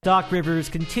Doc Rivers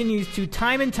continues to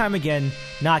time and time again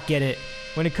not get it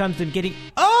when it comes to getting.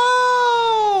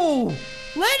 Oh!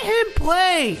 Let him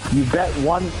play! You bet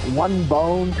one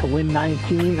bone to win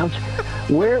 19.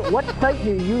 What site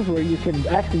do you use where you can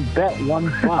actually bet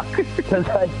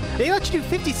 $1? They let you do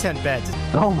 50-cent bets.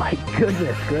 Oh my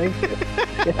goodness gracious.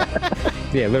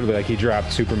 Yeah, literally, like he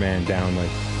dropped Superman down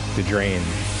like the drain,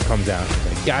 comes out,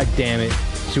 like, God damn it,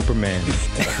 Superman.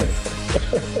 I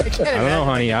don't know,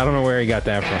 honey. I don't know where he got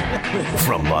that from.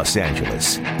 From Los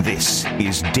Angeles, this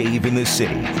is Dave in the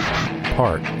City,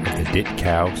 Part of the Dit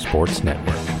Cow Sports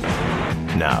Network.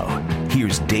 Now,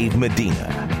 here's Dave Medina.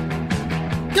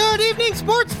 Good evening,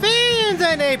 sports fans,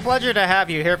 and a pleasure to have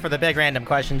you here for the Big Random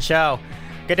Question Show.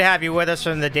 Good to have you with us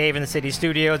from the Dave in the City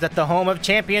studios at the home of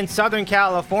champion Southern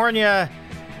California.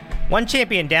 One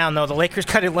champion down, though. The Lakers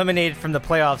got eliminated from the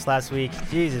playoffs last week.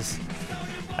 Jesus.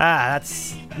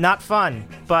 That's not fun.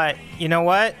 But you know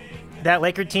what? That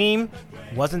Laker team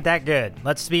wasn't that good.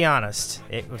 Let's be honest.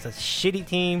 It was a shitty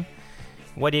team.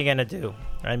 What are you going to do?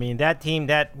 I mean, that team,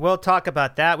 we'll talk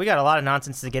about that. We got a lot of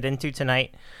nonsense to get into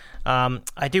tonight.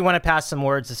 I do want to pass some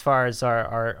words as far as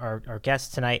our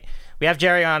guests tonight. We have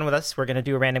Gerry on with us. We're going to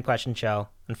do a random question show.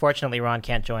 Unfortunately, Ron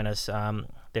can't join us.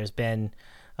 There's been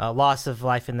a loss of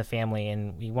life in the family,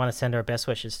 and we want to send our best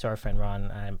wishes to our friend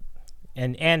Ron.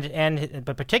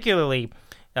 But particularly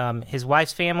his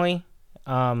wife's family.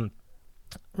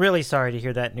 Really sorry to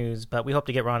hear that news, but we hope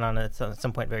to get Ron on at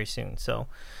some point very soon. So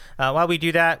while we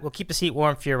do that, we'll keep the seat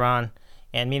warm for you, Ron.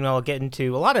 And meanwhile, we'll get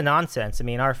into a lot of nonsense. I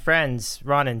mean, our friends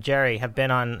Ron and Gerry have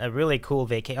been on a really cool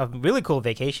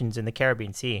vacations in the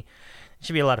Caribbean Sea. It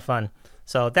should be a lot of fun.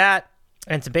 So that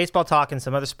and some baseball talk and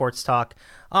some other sports talk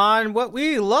on what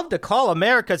we love to call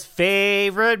America's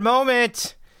favorite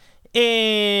moment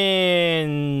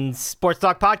in sports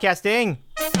talk podcasting.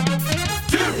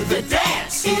 Do the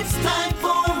dance. It's time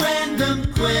for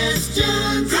random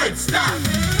questions. Good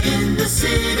stuff. In the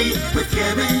City with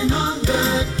Kevin on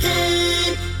the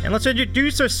Cape. And let's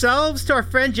introduce ourselves to our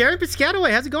friend Gerry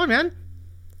Piscataway. How's it going, man?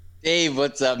 Dave,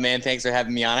 what's up, man? Thanks for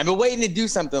having me on. I've been waiting to do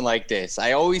something like this.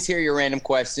 I always hear your random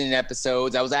question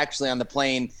episodes. I was actually on the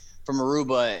plane from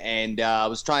Aruba, and I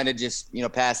was trying to just,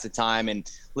 pass the time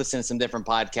and listen to some different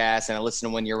podcasts, and I listened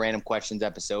to one of your random questions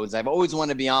episodes. I've always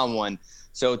wanted to be on one,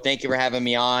 so thank you for having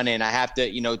me on. And I have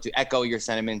to, to echo your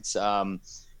sentiments.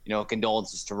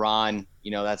 Condolences to Ron.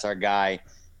 That's our guy,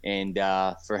 and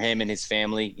for him and his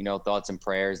family, thoughts and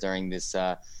prayers during this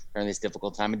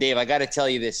difficult time. And Dave, I got to tell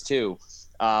you this too.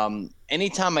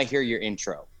 Anytime I hear your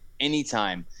intro,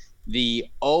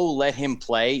 let him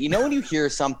play, when you hear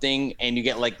something and you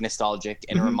get like nostalgic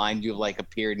and it reminds you of like a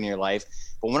period in your life.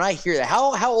 But when I hear that,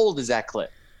 how old is that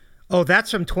clip? Oh, that's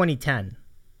from 2010.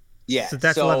 Yeah. So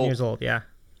that's 11 years old. Yeah.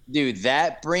 Dude,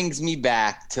 that brings me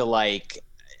back to like,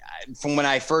 from when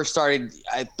I first started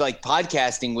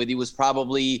podcasting with you was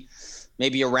probably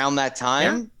maybe around that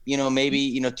time,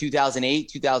 maybe 2008,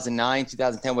 2009,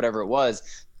 2010, whatever it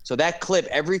was. So that clip,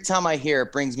 every time I hear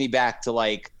it, brings me back to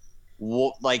like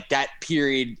that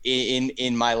period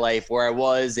in my life where I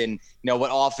was, and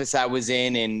what office I was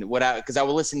in, and because I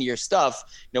would listen to your stuff,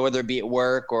 whether it be at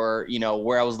work or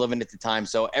where I was living at the time.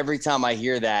 So every time I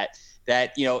hear that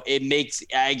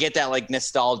I get that like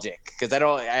nostalgic, because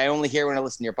I only hear when I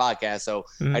listen to your podcast. So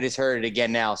I just heard it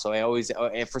again now. So I always,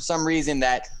 for some reason,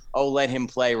 that let him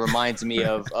play reminds me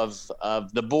of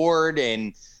the board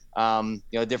and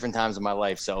different times in my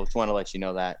life. So just want to let you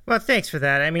know that. Well, thanks for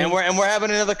that. I mean, and we're having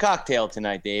another cocktail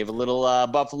tonight, Dave. A little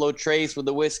Buffalo Trace with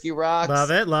the whiskey rocks.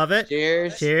 Love it.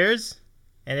 Cheers.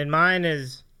 And then mine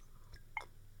is,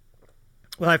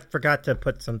 well, I forgot to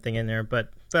put something in there, but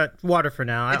water for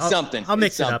now. I'll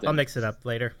mix it up. I'll mix it up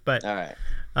later. But all right.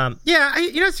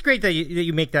 It's great that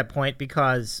you make that point,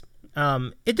 because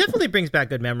it definitely brings back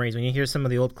good memories when you hear some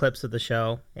of the old clips of the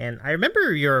show. And I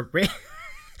remember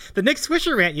the Nick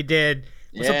Swisher rant you did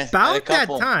was about that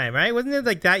time, right? Wasn't it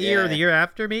like that year or the year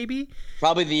after, maybe?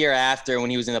 Probably the year after,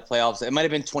 when he was in the playoffs. It might have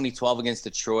been 2012 against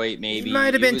Detroit, maybe. It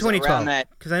might have been 2012,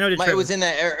 because I know Detroit. It was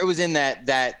in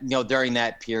that during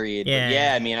that period. Yeah. But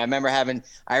yeah, I mean,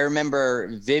 I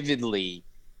remember vividly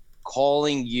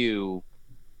calling you,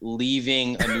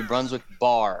 leaving a New Brunswick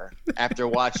bar after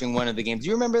watching one of the games. Do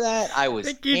you remember that? I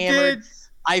was hammered.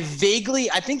 I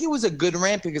think it was a good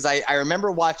rant, because I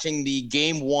remember watching the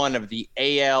game 1 of the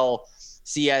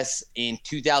ALCS in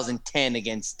 2010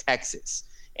 against Texas,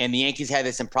 and the Yankees had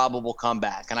this improbable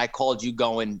comeback, and I called you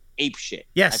going ape shit.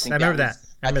 Yes, I remember that.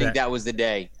 I think that was the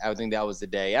day.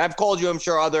 And I've called you, I'm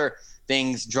sure, other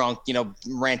things drunk,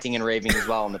 ranting and raving as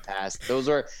well in the past. Those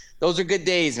are good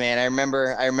days, man. I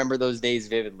remember those days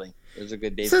vividly. Those are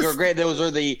good days. They were great. Those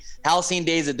were the halcyon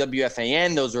days at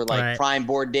WFAN. Those were like prime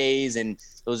board days, and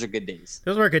those are good days.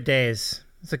 Those were good days.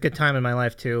 It's a good time in my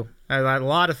life too. I had a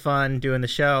lot of fun doing the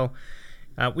show.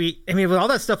 All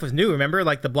that stuff was new. Remember,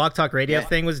 like the Blog Talk Radio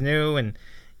thing was new, and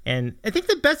I think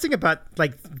the best thing about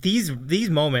like these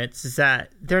moments is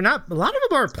that they're not. A lot of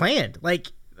them are planned.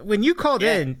 Like when you called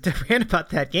in to rant about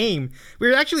that game, we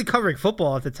were actually covering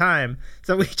football at the time,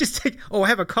 so we just like, I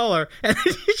have a caller, and then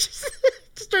you just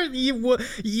started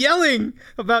yelling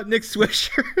about Nick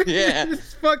Swisher. Yeah,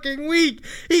 this fucking week.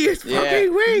 He is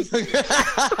fucking weak.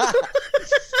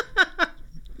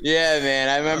 Yeah, man.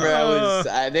 I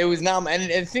remember there was not,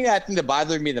 and the thing I think that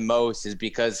bothered me the most is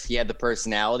because he had the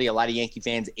personality. A lot of Yankee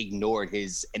fans ignored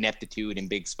his ineptitude in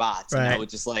big spots. Right. And I was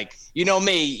just like, you know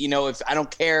me, if I don't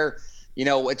care,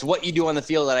 it's what you do on the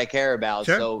field that I care about.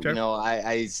 Sure, so, sure.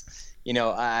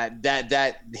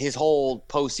 that his whole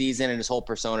postseason and his whole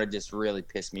persona just really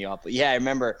pissed me off. But yeah, I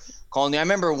remember calling you. I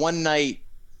remember one night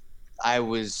I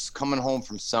was coming home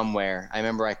from somewhere. I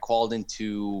remember I called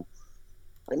into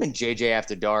I'm in JJ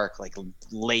After Dark, like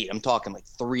late. I'm talking like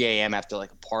 3 a.m. after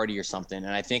like a party or something.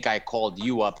 And I think I called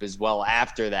you up as well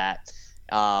after that.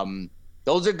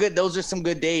 Those are good. Those are some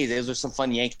good days. Those are some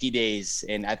fun Yankee days.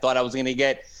 And I thought I was going to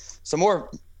get some more,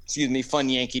 fun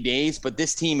Yankee days. But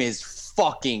this team is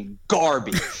fucking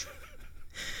garbage.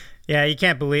 Yeah, you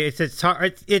can't believe it. It's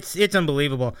hard. It's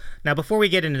unbelievable. Now, before we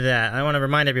get into that, I want to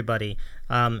remind everybody,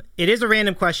 it is a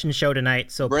random question show tonight.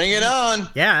 So bring it on.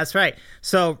 Yeah, that's right.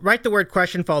 So write the word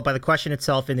question followed by the question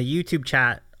itself in the YouTube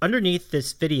chat underneath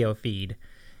this video feed,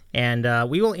 and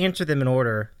we will answer them in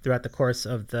order throughout the course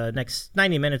of the next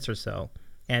 90 minutes or so.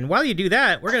 And while you do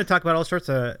that, we're going to talk about all sorts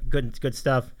of good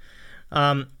stuff.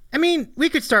 We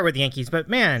could start with the Yankees, but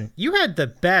man, you had the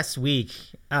best week.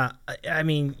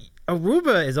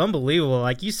 Aruba is unbelievable.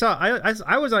 Like you saw,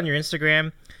 I was on your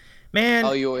Instagram, man.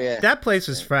 Oh, yeah. That place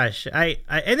was fresh.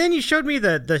 And then you showed me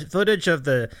the footage of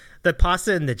the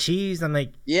pasta and the cheese. I'm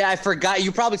like, yeah, I forgot.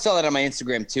 You probably saw that on my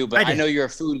Instagram too. But I know you're a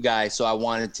food guy, so I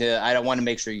want to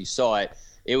make sure you saw it.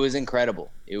 It was incredible.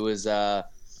 It was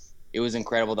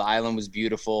incredible. The island was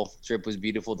beautiful. Trip was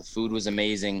beautiful. The food was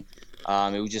amazing.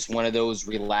 It was just one of those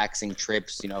relaxing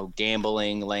trips.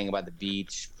 Gambling, laying by the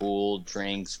beach, pool,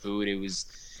 drinks, food. It was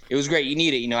great. You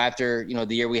need it, after,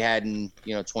 the year we had in,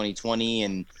 2020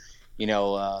 and,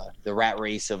 the rat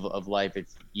race of life.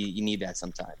 You need that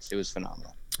sometimes. It was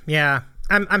phenomenal. Yeah,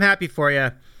 I'm happy for you.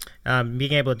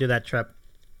 Being able to do that trip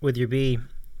with your bee,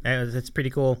 it's pretty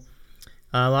cool.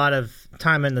 A lot of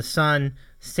time in the sun,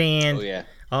 sand,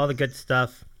 all the good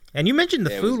stuff. And you mentioned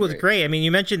the food was great. I mean,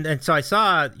 you mentioned, and so I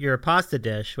saw your pasta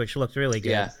dish, which looked really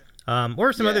good. Yeah. What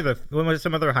were some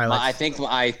other highlights?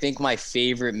 I think my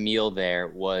favorite meal there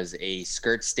was a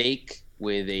skirt steak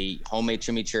with a homemade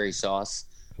chimichurri sauce.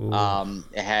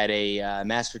 It had a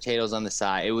mashed potatoes on the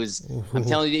side. It was. Ooh. I'm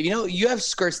telling you, you have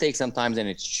skirt steak sometimes and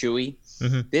it's chewy.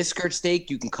 Mm-hmm. This skirt steak,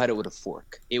 you can cut it with a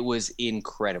fork. It was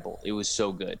incredible. It was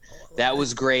so good. That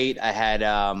was great. I had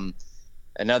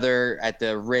another at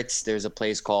the Ritz. There's a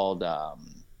place called I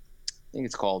think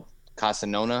it's called Casa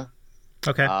Nona.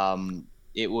 Okay. I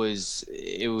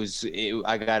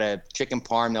got a chicken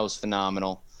parm that was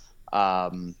phenomenal.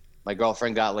 My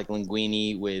girlfriend got like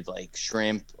linguine with like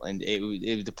shrimp, and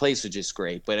the place was just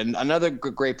great. But another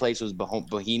great place was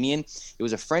Bohemian. It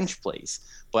was a French place,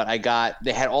 but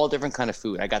they had all different kind of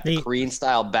food. I got the Korean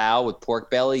style bao with pork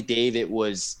belly. Dave, it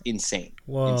was insane.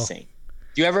 Whoa. Insane.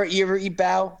 Do you ever eat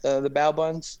bao, the bao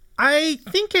buns? I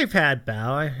think I've had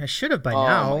bao. I should have by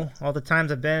now. All the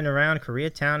times I've been around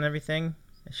Koreatown and everything.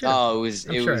 It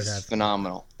was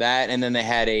phenomenal. That, and then they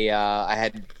had I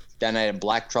had a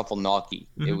black truffle gnocchi.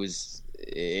 Mm-hmm.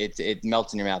 It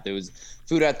melts in your mouth.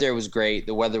 Food out there was great.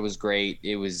 The weather was great.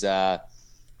 It was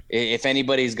if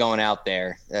anybody's going out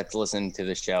there that's listening to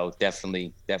the show,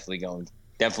 definitely go.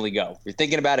 If you're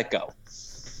thinking about it, go.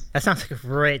 That sounds like a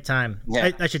great time.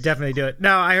 Yeah. I should definitely do it.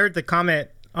 Now, I heard the comment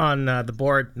on the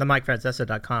board, the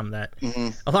MikeFrancesa.com, that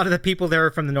a lot of the people there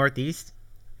are from the Northeast.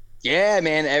 Yeah,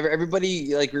 man.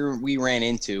 Everybody like we ran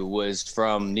into was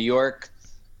from New York,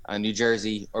 New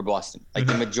Jersey, or Boston. Like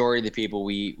the majority of the people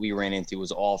we ran into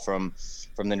was all from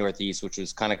the Northeast, which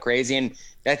was kind of crazy. And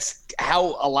that's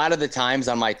how a lot of the times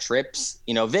on my trips,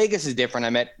 Vegas is different.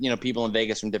 I met, people in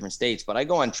Vegas from different states, but I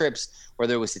go on trips,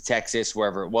 whether it was to Texas,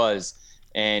 wherever it was.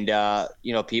 And,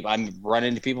 I'm running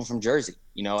into people from Jersey.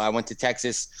 I went to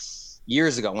Texas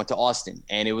years ago. I went to Austin,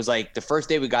 and it was like the first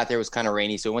day we got there was kind of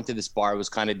rainy. So we went to this bar. It was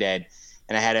kind of dead.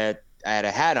 And I had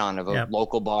a hat on of a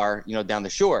local bar, down the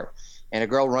shore. And a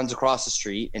girl runs across the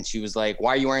street, and she was like,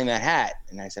 "Why are you wearing that hat?"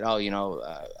 And I said, "Oh,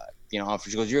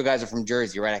 She goes, "You guys are from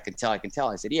Jersey, right?" I can tell.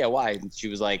 I said, "Yeah, why?" And she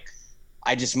was like,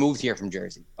 "I just moved here from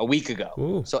Jersey a week ago."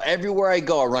 Ooh. So everywhere I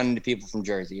go, I run into people from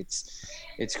Jersey.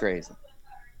 It's crazy.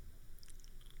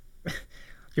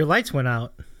 Your lights went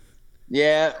out.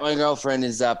 Yeah, my girlfriend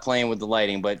is playing with the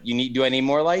lighting, but do I need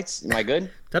more lights? Am I good?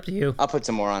 It's up to you. I'll put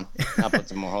some more on.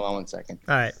 Hold on one second.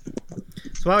 All right.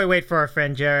 So while we wait for our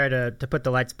friend Jared to put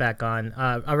the lights back on,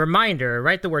 a reminder,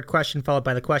 write the word question followed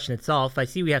by the question itself. I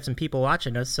see we have some people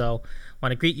watching us, so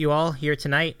want to greet you all here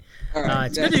tonight. All right.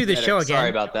 It's good to do this show again. Sorry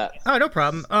about that. Oh, no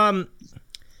problem.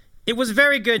 It was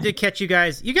very good to catch you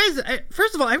guys. You guys,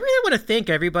 first of all, I really want to thank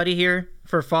everybody here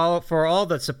for all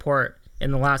the support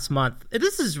in the last month.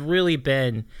 This has really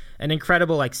been an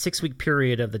incredible 6-week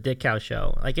period of the Dick Cow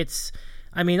Show.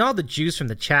 All the juice from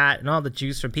the chat and all the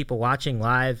juice from people watching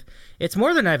live, it's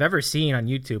more than I've ever seen on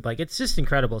YouTube. It's just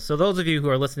incredible. So those of you who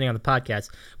are listening on the podcast,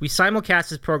 we simulcast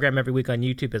this program every week on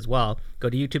YouTube as well. Go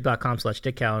to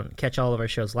youtube.com/dickcow and catch all of our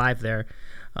shows live there.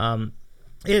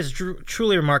 It is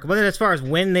truly remarkable. And as far as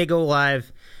when they go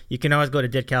live, you can always go to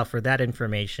Ditcow for that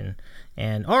information,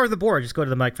 or the board. Just go to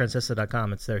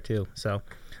themikefrancesa.com. It's there too. So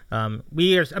I'm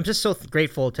just so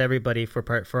grateful to everybody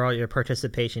for all your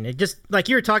participation. It just like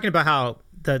you were talking about how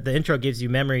the intro gives you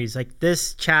memories.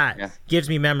 This chat gives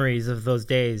me memories of those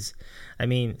days.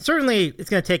 Certainly it's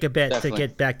going to take a bit to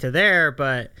get back to there,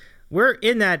 but we're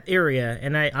in that area,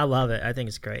 and I love it. I think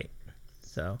it's great.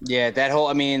 So yeah, that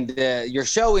whole your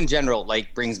show in general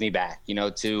brings me back.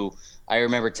 I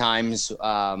remember times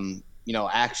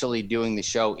actually doing the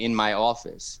show in my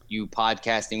office, you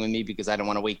podcasting with me because I don't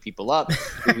want to wake people up.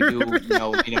 We do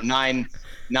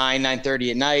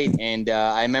 9:30 at night, and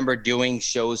I remember doing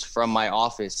shows from my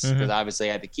office because obviously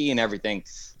I had the key and everything.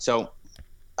 So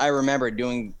I remember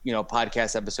doing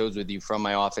podcast episodes with you from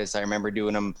my office. I remember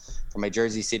doing them from my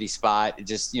Jersey City spot.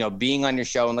 Just being on your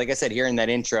show, and like I said, hearing that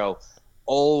intro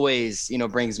always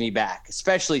brings me back,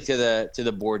 especially to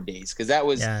the board days, because that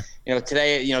was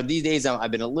today these days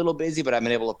I've been a little busy, but I've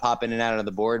been able to pop in and out of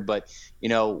the board. But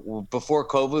before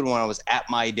COVID, when I was at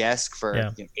my desk for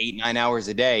 8-9 hours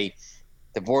a day,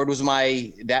 the board was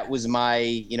my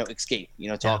escape,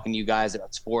 talking to you guys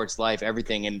about sports, life,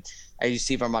 everything. And I used to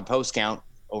see from my post count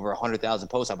over 100,000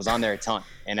 posts, I was on there a ton,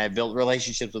 and I built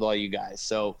relationships with all you guys.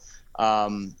 So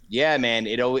man,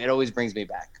 it always brings me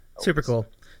back. Always.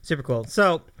 Super cool.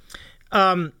 So,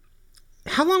 how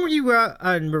long were you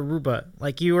on Aruba?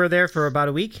 You were there for about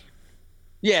a week?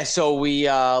 Yeah, so we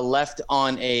left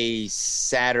on a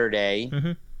Saturday.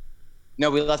 Mm-hmm. No,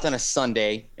 we left on a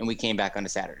Sunday, and we came back on a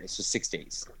Saturday. So 6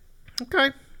 days. Okay.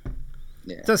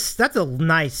 Yeah. So that's a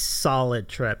nice, solid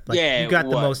trip. You got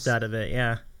the most out of it,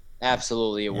 yeah.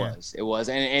 Absolutely, it was. It was.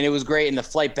 And it was great. And the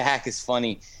flight back is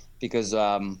funny because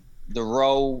the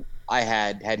row I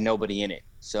had nobody in it.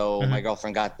 So my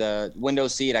girlfriend got the window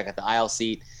seat, I got the aisle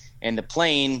seat, and the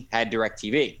plane had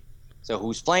DirecTV. So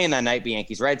who's playing that night? The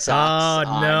Yankees, Red Sox.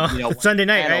 Oh, no. It's Sunday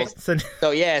night, right?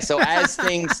 So as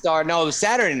things start, no, it was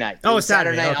Saturday night. Oh, it was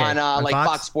Saturday night okay. on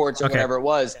Fox Sports or whatever it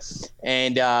was.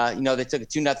 And, they took a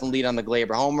 2-0 lead on the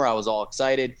Glaber homer. I was all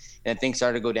excited. And things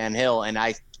started to go downhill, and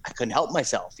I couldn't help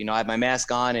myself. I had my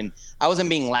mask on, and I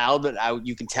wasn't being loud, but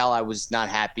you can tell I was not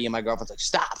happy. And my girlfriend's like,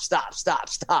 stop.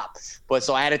 But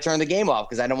so I had to turn the game off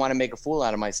because I didn't want to make a fool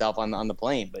out of myself on the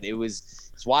plane. But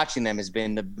watching them has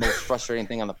been the most frustrating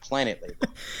thing on the planet lately.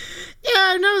 Yeah,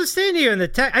 I know staying here in the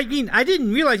text. I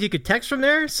didn't realize you could text from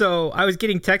there. So I was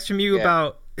getting texts from you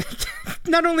about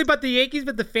not only about the Yankees,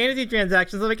 but the fantasy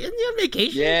transactions. I'm like, isn't he on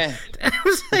vacation? Yeah. I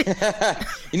was like,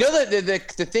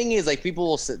 the thing is,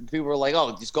 people were like,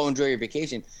 oh, just go enjoy your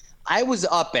vacation. I was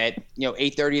up at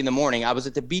 8:30 in the morning. I was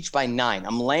at the beach by 9.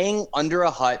 I'm laying under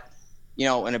a hut, in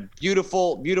a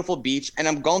beautiful, beautiful beach, and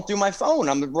I'm going through my phone.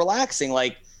 I'm relaxing,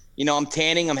 I'm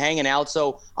tanning, I'm hanging out.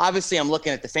 So obviously I'm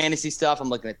looking at the fantasy stuff. I'm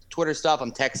looking at the Twitter stuff.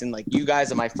 I'm texting you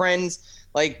guys and my friends.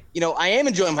 I am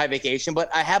enjoying my vacation, but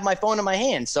I have my phone in my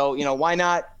hand. So, why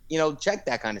not, check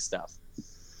that kind of stuff?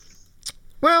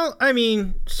 Well,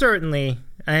 certainly.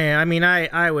 I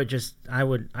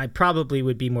probably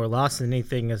would be more lost than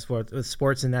anything as far with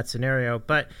sports in that scenario.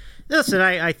 But listen,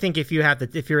 I think if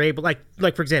you're able,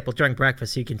 like for example, during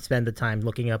breakfast, you can spend the time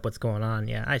looking up what's going on.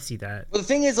 Yeah, I see that. Well, the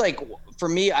thing is, for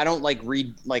me, I don't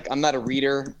read. I'm not a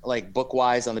reader, book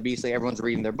wise on the beach. Everyone's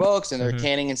reading their books and they're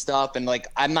tanning and stuff. And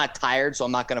I'm not tired, so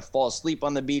I'm not gonna fall asleep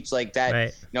on the beach like that.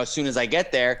 Right. As soon as I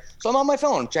get there, so I'm on my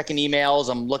phone, I'm checking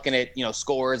emails. I'm looking at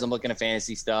scores. I'm looking at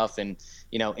fantasy stuff and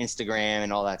Instagram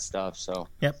and all that stuff. So.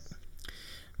 Yep.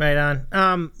 Right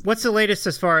on. What's the latest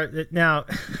as far now?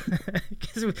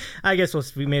 I guess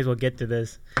we may as well get to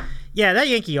this. Yeah, that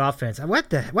Yankee offense.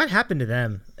 What happened to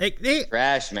them?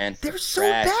 Trash, man. They're so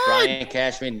Trash. bad. Brian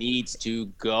Cashman needs to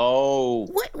go.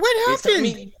 What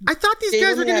happened? I thought these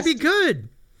guys were going to be good.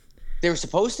 They were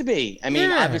supposed to be. I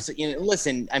mean, obviously,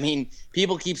 listen, I mean,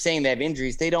 people keep saying they have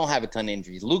injuries. They don't have a ton of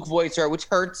injuries. Luke Voigt's hurt, which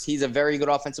hurts. He's a very good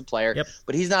offensive player,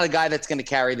 but he's not a guy that's going to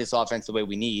carry this offense the way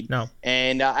we need. No.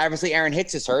 And obviously, Aaron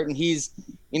Hicks is hurt, and he's,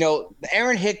 the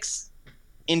Aaron Hicks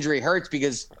injury hurts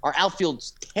because our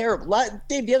outfield's terrible.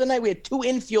 Dave, the other night we had 2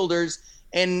 infielders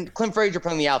and Clint Frazier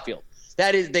playing the outfield.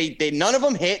 That is, they none of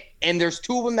them hit, and there's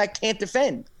 2 of them that can't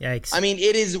defend. Yikes. I mean,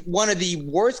 it is one of the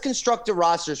worst constructed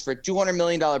rosters for a $200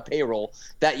 million payroll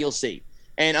that you'll see.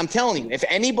 And I'm telling you, if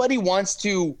anybody wants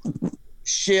to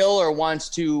shill or wants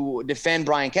to defend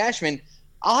Brian Cashman,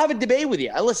 I'll have a debate with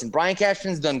you. Listen, Brian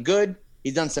Cashman's done good.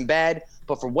 He's done some bad.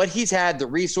 But for what he's had, the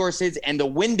resources, and the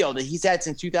window that he's had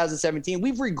since 2017,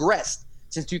 we've regressed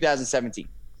since 2017.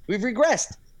 We've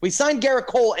regressed. We signed Garrett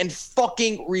Cole and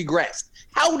fucking regressed.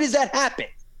 How does that happen?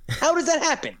 How does that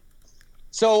happen?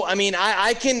 So, I mean,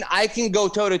 I can go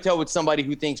toe-to-toe with somebody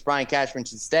who thinks Brian Cashman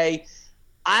should stay.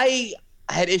 I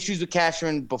had issues with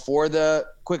Cashman before the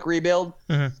quick rebuild.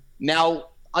 Mm-hmm. Now,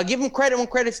 I'll give him credit when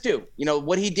credit's due.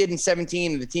 What he did in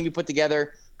 2017 and the team he put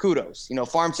together, kudos.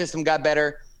 Farm system got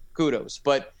better, kudos.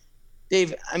 But,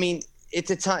 Dave, I mean,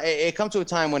 it's a time. It comes to a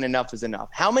time when enough is enough.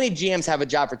 How many GMs have a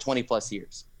job for 20-plus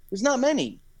years? There's not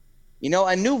many.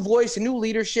 A new voice, a new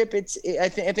leadership. I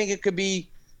think it could be.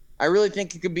 I really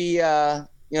think it could be,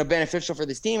 beneficial for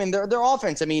this team and their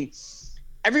offense. I mean,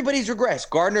 everybody's regressed.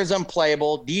 Gardner's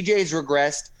unplayable. DJ's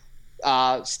regressed.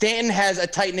 Stanton has a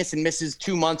tightness and misses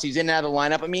 2 months. He's in and out of the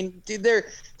lineup. I mean,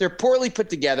 they're poorly put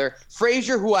together.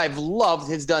 Frazier, who I've loved,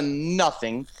 has done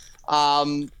nothing.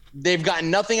 They've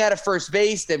gotten nothing out of first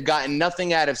base. They've gotten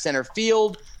nothing out of center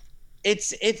field.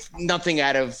 It's nothing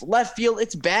out of left field.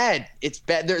 It's bad. It's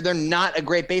bad. They're not a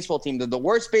great baseball team. They're the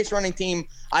worst base running team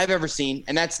I've ever seen,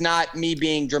 and that's not me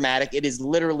being dramatic. It is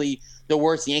literally the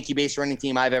worst Yankee base running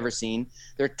team I've ever seen.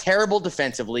 They're terrible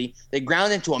defensively. They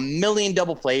ground into 1 million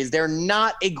double plays. They're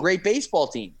not a great baseball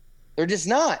team. They're just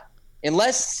not.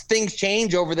 Unless things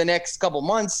change over the next couple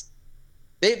months,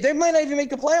 they might not even make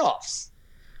the playoffs.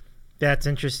 That's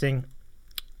interesting.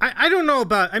 I don't know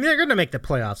about. I mean, they're going to make the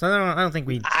playoffs. I don't think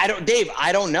we. Dave,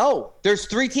 I don't know. There's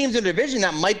 3 teams in the division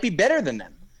that might be better than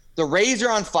them. The Rays are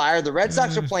on fire. The Red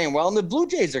Sox are playing well, and the Blue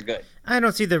Jays are good. I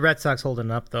don't see the Red Sox holding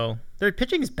up though. Their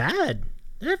pitching is bad.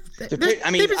 They've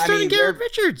been starting Garrett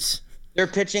Richards. Their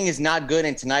pitching is not good,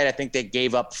 and tonight I think they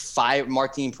gave up 5.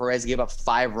 Martin Perez gave up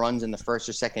 5 runs in the first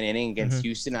or second inning against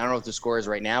Houston. I don't know what the score is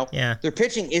right now. Yeah, their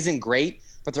pitching isn't great.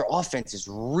 But their offense is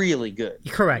really good.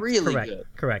 Correct. Really good.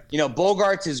 Correct.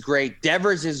 Bogarts is great.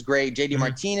 Devers is great. JD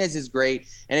Martinez is great.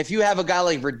 And if you have a guy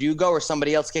like Verdugo or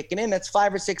somebody else kicking in, that's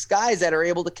 5 or 6 guys that are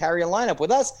able to carry a lineup.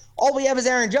 With us, all we have is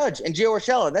Aaron Judge and Gio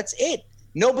Urshela. That's it.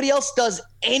 Nobody else does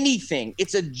anything.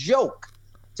 It's a joke.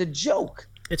 It's a joke.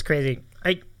 It's crazy.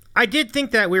 I did think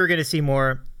that we were going to see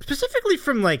more, specifically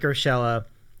from like Urshela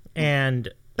and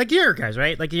like the younger guys,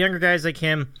 right? Like the younger guys like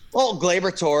him. Well,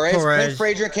 Gleyber Torres. Clint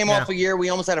Frazier came off a year. We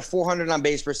almost had a 400 on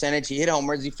base percentage. He hit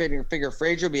homers. You figure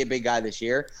Frazier will be a big guy this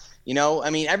year. I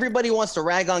mean, everybody wants to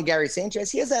rag on Gary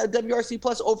Sanchez. He has a WRC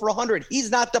plus over 100. He's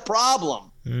not the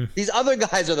problem. These other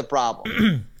guys are the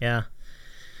problem. Yeah,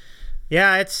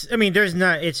 it's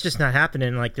just not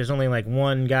happening. Like, there's only like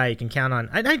one guy you can count on.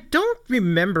 I don't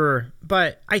remember,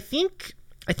 but I think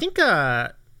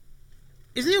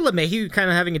isn't it LeMahieu kind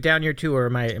of having a down year too, or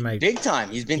am I big time?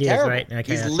 He's been terrible. Right?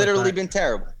 Okay, he's literally been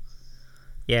terrible.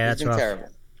 Yeah, that's rough. Terrible.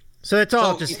 So it's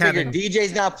all just having.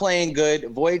 DJ's not playing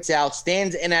good. Voigt's out.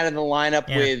 Stands in and out of the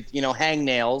lineup with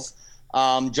hangnails.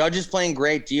 Judge is playing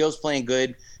great. Gio's playing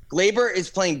good. Gleyber is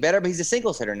playing better, but he's a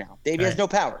singles hitter now. Dave has no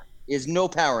power. He has no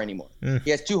power anymore.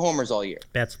 He has 2 homers all year.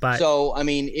 Bad spot. So I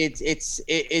mean,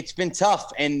 it's been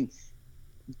tough, and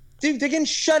dude, they're getting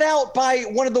shut out by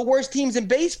one of the worst teams in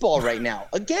baseball right now.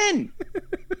 Again.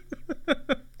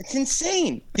 It's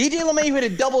insane. DJ LeMahieu hit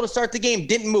a double to start the game.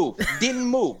 Didn't move.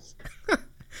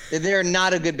 They're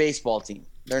not a good baseball team.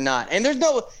 They're not. And there's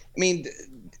no – I mean,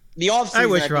 the offseason, I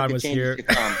wish Ron was here.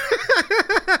 Because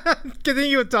then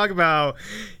you would talk about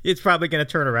it's probably going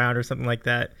to turn around or something like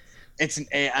that.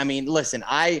 Listen,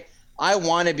 I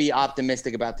want to be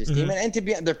optimistic about this team. And to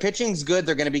be, their pitching's good.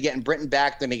 They're going to be getting Britton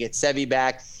back. They're going to get Sevy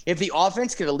back. If the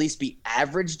offense could at least be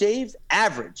average, Dave,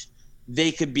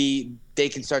 they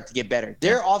can start to get better.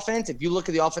 Their offense, if you look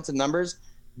at the offensive numbers,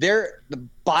 they're the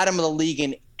bottom of the league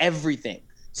in everything.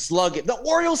 Slugging. The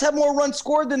Orioles have more runs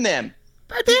scored than them.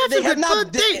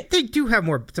 They do have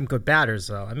some good batters,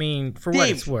 though. I mean, for what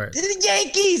it's worth. The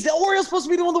Yankees, the Orioles, supposed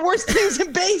to be one of the worst teams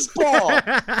in baseball.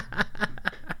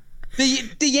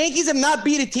 The Yankees have not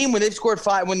beat a team when they've scored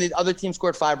 5 when the other team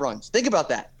scored 5 runs. Think about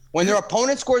that. When their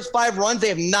opponent scores 5 runs, they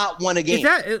have not won a game. Is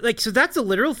that so? That's a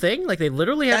literal thing. Like they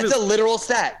literally have. That's a literal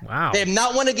stat. Wow. They have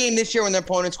not won a game this year when their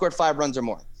opponent scored 5 runs or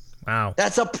more. Wow.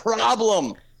 That's a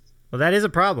problem. Well, that is a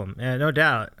problem, no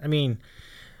doubt. I mean,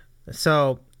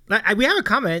 so we have a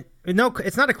comment. No,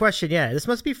 it's not a question yet. This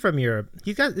must be from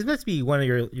this must be one of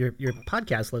your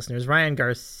podcast listeners, Ryan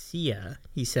Garcia.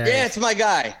 He says, "Yeah, it's my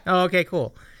guy." Oh, okay,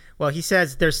 cool. Well, he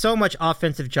says there's so much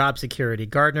offensive job security.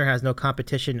 Gardner has no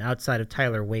competition outside of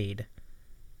Tyler Wade.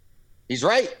 He's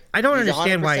right. I don't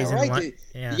understand why he's right. in one.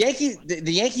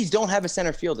 The Yankees don't have a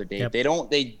center fielder, Dave. Yep.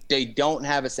 They don't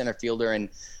have a center fielder, and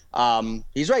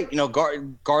he's right. You know,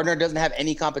 Gardner doesn't have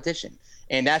any competition,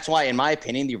 and that's why, in my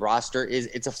opinion, the roster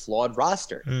it's a flawed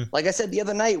roster. Like I said the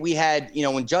other night, we had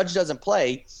when Judge doesn't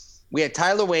play, we had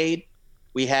Tyler Wade,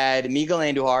 we had Miguel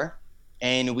Andujar,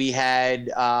 and we had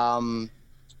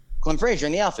Clint Frazier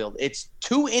in the outfield. It's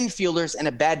 2 infielders and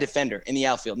a bad defender in the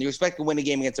outfield. And you expect to win a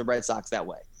game against the Red Sox that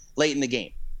way late in the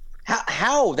game.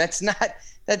 How? That's not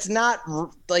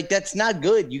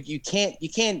good. You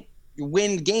can't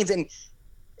win games. And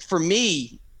for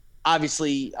me,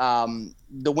 obviously,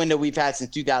 the window we've had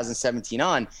since 2017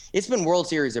 on, it's been World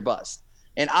Series or bust.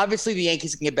 And obviously the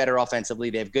Yankees can get better offensively.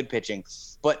 They have good pitching.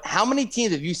 But how many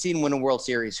teams have you seen win a World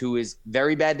Series who is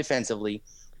very bad defensively,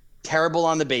 terrible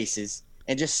on the bases,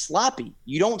 and just sloppy?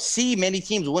 You don't see many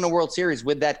teams win a World Series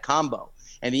with that combo.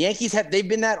 And the Yankees they've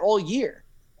been that all year.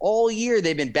 All year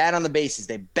they've been bad on the bases.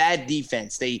 They have bad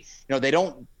defense. They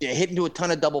don't hit into a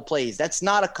ton of double plays. That's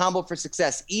not a combo for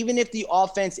success. Even if the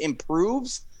offense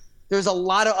improves, there's a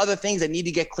lot of other things that need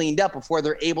to get cleaned up before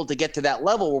they're able to get to that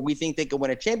level where we think they could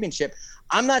win a championship.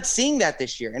 I'm not seeing that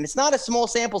this year, and it's not a small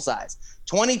sample size.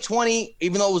 2020,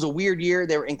 even though it was a weird year,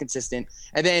 they were inconsistent.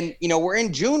 And then, we're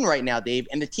in June right now, Dave,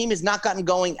 and the team has not gotten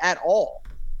going at all.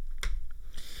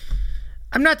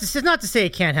 Not to say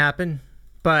it can't happen,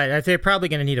 but they're probably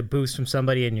going to need a boost from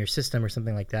somebody in your system or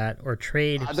something like that, or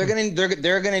trade. They're going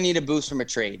to need a boost from a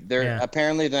trade.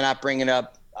 Apparently they're not bringing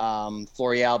up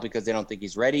Florial because they don't think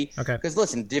he's ready. Okay. Because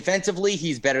listen, defensively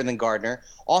he's better than Gardner.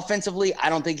 Offensively, I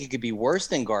don't think he could be worse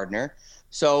than Gardner.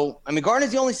 So I mean,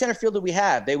 Gardner's the only center fielder we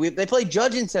have. They play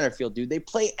Judge in center field, dude. They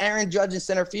play Aaron Judge in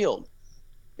center field.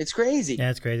 It's crazy.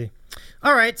 Yeah, it's crazy.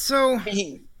 All right, so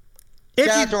shout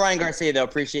out to Ryan Garcia, though.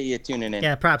 Appreciate you tuning in.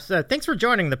 Yeah, props. Thanks for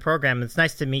joining the program. It's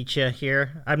nice to meet you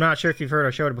here. I'm not sure if you've heard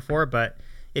our show before, but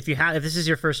if this is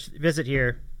your first visit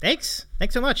here, thanks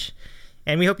so much.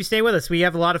 And we hope you stay with us. We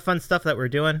have a lot of fun stuff that we're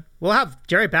doing. We'll have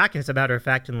Gerry back, as a matter of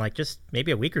fact, in just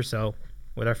maybe a week or so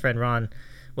with our friend Ron.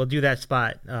 We'll do that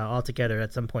spot all together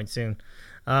at some point soon.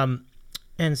 And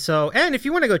if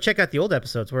you want to go check out the old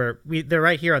episodes, they're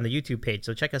right here on the YouTube page.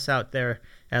 So check us out there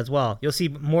as well. You'll see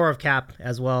more of Cap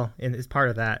as well as part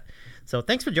of that. So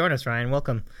thanks for joining us, Ryan.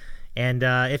 Welcome. And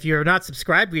if you're not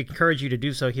subscribed, we encourage you to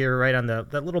do so here, right on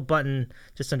that little button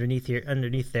just underneath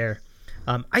there.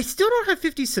 I still don't have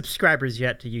 50 subscribers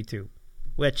yet to YouTube,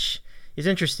 which is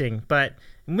interesting. But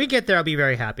when we get there, I'll be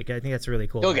very happy, because I think that's really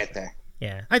cool. You'll get there.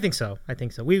 Yeah, I think so.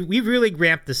 We've really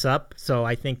ramped this up, so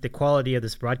I think the quality of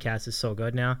this broadcast is so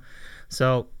good now.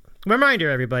 So,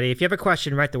 reminder, everybody, if you have a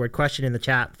question, write the word question in the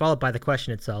chat, followed by the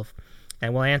question itself,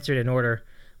 and we'll answer it in order.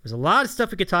 There's a lot of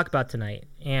stuff we could talk about tonight,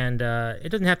 and it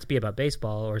doesn't have to be about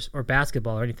baseball or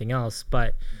basketball or anything else,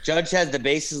 but Judge has the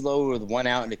bases loaded with 1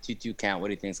 out and a 2-2 count. What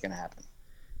do you think is going to happen?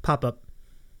 Pop up.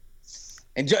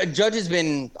 And Judge has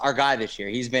been our guy this year.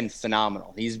 He's been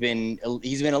phenomenal. He's been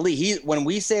elite.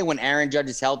 When Aaron Judge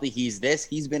is healthy, he's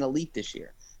been elite this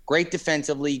year. Great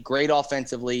defensively, great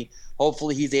offensively.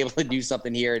 Hopefully he's able to do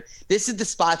something here. This is the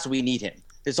spots we need him.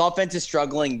 This offense is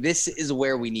struggling. This is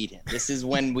where we need him. This is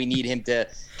when we need him to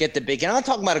get the big. And I'm not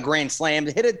talking about a grand slam.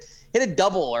 To hit a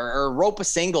double or rope a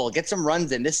single, get some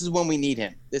runs in. This is when we need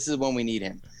him.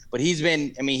 But he's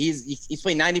played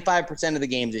 95% of the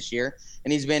games this year,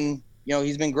 and he's been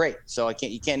great. So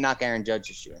you can't knock Aaron Judge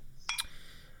this year.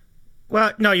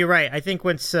 Well, no, you're right. I think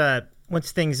once he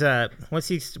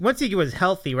was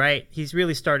healthy, right, he's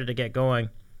really started to get going.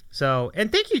 So,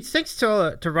 and thanks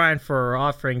to Ryan for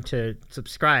offering to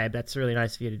subscribe. That's really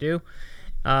nice of you to do.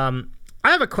 I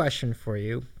have a question for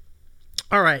you.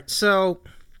 All right, so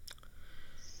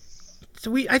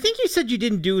I think you said you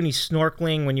didn't do any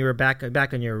snorkeling when you were back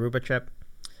on your Aruba trip.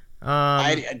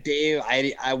 Dave,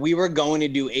 we were going to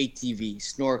do ATV,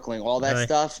 snorkeling, all that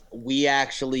stuff. We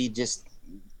actually just,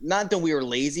 not that we were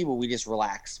lazy, but we just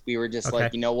relaxed. We were just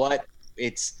like, you know what?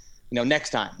 next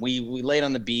time we laid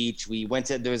on the beach. We went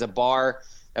to, there was a bar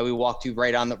that we walked to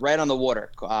right on the water.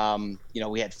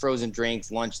 We had frozen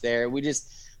drinks, lunch there. It was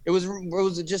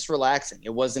just relaxing.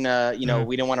 It wasn't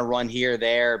we didn't want to run here,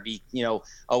 there, we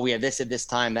have this at this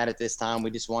time, that at this time.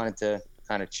 We just wanted to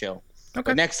kind of chill. Okay.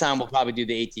 But next time we'll probably do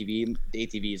the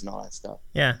ATVs and all that stuff.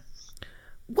 Yeah.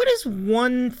 What is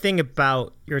one thing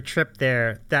about your trip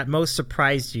there that most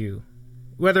surprised you?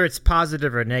 Whether it's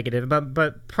positive or negative,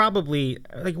 but probably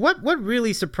like what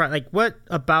really surprised, like what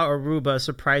about Aruba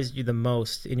surprised you the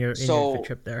most in your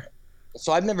trip there?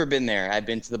 So I've never been there. I've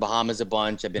been to the Bahamas a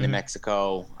bunch. I've been to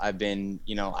Mexico. I've been,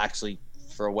 actually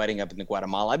for a wedding up in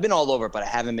Guatemala. I've been all over, but I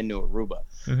haven't been to Aruba.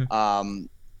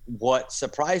 What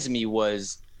surprised me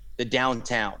was the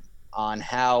downtown, on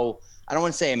how, I don't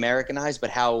want to say Americanized,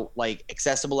 but how like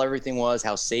accessible everything was,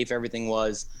 how safe everything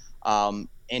was. And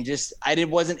just,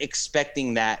 wasn't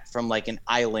expecting that from like an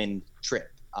island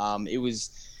trip. It was,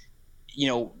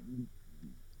 it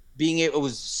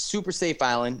was super safe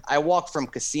island. I walked from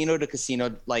casino to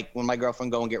casino. Like when my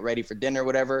girlfriend go and get ready for dinner or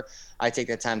whatever, I take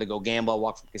that time to go gamble. I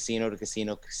walk from casino to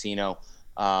casino.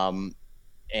 And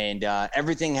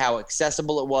everything, how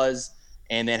accessible it was.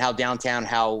 And then how downtown,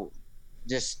 how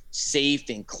just safe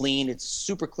and clean. It's a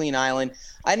super clean island.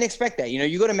 I didn't expect that.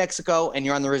 You go to Mexico and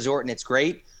you're on the resort and it's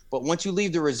great. But once you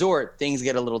leave the resort, things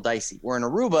get a little dicey. Where in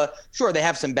Aruba, sure, they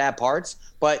have some bad parts,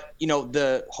 but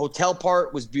the hotel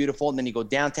part was beautiful, and then you go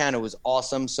downtown, it was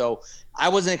awesome. So I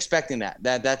wasn't expecting that.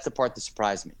 That's the part that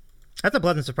surprised me. That's a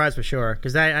pleasant surprise for sure,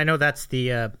 because I know that's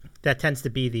that tends to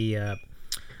be the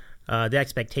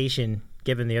expectation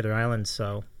given the other islands.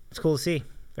 So it's cool to see.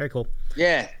 Very cool.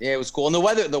 Yeah, it was cool, and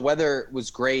the weather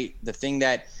was great. The thing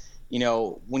that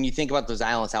when you think about those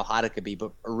islands, how hot it could be,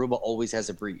 but Aruba always has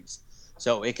a breeze.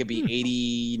 So it could be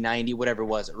 80, 90, whatever it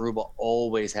was. Aruba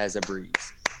always has a breeze.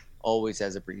 Always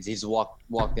has a breeze. He's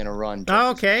walked in a run.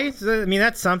 Oh, okay. So,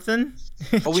 that's something.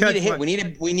 But we need a hit.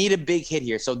 We need a big hit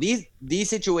here. So these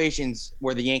situations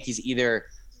where the Yankees either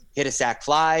hit a sac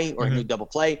fly or a new double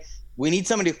play, we need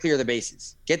somebody to clear the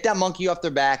bases. Get that monkey off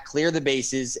their back, clear the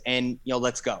bases, and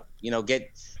let's go. Get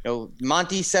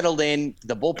Monty settled in,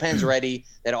 the bullpen's ready.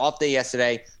 That off day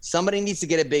yesterday. Somebody needs to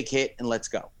get a big hit, and let's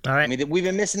go. All right. We've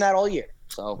been missing that all year.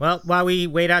 So while we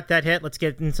wait out that hit, let's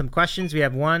get in some questions. We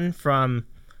have one from,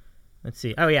 let's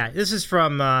see. Oh yeah, this is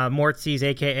from Mortzies,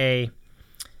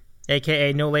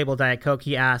 a.k.a. No Label Diet Coke.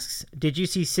 He asks, "Did you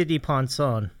see Sidney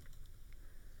Ponson?"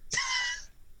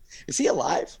 Is he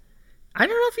alive? I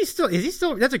don't know if is he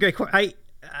still. That's a great question.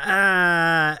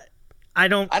 I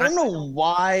don't know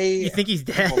why. You think he's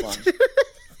dead? Hold on.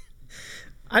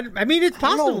 It's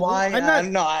possible. I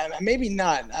don't know why. No, maybe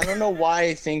not. I don't know why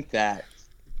I think that.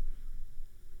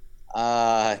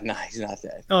 No, he's not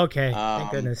dead. Okay,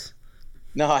 thank goodness.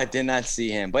 No, I did not see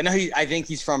him. But no, I think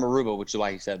he's from Aruba, which is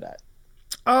why he said that.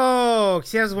 Oh,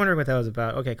 see, I was wondering what that was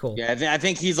about. Okay, cool. Yeah, I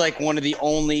think he's like one of the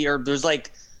only, or there's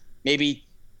like maybe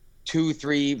 2,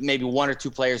 3, maybe 1 or 2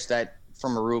 players that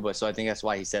from Aruba, so I think that's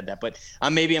why he said that. But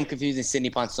maybe I'm confusing Sidney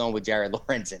Ponson with Jared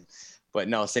Lorenzen. But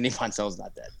no, Sidney Ponson's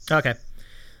not dead. Okay.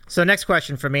 So next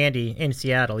question from Andy in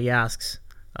Seattle. He asks,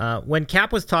 when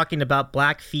Cap was talking about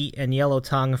black feet and yellow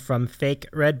tongue from fake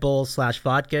Red Bulls /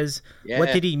 vodkas,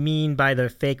 what did he mean by the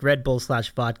fake Red Bulls /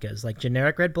 vodkas? Like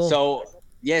generic Red Bull? So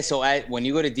when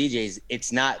you go to DJs,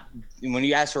 it's not, when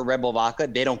you ask for Red Bull vodka,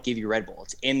 they don't give you Red Bull.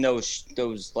 It's in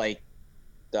those like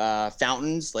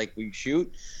fountains, like we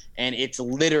shoot. And it's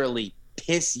literally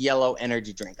piss yellow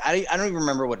energy drink. I don't even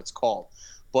remember what it's called,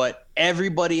 but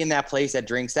everybody in that place that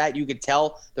drinks that, you could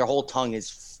tell their whole tongue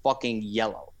is fucking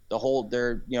yellow.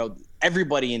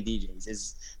 Everybody in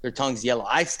DJs their tongue's yellow.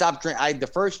 I stopped the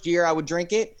first year I would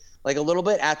drink it like a little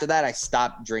bit. After that, I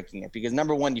stopped drinking it because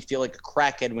number one, you feel like a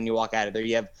crackhead when you walk out of there.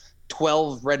 You have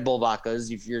 12 Red Bull vodkas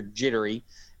if you're jittery,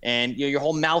 and your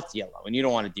whole mouth yellow, and you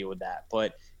don't want to deal with that.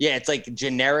 But yeah, it's like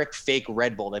generic fake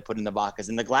Red Bull they put in the vodkas,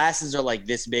 and the glasses are like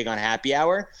this big on happy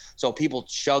hour, so people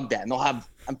chug that, and they'll have,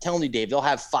 I'm telling you, Dave, they'll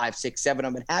have 5, 6, 7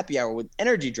 of them in happy hour with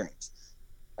energy drinks.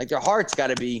 Like their heart's got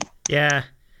to be. Yeah,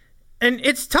 and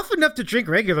it's tough enough to drink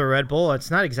regular Red Bull.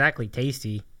 It's not exactly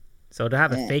tasty, so to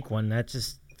have a fake one, that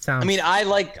just sounds. I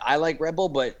like Red Bull,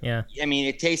 but yeah,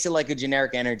 it tasted like a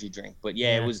generic energy drink. But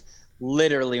it was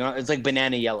literally, it's like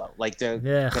banana yellow, like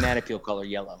the banana peel color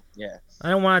yellow. Yeah. I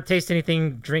don't want to taste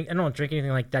anything. I don't want to drink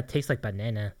anything like that tastes like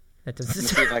banana. That doesn't. Let me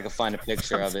see if I can find a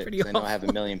picture of it. I know I have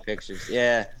a million pictures.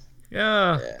 Yeah.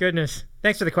 Oh, goodness.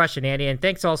 Thanks for the question, Andy, and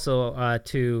thanks also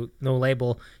to No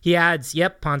Label. He adds,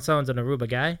 "Yep, Ponson's an Aruba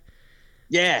guy."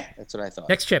 Yeah, that's what I thought.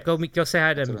 Next trip, go say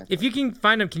hi to him. If you can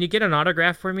find him, can you get an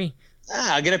autograph for me?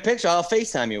 I'll get a picture. I'll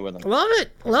FaceTime you with him. Love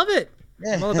it.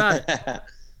 Yeah. I'm all about it.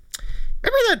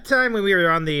 Remember that time when we were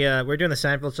on the we were doing the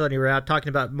Seinfeld show and you were out talking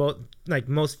about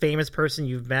most famous person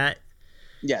you've met?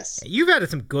 Yes. You've had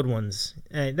some good ones.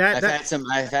 I've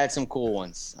had some cool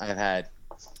ones. I've had.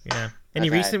 Yeah. Any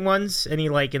recent ones? Any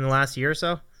like in the last year or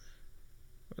so?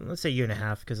 Let's say year and a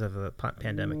half because of a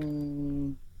pandemic.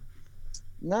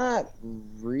 Not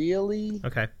really.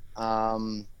 Okay.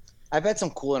 I've had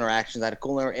some cool interactions. I had a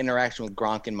cool interaction with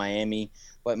Gronk in Miami,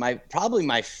 but probably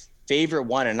my favorite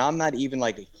one, and I'm not even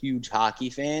like a huge hockey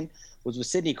fan, was with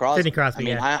Sidney Crosby. Sidney Crosby, I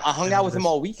mean, yeah. I hung out with him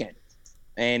all weekend,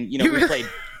 and we played.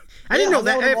 I didn't know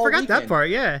that. I forgot that part.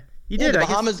 Yeah, you did. The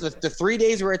Bahamas. The 3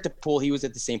 days we were at the pool, he was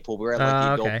at the same pool. We were at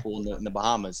the adult pool in the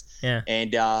Bahamas. Yeah.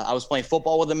 And I was playing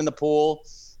football with him in the pool.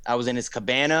 I was in his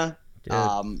cabana.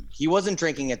 He wasn't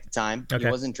drinking at the time. Okay. He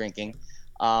wasn't drinking.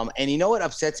 And you know what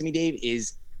upsets me, Dave,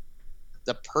 is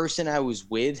the person I was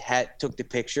with took the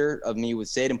picture of me with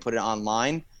Sid and put it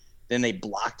online. Then they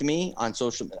blocked me on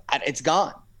social media. It's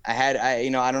gone. I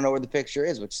don't know where the picture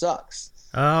is, which sucks.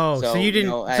 Oh, so you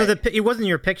didn't. It wasn't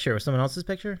your picture. It was someone else's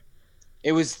picture.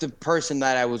 It was the person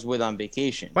that I was with on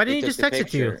vacation. Why didn't you just text it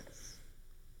to you?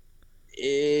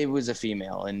 It was a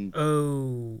female, and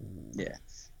yeah.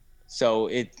 So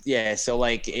it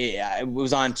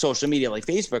was on social media like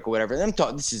Facebook or whatever.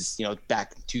 This is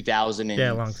back in 2000 and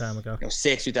a long time ago.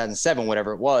 2007,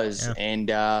 whatever it was. Yeah. And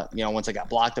once I got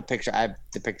blocked, the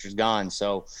picture's gone.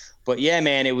 So, but yeah,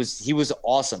 man, he was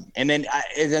awesome. And then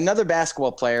another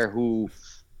basketball player who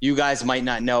you guys might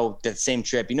not know that same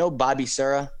trip. Bobby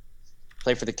Sura,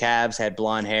 played for the Cavs, had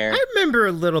blonde hair. I remember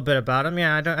a little bit about him.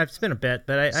 Yeah, it's been a bit,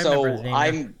 but I remember his name.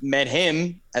 I met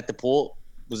him at the pool.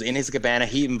 Was in his cabana.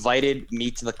 He invited me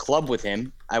to the club with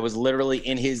him. I was literally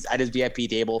at his VIP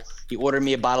table. He ordered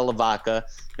me a bottle of vodka.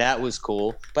 That was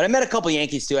cool. But I met a couple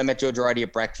Yankees too. I met Joe Girardi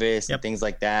at breakfast and things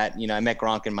like that. I met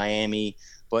Gronk in Miami.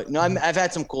 But I've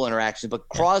had some cool interactions. But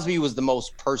Crosby was the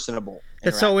most personable.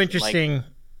 It's so interesting. Like,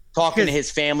 talking to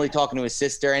his family, talking to his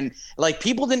sister, and like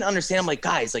people didn't understand. I'm like,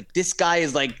 guys, like this guy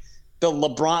is like the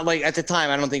LeBron. Like at the time,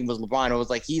 I don't think it was LeBron. It was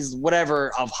like he's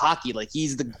whatever of hockey. Like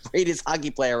he's the greatest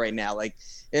hockey player right now. Like.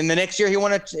 In the next year, he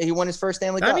won his first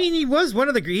Stanley Cup. I mean, he is one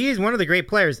of the great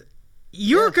players.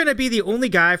 You're going to be the only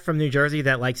guy from New Jersey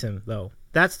that likes him, though.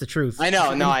 That's the truth. I know.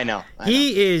 I know.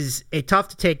 He is a tough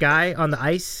to take guy on the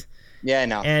ice. Yeah, I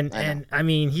know. And I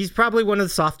mean, he's probably one of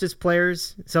the softest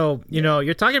players. So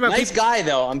you're talking about nice guy,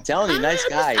 though. I'm telling you, nice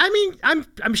guy.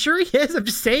 I'm sure he is. I'm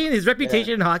just saying his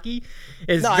reputation in hockey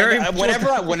is very.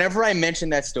 Whenever I mention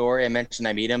that story, I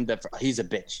meet him. He's a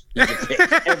bitch. He's a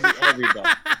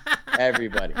bitch.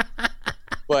 Everybody.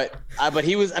 But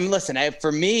he was. I mean, listen.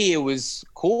 For me, it was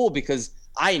cool because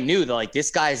I knew that like this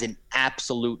guy is an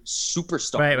absolute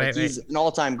superstar. Right. He's an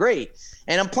all-time great,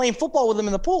 and I'm playing football with him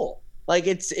in the pool. Like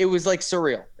it was like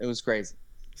surreal. It was crazy.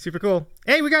 Super cool.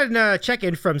 Hey, we got a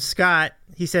check-in from Scott.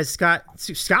 He says Scott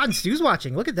and Stu's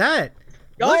watching. Look at that.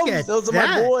 Those are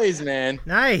my boys, man.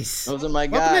 Nice. Those are my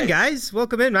guys. Welcome in, guys.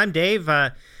 Welcome in. I'm Dave.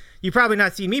 You've probably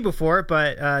not seen me before,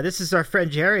 but this is our friend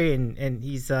Gerry, and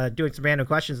he's doing some random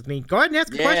questions with me. Go ahead and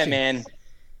ask a question. Yeah, man.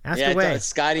 Ask away.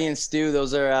 Scotty and Stu,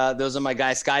 those are my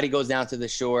guys. Scotty goes down to the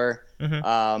shore.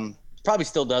 Mm-hmm. Probably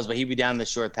still does, but he'd be down the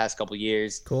shore the past couple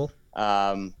years. Cool.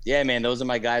 Yeah, man, those are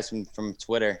my guys from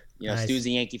Twitter. Nice. Stu's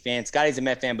a Yankee fan. Scotty's a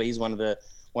Met fan, but he's one of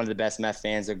the best Met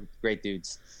fans. They're great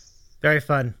dudes. Very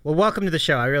fun. Well, welcome to the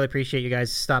show. I really appreciate you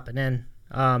guys stopping in.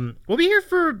 We'll be here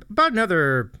for about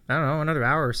another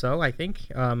hour or so, I think,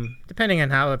 depending on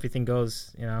how everything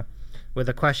goes, with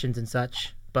the questions and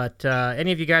such. But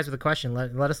any of you guys with a question,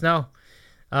 let us know.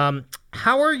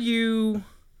 How are you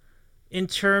in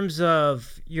terms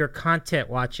of your content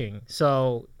watching?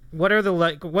 So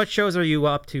what shows are you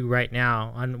up to right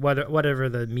now on whatever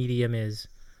the medium is?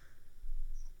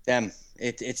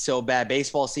 It's so bad.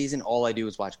 Baseball season, all I do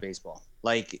is watch baseball.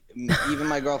 Like even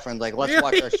my girlfriend's like, let's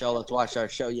watch our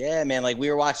show. Yeah, man. Like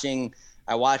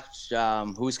I watched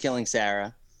Who's Killing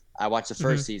Sarah. I watched the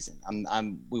first season.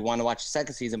 We want to watch the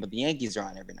second season, but the Yankees are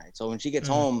on every night. So when she gets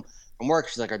home from work,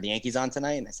 she's like, are the Yankees on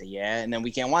tonight? And I say, yeah. And then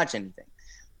we can't watch anything.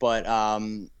 But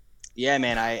yeah,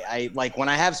 man, I like when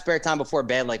I have spare time before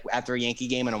bed, like after a Yankee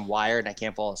game and I'm wired and I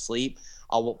can't fall asleep,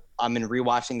 I'm in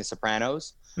rewatching The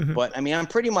Sopranos. Mm-hmm. But I mean, I'm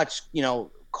pretty much,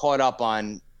 caught up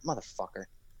on motherfucker.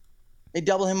 They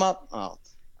double him up. Oh,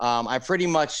 I pretty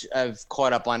much have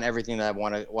caught up on everything that I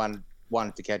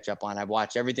wanted to catch up on. I've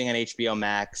watched everything on HBO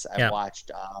Max. I've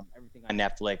watched everything on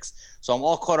Netflix. So I'm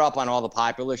all caught up on all the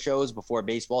popular shows before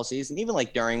baseball season, even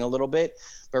like during a little bit.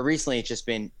 But recently it's just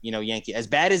been, Yankee. As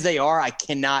bad as they are, I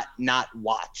cannot not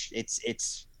watch.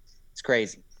 It's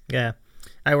crazy. Yeah.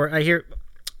 I hear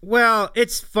Well,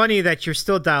 it's funny that you're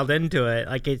still dialed into it.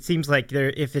 Like, it seems like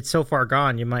if it's so far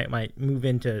gone, you might move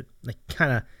into, like,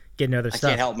 kind of getting other stuff. I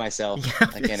can't help myself.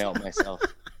 I can't help myself.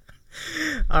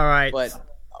 All right. But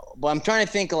I'm trying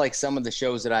to think of, like, some of the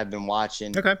shows that I've been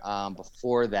watching. Okay.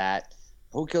 Before that,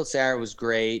 Who Killed Sarah was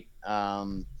great.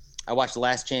 I watched The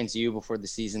Last Chance U before the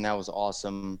season. That was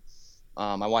awesome.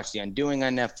 I watched The Undoing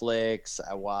on Netflix.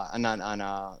 On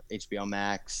HBO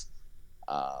Max.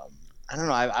 I don't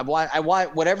know. I watch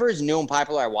whatever is new and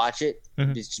popular. I watch it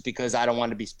just because I don't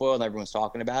want to be spoiled. Everyone's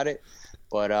talking about it,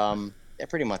 but I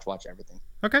pretty much watch everything.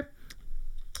 Okay,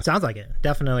 sounds like it.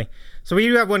 Definitely. So we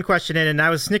do have one question in, and I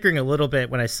was snickering a little bit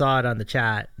when I saw it on the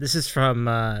chat. This is from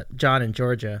John in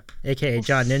Georgia, a.k.a.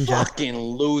 John Ninja. Fucking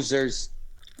losers.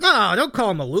 No, don't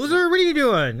call him a loser. What are you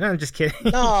doing? No, I'm just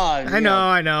kidding. No,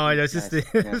 I know. It's just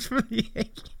it's from the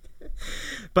Yankees.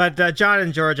 But John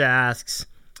in Georgia asks,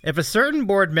 if a certain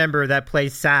board member that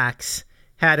plays sax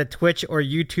had a Twitch or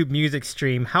YouTube music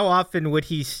stream, how often would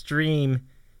he stream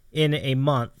in a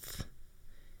month?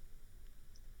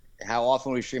 How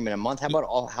often would he stream in a month? How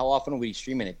about how often would he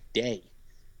stream in a day?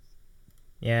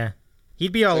 Yeah,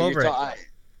 he'd be all over it.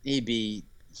 He'd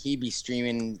be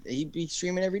streaming. He'd be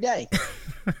streaming every day.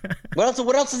 What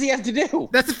else does he have to do?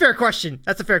 That's a fair question.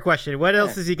 What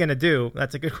else is he gonna do?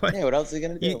 That's a good question. Yeah, what else is he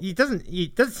gonna do? He doesn't.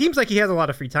 Seems like he has a lot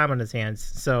of free time on his hands.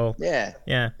 So yeah.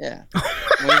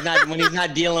 when he's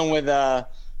not dealing with the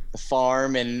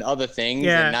farm and other things,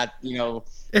 and not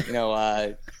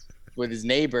with his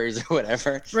neighbors or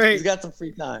whatever. Right. He's got some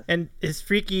free time and his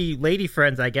freaky lady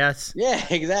friends, I guess. Yeah,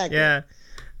 exactly. Yeah.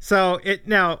 So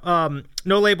no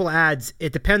label ads.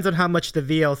 It depends on how much the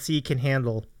VLC can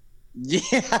handle.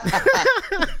 Yeah.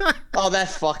 Oh, that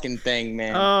fucking thing,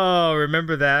 man. Oh,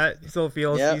 remember that? His old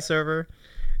VLC server.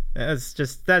 That was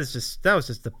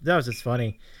just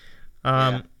funny.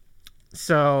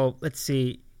 So let's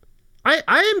see.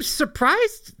 I am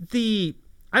surprised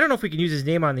I don't know if we can use his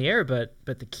name on the air, but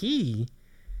the Key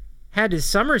had his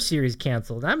summer series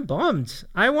canceled. I'm bummed.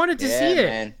 I wanted to see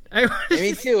it.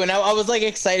 Me too. And I was like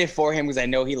excited for him because I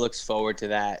know he looks forward to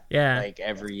that. Yeah. Like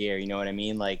every year, you know what I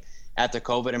mean? Like after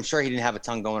COVID, I'm sure he didn't have a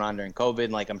ton going on during COVID.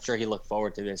 And like I'm sure he looked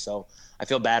forward to this. So I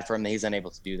feel bad for him that he's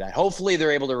unable to do that. Hopefully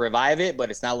they're able to revive it, but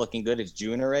it's not looking good. It's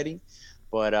June already.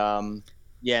 But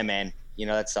yeah, man,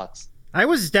 that sucks. I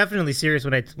was definitely serious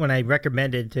when I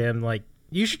recommended to him, like,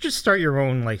 you should just start your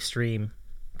own like stream.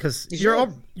 Because you're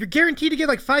guaranteed to get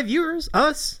like 5 viewers.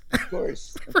 Us, of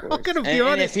course. We're all gonna be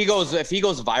on and it. if he goes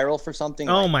viral for something,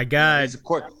 oh my god,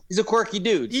 he's a quirky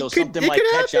dude. So something might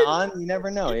catch on. You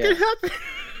never know. It could happen.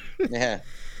 Yeah.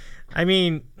 I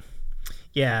mean,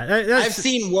 yeah. I've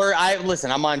seen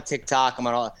listen. I'm on TikTok.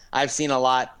 I've seen a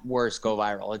lot worse go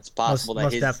viral. It's possible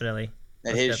that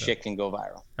his shit can go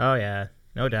viral. Oh yeah,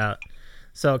 no doubt.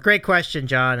 So great question,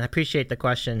 John. I appreciate the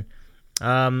question.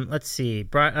 Let's see.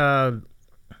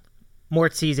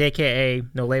 Mortsees, a.k.a.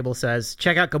 No Label, says,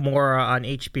 check out Gomorrah on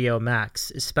HBO Max,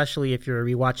 especially if you're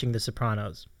rewatching The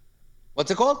Sopranos.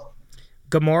 What's it called?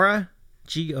 Gomorrah.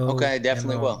 G-O. Okay, I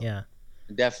definitely will. Yeah.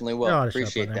 Definitely will.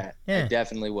 Appreciate that. Yeah. I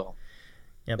definitely will.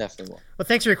 Yep. Definitely will. Well,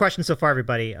 thanks for your questions so far,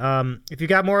 everybody. If you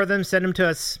got more of them, send them to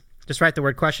us. Just write the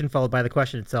word question followed by the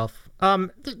question itself.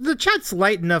 The chat's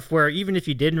light enough where even if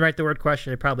you didn't write the word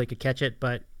question, I probably could catch it,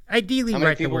 but ideally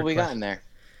write the word question. How many people we got in there?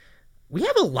 We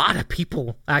have a lot of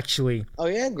people, actually. Oh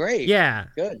yeah, great. Yeah,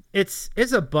 good. It's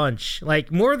a bunch,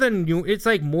 like more than it's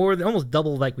like more than almost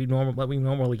double what we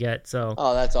normally get. So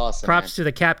that's awesome. Props to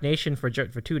the Cap Nation for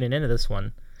tuning into this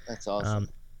one. That's awesome.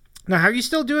 Now, are you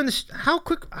still doing this? How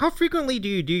frequently do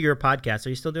you do your podcast? Are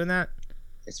you still doing that?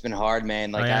 It's been hard,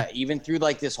 man. Like even through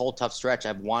like this whole tough stretch,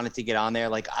 I've wanted to get on there.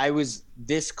 Like I was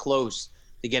this close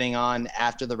to getting on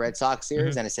after the Red Sox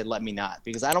series, and I said, let me not,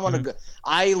 because I don't want to go.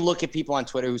 I look at people on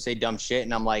Twitter who say dumb shit,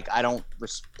 and I'm like, I don't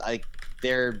like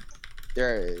their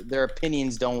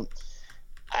opinions.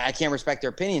 I can't respect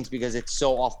their opinions because it's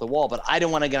so off the wall. But I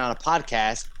don't want to get on a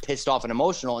podcast pissed off and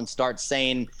emotional and start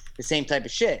saying the same type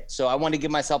of shit. So I wanted to give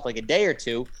myself like a day or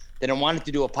two. Then I wanted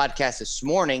to do a podcast this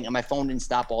morning, and my phone didn't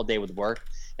stop all day with work.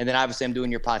 And then obviously I'm doing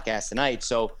your podcast tonight.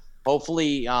 So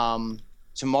hopefully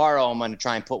tomorrow I'm going to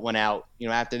try and put one out,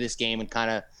 after this game, and kind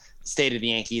of state of the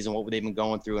Yankees and what they've been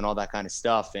going through and all that kind of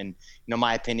stuff. And,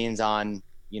 my opinions on,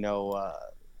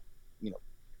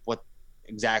 what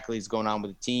exactly is going on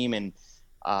with the team, and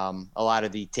a lot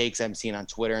of the takes I'm seeing on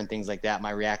Twitter and things like that,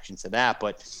 my reactions to that.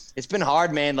 But it's been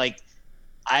hard, man. Like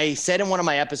I said in one of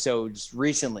my episodes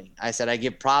recently, I said I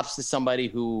give props to somebody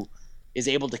who is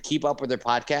able to keep up with their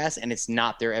podcast, and it's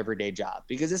not their everyday job,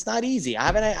 because it's not easy. I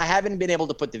haven't been able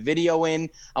to put the video in.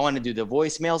 I want to do the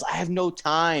voicemails. I have no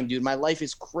time, dude. My life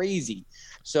is crazy.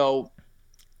 So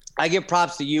I give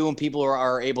props to you and people who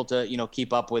are able to,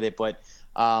 keep up with it. But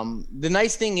the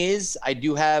nice thing is I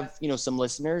do have, some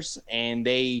listeners and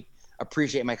they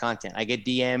appreciate my content. I get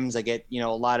DMs. I get, a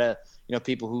lot of,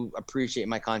 people who appreciate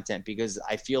my content because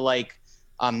I feel like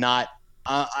I'm not,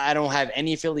 I don't have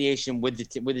any affiliation with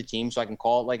the team, so I can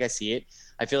call it like I see it.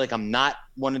 I feel like I'm not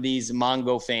one of these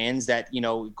Mongo fans that,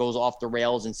 goes off the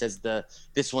rails and says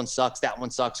this one sucks, that one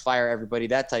sucks, fire everybody,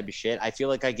 that type of shit. I feel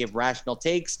like I give rational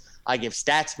takes. I give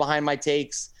stats behind my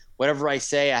takes. Whatever I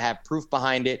say, I have proof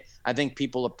behind it. I think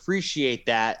people appreciate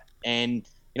that. And,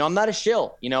 I'm not a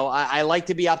shill. I like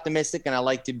to be optimistic and I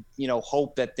like to,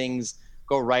 hope that things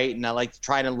go right. And I like to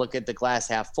try to look at the glass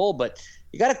half full, but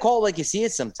you got to call it like you see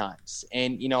it sometimes.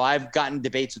 And, I've gotten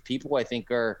debates with people who I think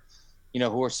are,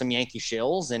 who are some Yankee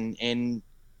shills and,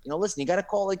 listen, you got to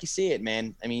call it like you see it,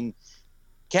 man. I mean,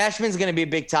 Cashman's going to be a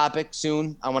big topic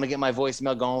soon. I want to get my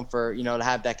voicemail going for, to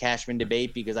have that Cashman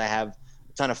debate because I have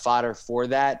a ton of fodder for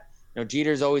that.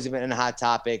 Jeter's always been a hot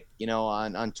topic,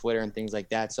 on Twitter and things like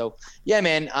that. So, yeah,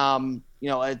 man,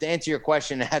 to answer your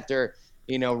question after,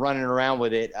 running around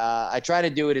with it, I try to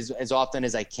do it as often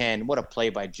as I can. What a play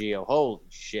by Gio. Holy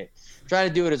shit. Try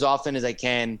to do it as often as I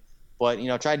can, but,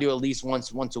 try to do it at least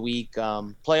once a week.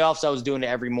 Playoffs, I was doing it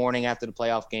every morning after the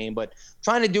playoff game, but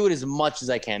trying to do it as much as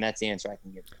I can. That's the answer I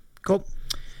can give. Cool.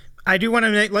 I do want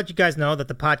to let you guys know that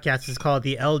the podcast is called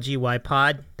the LGY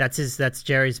Pod. That's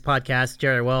Gerry's podcast,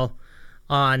 Gerry Will.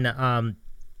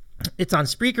 It's on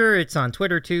Spreaker. It's on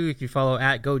Twitter too. If you follow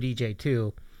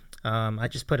 @GoDJ2, I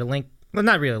just put a link. Well,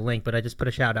 not really a link, but I just put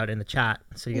a shout out in the chat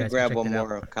so you guys grab can check one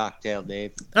more cocktail,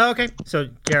 Dave. Oh, okay. So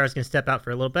Gerry's gonna step out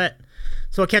for a little bit.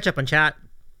 So we'll catch up on chat.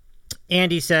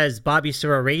 Andy says Bobby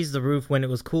Sura raised the roof when it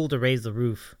was cool to raise the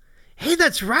roof. Hey,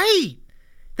 that's right.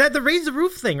 That the raise the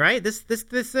roof thing, right? This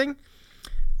thing.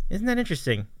 Isn't that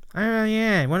interesting?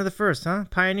 Yeah, one of the first, huh?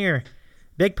 Pioneer.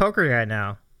 Big poker guy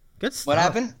now. Good stuff. What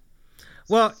happened?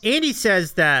 Well, Andy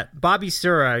says that Bobby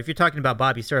Sura, if you're talking about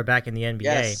Bobby Sura back in the NBA,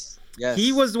 yes.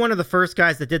 He was one of the first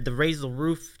guys that did the raise the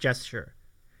roof gesture.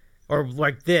 Or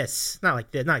like this. Not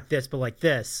like this, but like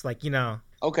this. Like,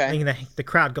 Okay. Making the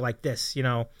crowd go like this,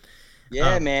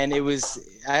 Yeah, man. It was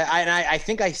I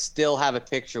think I still have a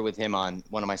picture with him on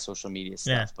one of my social media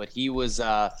stuff, Yeah. but he was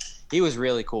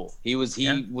really cool. He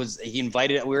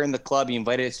invited, we were in the club, he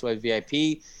invited us to a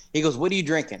VIP. He goes, "What are you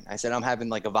drinking?" I said, "I'm having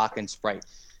like a vodka and Sprite."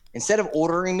 Instead of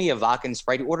ordering me a vodka and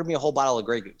Sprite, he ordered me a whole bottle of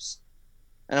Grey Goose.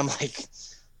 And I'm like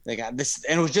this,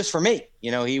 and it was just for me.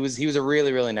 He was a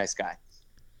really, really nice guy.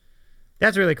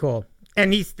 That's really cool.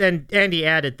 And Andy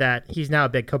added that he's now a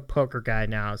big poker guy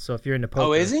now. So if you're into poker,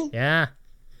 oh, is he? Yeah,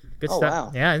 good stuff.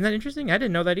 Wow. Yeah, isn't that interesting? I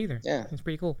didn't know that either. Yeah, it's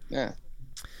pretty cool. Yeah.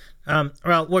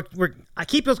 Well, I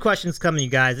keep those questions coming, you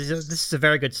guys. This is a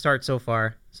very good start so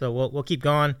far. So we'll keep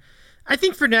going. I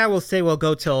think for now we'll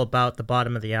go till about the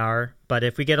bottom of the hour. But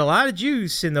if we get a lot of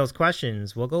juice in those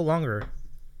questions, we'll go longer.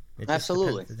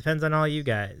 Absolutely. It depends on all you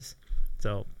guys.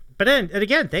 So, but then and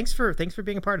again, thanks for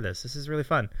being a part of this. This is really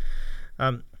fun.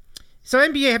 So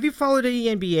NBA, have you followed any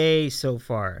NBA so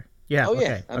far? Yeah. Oh yeah,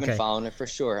 okay, I've been following it for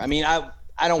sure. I mean,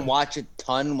 I don't watch a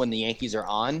ton when the Yankees are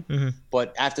on,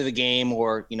 but after the game,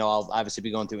 or I'll obviously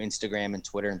be going through Instagram and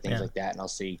Twitter and things like that, and I'll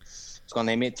see what's going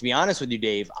on. To be honest with you,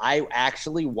 Dave, I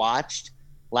actually watched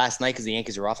last night because the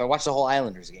Yankees are off. I watched the whole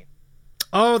Islanders game.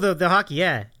 Oh, the hockey,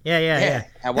 yeah.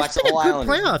 I watched the whole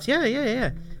Islanders playoffs.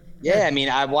 Yeah. Yeah, I mean,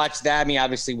 I watched that. I mean,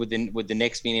 obviously with the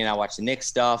Knicks meeting, I watched the Knicks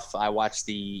stuff. I watched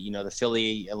the the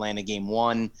Philly Atlanta game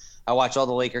 1. I watched all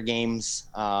the Laker games.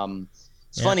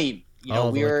 It's funny,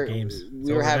 we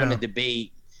were having a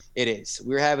debate. It is.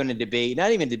 We were having a debate,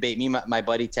 not even a debate. My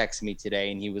buddy texted me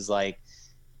today, and he was like,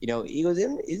 he goes,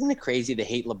 "Isn't it crazy the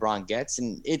hate LeBron gets?"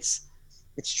 And it's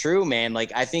true, man.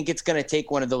 Like, I think it's gonna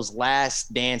take one of those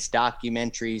Last Dance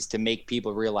documentaries to make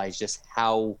people realize just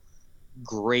how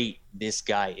great this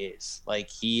guy is. Like,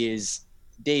 he is,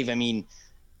 Dave. I mean,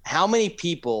 how many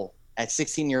people at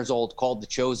 16 years old called the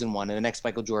chosen one and the next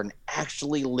Michael Jordan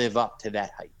actually live up to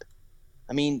that hype?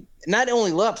 I mean, not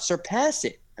only live up, surpass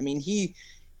it. I mean,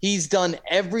 he's done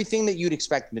everything that you'd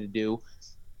expect him to do.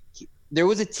 There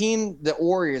was a team, the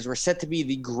Warriors were set to be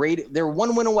the great. They're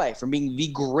one win away from being the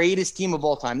greatest team of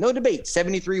all time. No debate.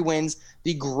 73 wins,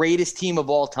 the greatest team of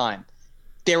all time.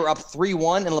 They were up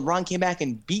 3-1, and LeBron came back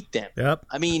and beat them. Yep.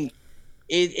 I mean,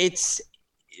 it's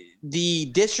the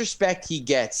disrespect he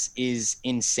gets is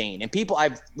insane. And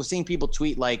I was seeing people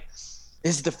tweet like,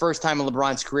 this is the first time in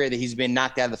LeBron's career that he's been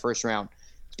knocked out of the first round.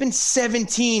 It's been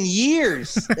 17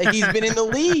 years that he's been in the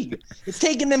league. It's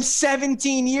taken them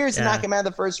 17 years to knock him out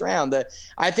of the first round.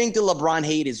 I think the LeBron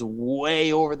hate is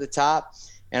way over the top,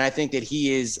 and I think that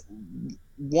he is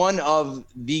one of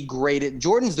the greatest.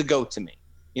 Jordan's the GOAT to me.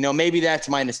 You know, maybe that's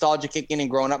my nostalgia kicking and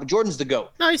growing up. But Jordan's the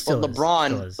GOAT. No, he still but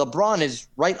is. LeBron is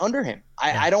right under him.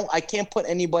 I can't put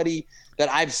anybody that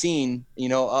I've seen, you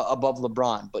know, above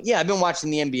LeBron. But yeah, I've been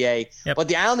watching the NBA. Yep. But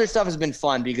the Islanders stuff has been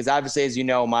fun because obviously, as you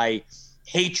know, my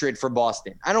hatred for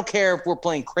Boston. I don't care if we're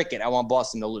playing cricket. I want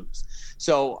Boston to lose.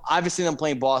 So obviously I'm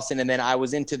playing Boston. And then I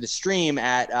was into the stream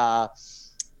at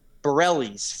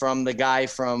Borelli's from the guy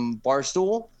from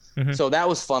Barstool. Mm-hmm. So that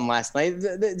was fun last night.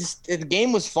 The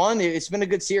game was fun. It's been a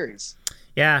good series.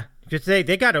 Yeah. Just they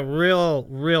got a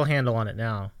real handle on it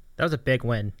now. That was a big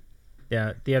win.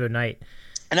 Yeah, the other night.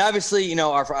 And obviously, you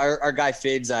know, our guy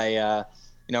Fids,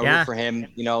 root for him.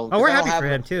 You know, we're happy for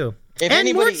him too. If and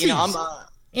anybody, Mortzies. you know,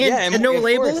 and no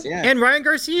label. Course, yeah. And Ryan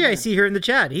Garcia, I see here in the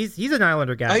chat. He's an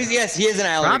Islander guy. Oh, yes, he is an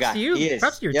Islander guy. Props to you. He is.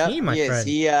 Props to your team, my friend.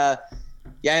 He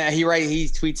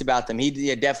tweets about them.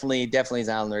 He definitely is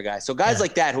an Islander guy. So guys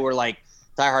like that who are like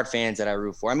diehard fans that I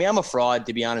root for. I mean, I'm a fraud,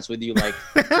 to be honest with you. Like,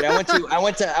 dude, I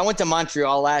went to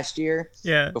Montreal last year.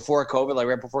 Yeah. Before COVID, like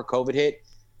right before COVID hit,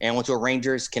 and went to a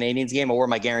Rangers Canadians game. I wore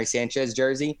my Gary Sanchez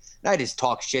jersey, and I just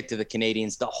talked shit to the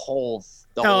Canadians the whole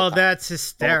time. That's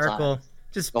hysterical.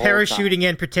 Just parachuting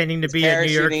in, pretending to be a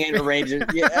New York. Parachuting in the Rangers.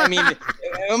 Yeah, I mean,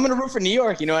 I'm gonna root for New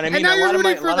York. You know what I mean? And now you're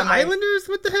rooting for the Islanders.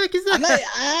 What the heck is that?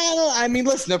 I mean,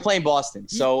 listen, they're playing Boston,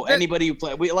 so anybody who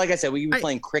play, like I said, we be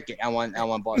playing cricket. I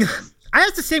want Boston. I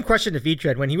asked the same question to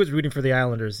V-Tread when he was rooting for the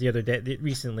Islanders the other day,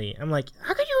 recently. I'm like,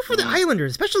 how could you root for the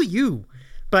Islanders, especially you?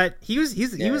 But he was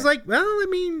like, well, I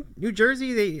mean, New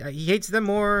Jersey, he hates them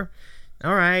more.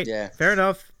 All right, fair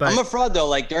enough. But I'm a fraud though.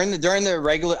 Like during the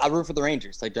regular, I root for the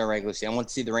Rangers. Like during regular season, I want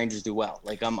to see the Rangers do well.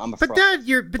 Like I'm a fraud.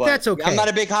 But that's okay. I'm not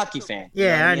a big hockky fan.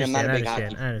 Yeah, you know I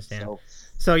understand.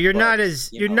 So you're not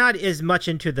as much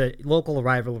into the local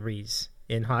rivalries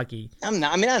in hockey. I'm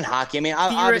not. I mean, not in hockey. I mean,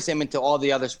 obviously I'm into all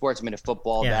the other sports. I'm into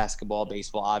football, basketball,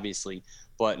 baseball, obviously.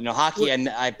 But you know, hockey, and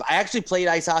I actually played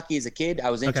ice hockey as a kid. I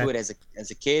was into it as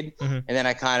a kid, and then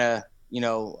I kind of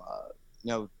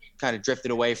kind of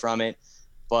drifted away from it.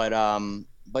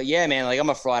 But yeah, man, like I'm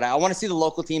a fraud. I want to see the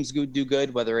local teams do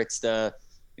good, whether it's the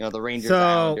Rangers, the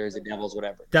Islanders, the Devils,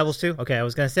 whatever. Devils too. Okay, I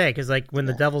was gonna say because like when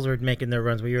the Devils were making their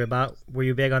runs, were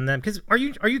you big on them? Because are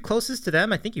you closest to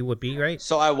them? I think you would be, right?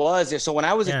 So I was. So when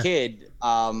I was a kid,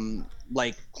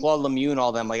 like Claude Lemieux and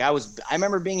all them, like I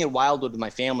remember being in Wildwood with my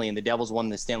family, and the Devils won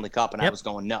the Stanley Cup, and I was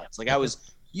going nuts. Like I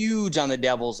was huge on the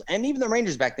Devils, and even the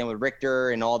Rangers back then with Richter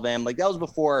and all them. Like that was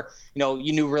before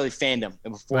you knew really fandom,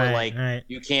 and before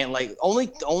you can't like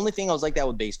the only thing I was like that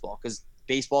with baseball, because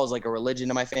baseball is like a religion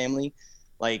to my family.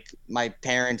 Like my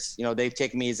parents, they've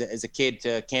taken me as a kid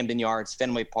to Camden Yards,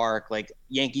 Fenway Park, like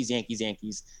Yankees.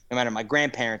 No matter my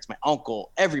grandparents, my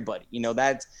uncle, everybody,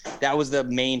 that was the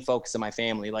main focus of my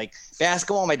family. Like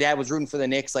basketball, my dad was rooting for the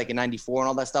Knicks like in '94 and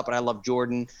all that stuff, but I love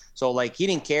Jordan. So like he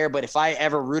didn't care. But if I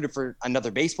ever rooted for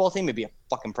another baseball team, it'd be a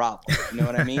fucking problem. You know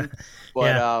what I mean?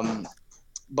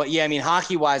 But yeah, I mean,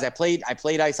 hockey wise, I played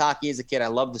ice hockey as a kid. I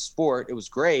loved the sport. It was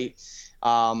great.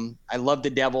 I loved the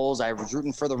Devils. I was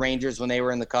rooting for the Rangers when they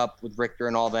were in the Cup with Richter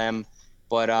and all them,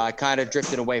 but I kind of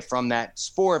drifted away from that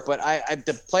sport. But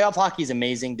the playoff hockey is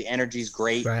amazing. The energy is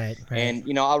great, right. And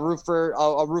I'll root for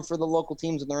the local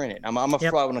teams when they're in it. I'm a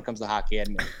fraud when it comes to hockey. I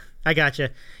admit. I gotcha.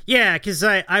 Yeah, because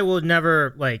I will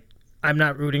never I'm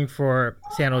not rooting for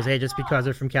San Jose just because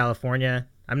they're from California.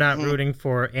 I'm not rooting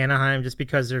for Anaheim just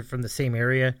because they're from the same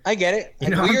area. I get it.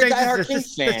 You're a diehard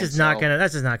Kings fan. That's just not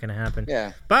gonna happen.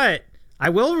 Yeah, but I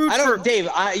will root for Dave.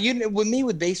 With me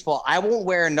with baseball, I won't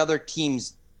wear another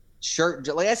team's shirt.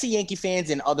 Like I see Yankee fans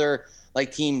in other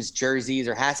like teams' jerseys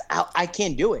or hats. I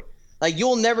can't do it. Like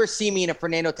you'll never see me in a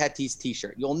Fernando Tatis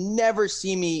T-shirt. You'll never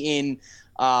see me in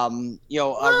a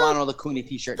Ronald Acuna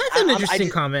T-shirt. That's an interesting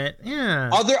comment. Yeah.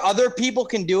 Other people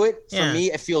can do it. For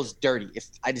me, it feels dirty. If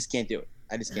I just can't do it.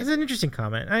 That's an interesting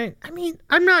comment. I mean,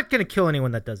 I'm not gonna kill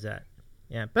anyone that does that.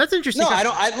 Yeah, but that's interesting. No,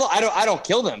 I don't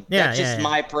kill them. Yeah, that's just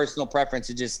my personal preference.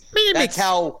 It just that's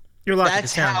how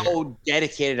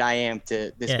dedicated I am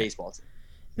to this baseball team.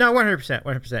 No,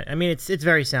 100%. I mean, it's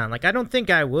very sound. Like I don't think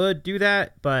I would do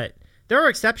that, but there are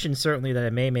exceptions certainly that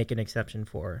I may make an exception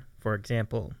for. For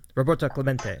example, Roberto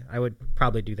Clemente, I would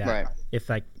probably do that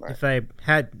if I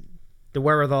had the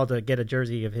wherewithal to get a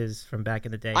jersey of his from back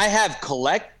in the day. I have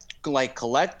collectors.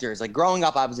 Like growing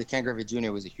up, obviously Ken Griffey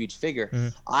Jr. was a huge figure.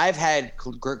 I've had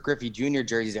Griffey Jr.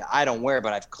 jerseys that I don't wear,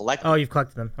 but I've collected. Oh, you've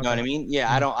collected them. Okay. You know what I mean?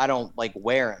 Yeah, I don't like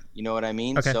wear them. You know what I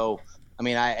mean? Okay. So I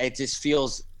mean, it just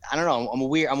feels. I don't know. I'm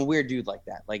a weird dude like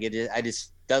that. Like I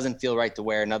just doesn't feel right to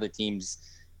wear another team's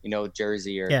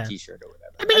jersey or T-shirt or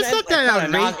whatever. I mean, it's not that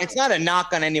outrageous. It's not a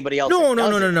knock on anybody else. No.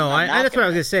 That's what I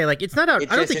was gonna say. Like, it's not out.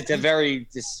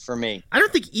 Just for me. I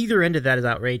don't think either end of that is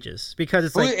outrageous because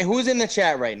it's like who's in the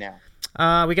chat right now?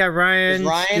 We got Ryan.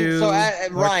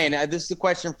 Ryan, this is a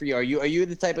question for you. Are you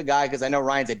the type of guy? Because I know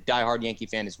Ryan's a diehard Yankee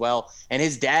fan as well, and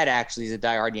his dad actually is a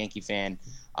diehard Yankee fan.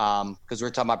 Because we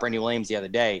were talking about Brendan Williams the other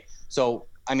day. So,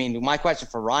 I mean, my question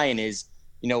for Ryan is,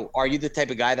 are you the type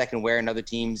of guy that can wear another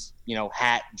team's,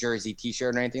 hat, jersey,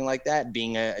 T-shirt, or anything like that,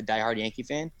 being a diehard Yankee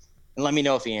fan? And let me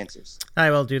know if he answers.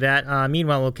 I will do that.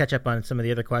 Meanwhile, we'll catch up on some of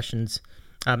the other questions.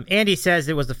 Andy says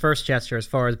it was the first gesture as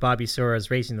far as Bobby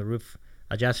Sora's raising the roof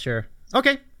gesture.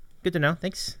 Okay, good to know.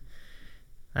 Thanks.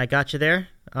 I got you there.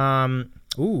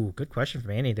 Good question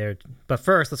from Andy there. But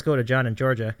first, let's go to John in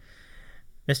Georgia.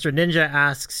 Mr. Ninja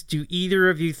asks, do either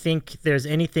of you think there's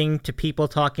anything to people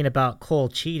talking about Cole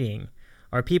cheating?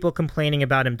 Are people complaining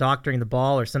about him doctoring the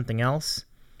ball or something else?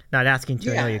 Not asking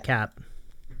to know your cap.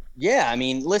 Yeah, I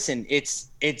mean, listen, it's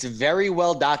very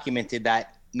well documented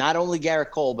that not only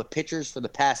Garrett Cole, but pitchers for the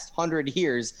past 100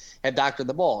 years have doctored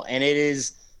the ball. And it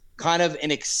is kind of an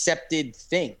accepted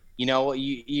thing.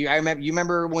 You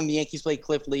remember when the Yankees played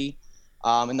Cliff Lee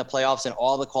in the playoffs, and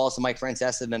all the calls to Mike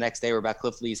Francesa the next day were about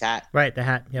Cliff Lee's hat. Right, the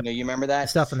hat. Yep. You remember that? The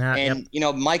stuff in the hat. And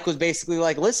Mike was basically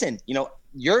like, "Listen,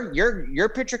 your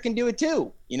pitcher can do it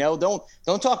too.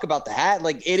 Don't talk about the hat.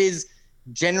 Like, it is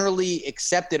generally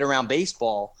accepted around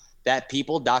baseball that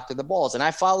people doctor the balls." And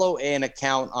I follow an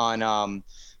account on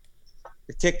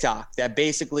TikTok that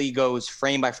basically goes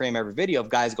frame by frame every video of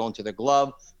guys going to their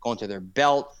glove, going to their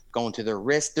belt, going to their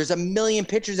wrist. There's a million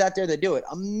pitchers out there that do it.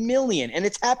 1 million. And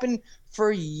it's happened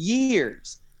for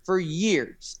years.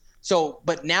 So,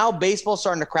 but now baseball's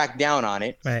starting to crack down on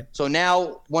it. Right. So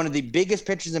now one of the biggest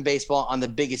pitchers in baseball on the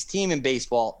biggest team in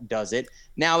baseball does it.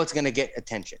 Now it's going to get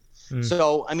attention.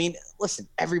 So, I mean, listen,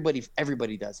 everybody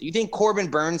does it. You think Corbin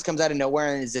Burns comes out of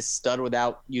nowhere and is this stud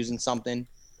without using something?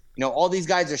 All these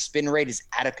guys, their spin rate is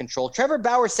out of control. Trevor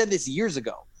Bauer said this years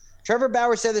ago. Trevor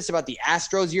Bauer said this about the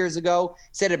Astros years ago,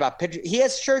 said it about pitchers. He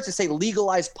has shirts that say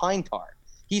legalize pine tar.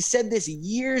 He said this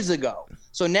years ago.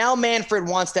 So now Manfred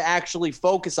wants to actually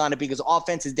focus on it because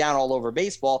offense is down all over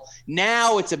baseball.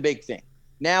 Now it's a big thing.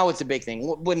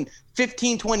 When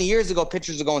 15, 20 years ago,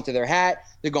 pitchers are going to their hat,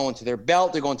 they're going to their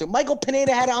belt, they're going to – Michael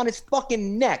Pineda had it on his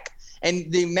fucking neck.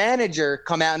 And the manager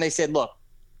come out and they said, look,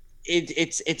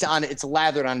 it's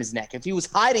lathered on his neck. If he was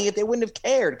hiding it, they wouldn't have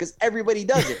cared because everybody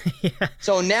does it. Yeah.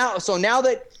 So now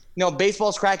that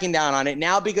baseball's cracking down on it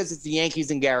now because it's the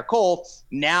Yankees and Garrett Cole,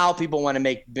 now people want to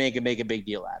make a big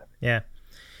deal out of it.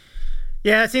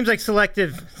 Yeah. It seems like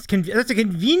selective. That's a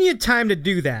convenient time to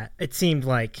do that. It seemed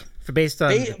like based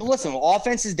on. Listen,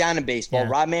 offense is down in baseball. Yeah.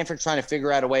 Rob Manfred's trying to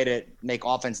figure out a way to make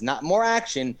offense not more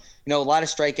action. A lot of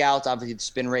strikeouts. Obviously, the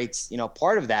spin rates.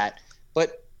 Part of that,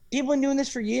 but. People have been doing this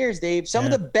for years, Dave. Some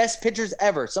of the best pitchers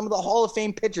ever, some of the Hall of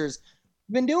Fame pitchers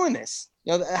have been doing this.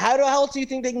 How else do you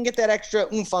think they can get that extra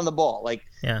oomph on the ball?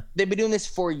 They've been doing this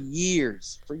for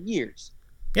years.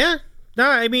 Yeah. No,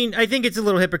 I mean, I think it's a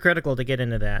little hypocritical to get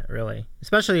into that, really,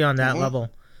 especially on that level.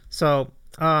 So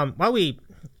while we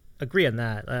agree on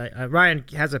that, Ryan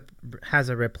has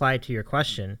a reply to your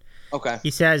question. Okay.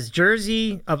 He says,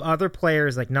 jersey of other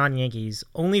players like non-Yankees,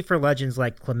 only for legends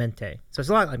like Clemente. So it's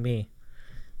a lot like me.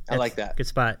 I like that. Good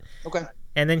spot. Okay.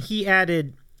 And then he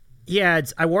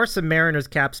adds, I wore some Mariners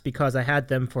caps because I had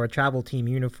them for a travel team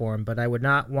uniform, but I would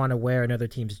not want to wear another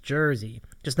team's jersey.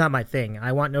 Just not my thing.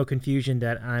 I want no confusion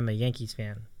that I'm a Yankees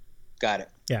fan. Got it.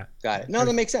 Yeah. Got it. No,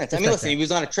 that makes sense. I mean, listen, he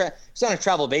was on a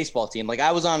travel baseball team. Like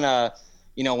I was on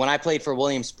when I played for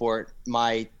Williamsport,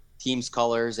 my team's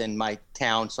colors and my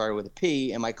town started with a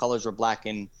P, and my colors were black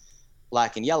and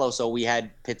yellow, so we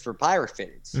had Pittsburgh Pirate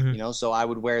fitteds. So I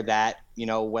would wear that,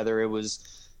 whether it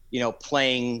was,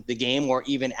 playing the game or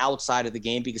even outside of the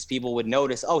game, because people would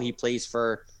notice, oh, he plays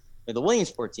for the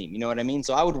Williamsport team. You know what I mean?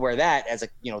 So I would wear that as a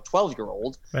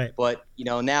 12-year-old. Right. But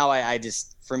now I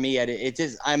just, for me,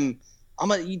 I'm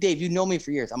a Dave. You know me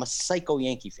for years. I'm a psycho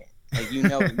Yankee fan. Like you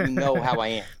know how I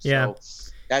am. Yeah.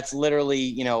 So that's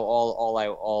literally all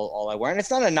I wear, and it's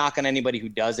not a knock on anybody who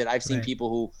does it. I've seen people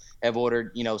who have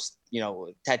ordered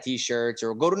tattoo shirts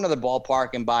or go to another ballpark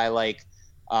and buy like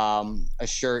a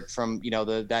shirt from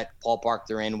that ballpark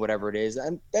they're in, whatever it is.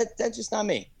 And that's just not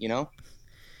me.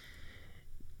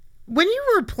 When you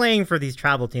were playing for these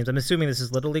travel teams, I'm assuming this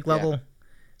is Little League level. Yeah.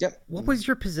 Yep. What was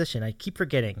your position? I keep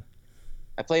forgetting.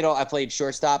 I played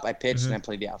shortstop, I pitched, and I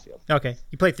played the outfield. Okay,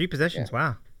 you played 3 positions. Yeah.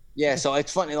 Wow. Yeah, so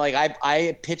it's funny. Like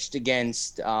I pitched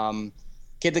against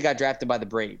kid that got drafted by the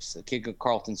Braves, a kid called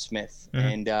Carlton Smith,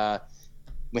 and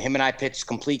when him and I pitched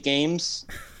complete games,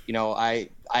 I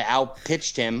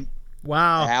outpitched him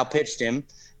Wow. I outpitched him,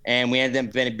 and we ended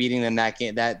up beating them that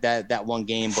game, that one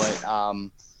game. But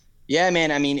yeah,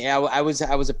 man. I mean, I was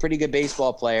a pretty good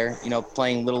baseball player. You know,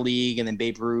 playing Little League and then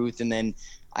Babe Ruth, and then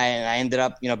I ended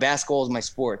up, you know, basketball is my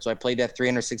sport. So I played that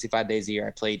 365 days a year.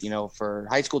 I played, you know, for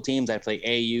high school teams. I played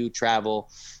AU, travel.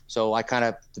 So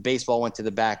the baseball went to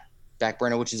the back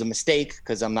burner, which is a mistake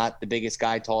because I'm not the biggest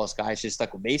guy, tallest guy. I should have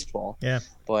stuck with baseball. Yeah.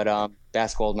 But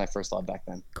basketball was my first love back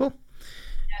then. Cool.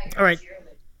 All right.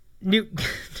 New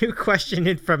question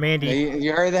in from Andy.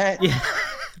 You heard that? Yeah.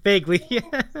 Vaguely. Yeah.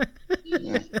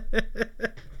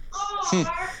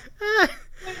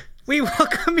 We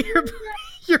welcome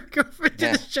your girlfriend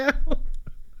to the show.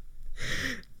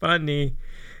 Funny.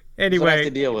 Anyway. I have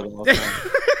to deal with it all the time.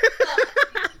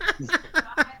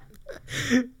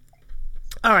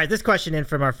 All right, this question in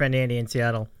from our friend Andy in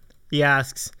Seattle. He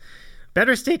asks,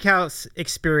 better steakhouse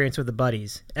experience with the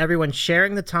buddies? Everyone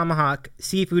sharing the tomahawk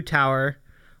seafood tower,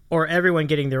 or everyone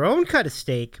getting their own cut of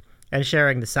steak and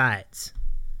sharing the sides?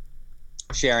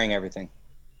 Sharing everything.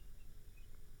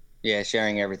 Yeah,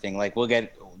 sharing everything. Like, we'll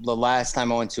get the last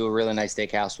time I went to a really nice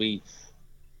steakhouse,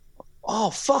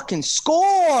 fucking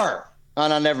score! Oh,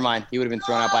 no, never mind. He would have been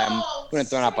thrown out by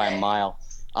a mile.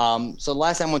 So the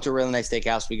last time I went to a really nice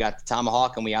steakhouse, we got the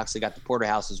tomahawk and we actually got the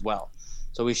porterhouse as well.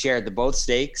 So we shared both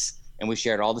steaks and we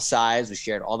shared all the sides. We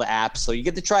shared all the apps. So you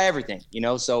get to try everything, you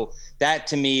know? So that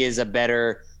to me is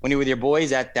when you're with your boys,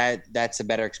 that's a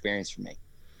better experience for me.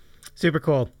 Super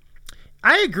cool.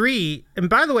 I agree. And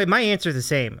by the way, my answer is the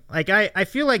same. Like, I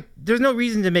feel like there's no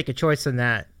reason to make a choice on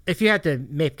that. If you had to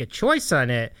make a choice on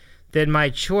it, then my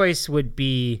choice would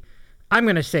be, I'm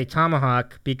going to say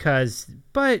tomahawk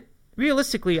but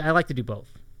realistically, I like to do both.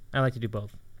 I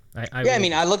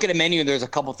mean, I look at a menu and there's a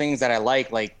couple things that I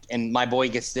like, and my boy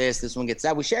gets this one gets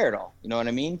that. We share it all. You know what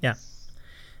I mean? Yeah.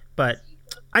 But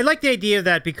I like the idea of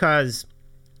that because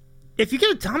if you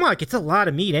get a tomahawk, it's a lot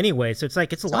of meat anyway. So it's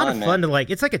a lot of fun to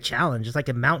it's like a challenge. It's like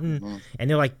a mountain, and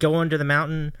you're like going to the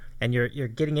mountain and you're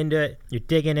getting into it, you're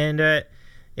digging into it.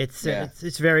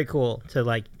 It's very cool to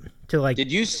like.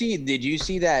 Did you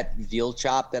see that veal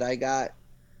chop that I got?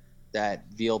 That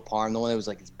veal parm, the one that was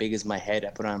like as big as my head. I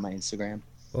put it on my Instagram.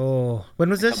 Oh, when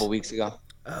was this? A couple weeks ago.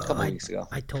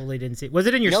 I totally didn't see it. Was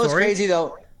it in your story? You know what's crazy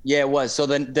though? Yeah, it was. So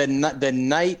the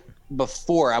night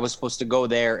before, I was supposed to go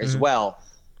there as well,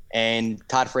 and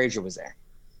Todd Frazier was there.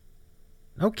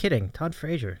 No kidding, Todd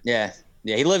Frazier. Yeah.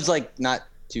 He lives like not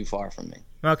too far from me.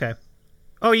 Okay.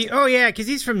 Oh yeah, because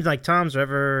he's from like Tom's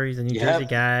River. He's a New Jersey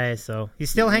guy, so he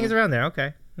still hangs around there.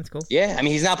 Okay. That's cool. Yeah, I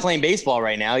mean, he's not playing baseball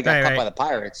right now. He got cut by the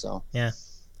Pirates, so. Yeah.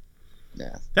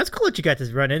 That's cool that you got to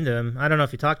run into him. I don't know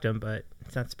if you talked to him, but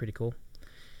that's pretty cool.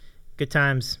 Good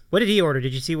times. What did he order?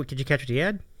 Did you catch what he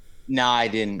had? No, I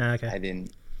didn't. Okay. I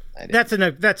didn't.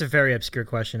 That's a very obscure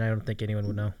question. I don't think anyone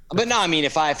would know. But no, I mean,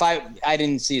 if I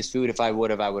didn't see his food, if I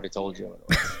would have told you.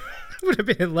 It would have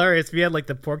been hilarious if he had like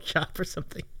the pork chop or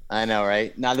something. I know,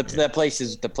 right? Now the place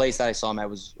that I saw him at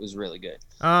was really good.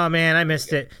 Oh man, I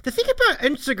missed it. The thing about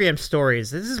Instagram stories,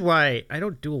 this is why I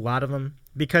don't do a lot of them,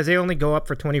 because they only go up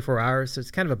for 24 hours, so it's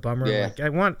kind of a bummer. Yeah.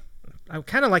 Like I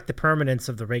kind of like the permanence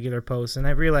of the regular posts, and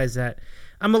I realize that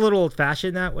I'm a little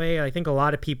old-fashioned that way. I think a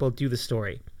lot of people do the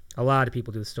story.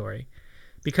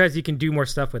 Because you can do more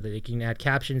stuff with it. You can add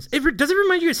captions. Does it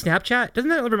remind you of Snapchat? Isn't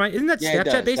that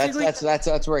Snapchat basically?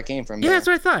 That's where it came from. Yeah, that's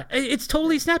what I thought. It's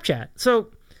totally Snapchat. So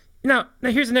now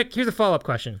here's a follow-up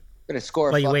question. Gonna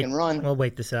score a fucking run. We'll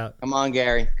wait this out. Come on,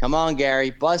 Gary.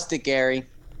 Bust it, Gary.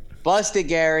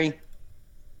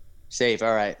 Safe.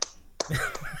 All right.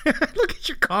 Look at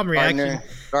your calm reaction.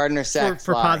 Gardner sack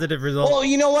for positive results. Well,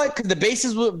 you know what? Because the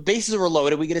bases were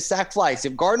loaded, we get a sack fly. So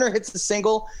if Gardner hits the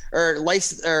single or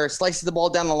slices the ball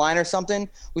down the line or something,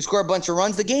 we score a bunch of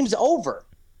runs. The game's over.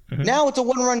 Mm-hmm. Now it's a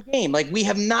one-run game. Like, we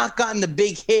have not gotten the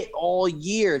big hit all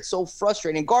year. It's so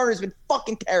frustrating. Gardner's been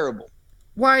fucking terrible.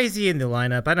 Why is he in the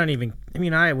lineup?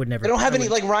 I would never. They don't have any,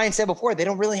 like Ryan said before, they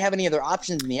don't really have any other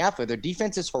options in the outfield. Their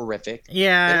defense is horrific.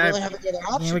 Yeah. They don't really have any other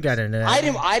options. Yeah, we got into that.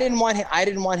 I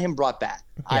didn't want him brought back.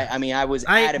 Yeah. I was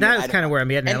adamant. That was kind of where I'm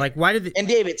at now. Like, why did And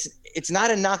Dave, it's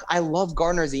not a knock. I love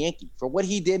Gardner as a Yankee. For what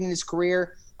he did in his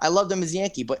career, I loved him as a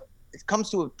Yankee. But it comes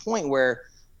to a point where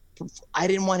I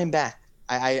didn't want him back.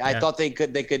 I thought they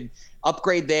could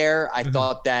upgrade there. I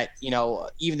thought that,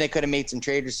 even they could have made some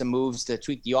trades or some moves to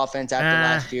tweak the offense after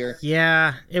last year.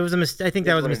 Yeah, it was a mistake. I think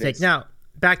that was a mistake. Now,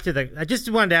 back to I just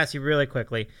wanted to ask you really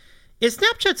quickly. Is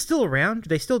Snapchat still around? Do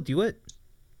they still do it?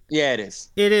 Yeah, it is.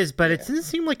 It is, but it doesn't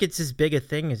seem like it's as big a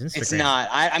thing as Instagram. It's not.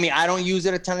 I don't use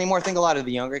it a ton anymore. I think a lot of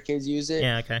the younger kids use it.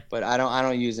 Yeah, okay. But I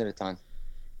don't use it a ton.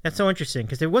 That's so interesting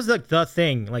because it was like the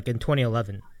thing like in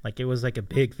 2011. Like it was like a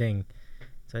big thing.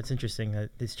 So it's interesting that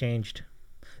it's changed.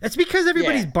 That's because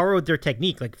everybody's borrowed their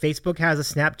technique. Like Facebook has a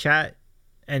Snapchat,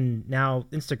 and now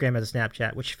Instagram has a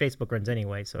Snapchat, which Facebook runs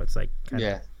anyway. So it's like,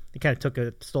 they kind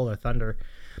of stole their thunder.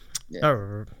 Yeah.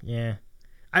 Oh, yeah.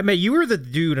 I mean, you were the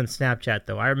dude on Snapchat,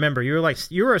 though. I remember you were a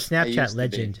Snapchat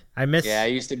legend. I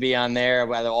used to be on there.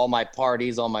 All my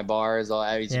parties, all my bars.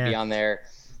 I used to be on there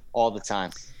all the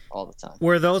time.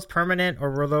 Were those permanent,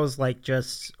 or were those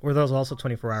were those also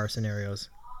 24-hour scenarios?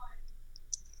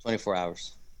 24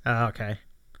 hours. Oh, okay.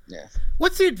 Yeah.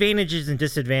 What's the advantages and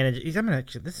disadvantages?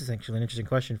 This is actually an interesting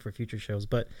question for future shows,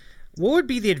 but what would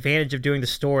be the advantage of doing the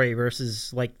story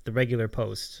versus like the regular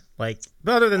post? Like,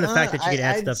 other than the fact that you can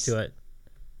add stuff to it.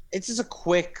 It's just a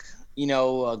quick,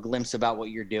 a glimpse about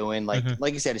what you're doing. Like,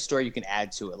 like you said, a story you can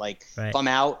add to it. Like, if I'm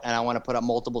out and I want to put up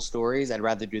multiple stories, I'd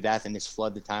rather do that than just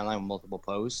flood the timeline with multiple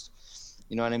posts.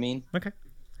 You know what I mean? Okay.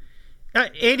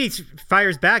 Andy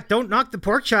fires back. Don't knock the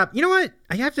pork chop. You know what?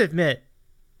 I have to admit,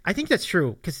 I think that's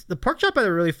true because the pork chop at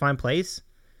a really fine place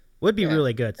would be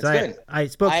really good. So good. I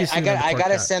spoke to you. I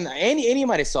gotta send. Andy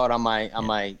might have saw it on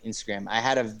my Instagram. I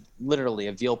had literally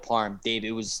a veal parm, Dave.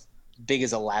 It was big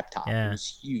as a laptop. Yeah. It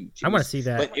was huge. I want to see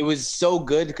that. But it was so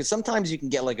good because sometimes you can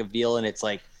get like a veal and it's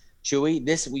like chewy.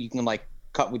 This you can like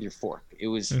cut with your fork. It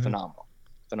was phenomenal.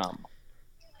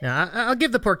 Yeah, I'll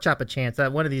give the pork chop a chance.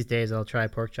 One of these days I'll try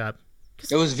pork chop.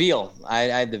 It was veal. I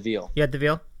had the veal. You had the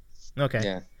veal? Okay.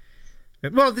 Yeah.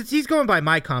 Well, he's going by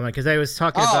my comment because I was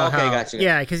talking about how. Gotcha.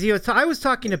 Yeah, because I was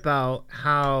talking about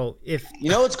how if.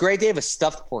 What's great? They have a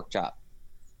stuffed pork chop.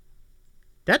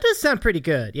 That does sound pretty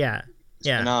good. Yeah. It's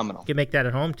phenomenal. You can make that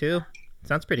at home too.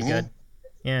 Sounds pretty good.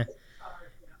 Yeah.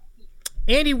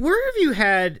 Andy, where have you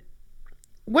had?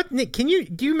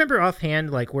 Do you remember offhand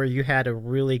like where you had a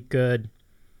really good?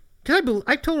 Because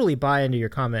I totally buy into your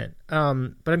comment.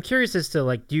 But I'm curious as to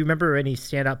like, do you remember any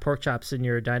standout pork chops in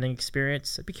your dining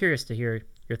experience? I'd be curious to hear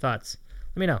your thoughts.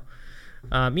 Let me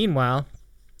know. Meanwhile,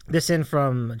 this in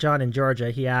from John in Georgia.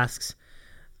 He asks,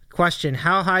 question: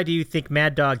 how high do you think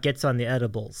Mad Dog gets on the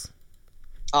edibles?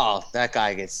 Oh, that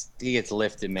guy gets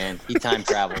lifted, man. He time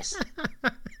travels.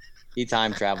 He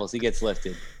gets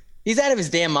lifted. He's out of his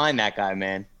damn mind, that guy,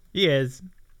 man. He is.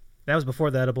 That was before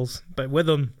the edibles, but with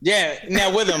him. Yeah,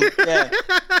 now with him. Yeah.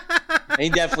 He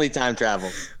definitely time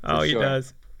travels. Oh, he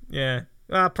does. Yeah.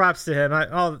 Well, props to him.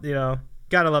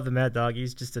 Gotta love the Mad Dog.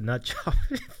 He's just a nut job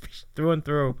through and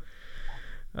through.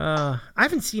 I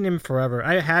haven't seen him forever.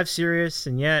 I have Sirius,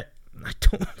 and yet I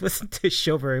don't listen to his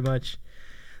show very much.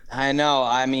 I know.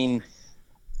 I mean,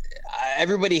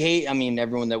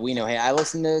 everyone that we know. Hey, I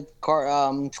listen to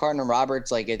Carton and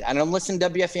Roberts. I don't listen to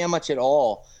WFAN much at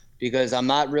all because I'm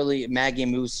not really Maggie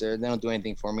and Moose. They don't do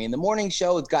anything for me. In the morning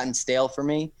show, it's gotten stale for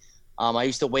me. I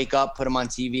used to wake up, put them on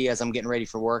TV as I'm getting ready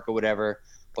for work or whatever,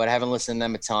 but I haven't listened to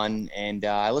them a ton. And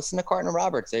I listen to Carton and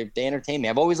Roberts. They entertain me.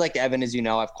 I've always liked Evan, as you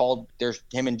know. I've called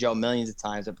him and Joe millions of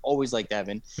times. I've always liked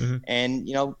Evan. And,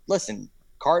 listen,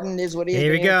 Carton is what he is.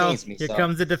 Here we go. Here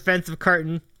comes the defensive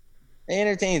Carton. It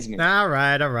entertains me. All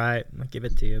right. I'll give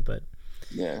it to you, but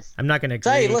yeah, I'm not going to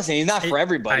agree. Hey, listen, he's not for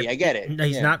everybody. I get it. No,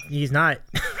 he's not. He's not.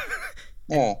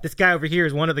 This guy over here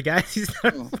is one of the guys he's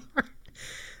not for.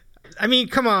 I mean,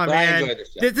 come on, man.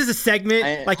 This is a segment.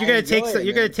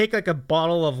 You're gonna take like a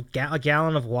bottle of a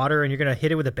gallon of water and you're gonna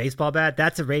hit it with a baseball bat.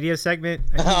 That's a radio segment.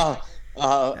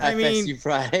 I mean,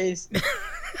 surprised.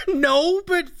 No,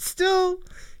 but still,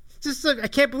 just I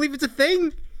can't believe it's a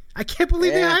thing. I can't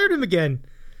believe they hired him again.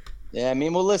 Yeah, I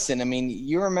mean, well, listen. I mean,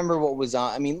 you remember what was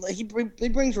on. I mean, he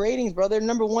brings ratings, bro. They're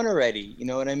number one already. You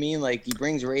know what I mean? Like, he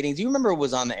brings ratings. You remember what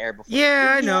was on the air before?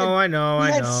 Yeah, I know.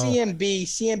 He had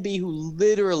CMB, who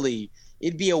literally,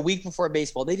 it'd be a week before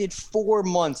baseball. They did 4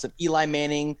 months of Eli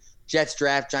Manning, Jets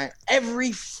draft, Giants,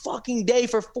 every fucking day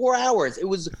for 4 hours. It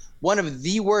was one of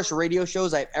the worst radio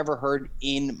shows I've ever heard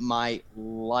in my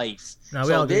life. No,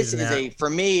 so this is for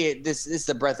me, this is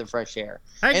a breath of fresh air.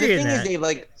 I agree. And the thing is,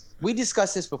 Dave, we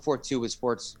discussed this before too with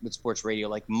sports radio.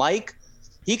 Like Mike,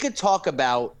 he could talk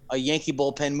about a Yankee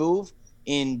bullpen move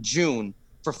in June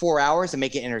for 4 hours and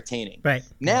make it entertaining. Right.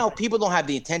 Now people don't have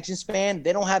the attention span.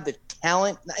 They don't have the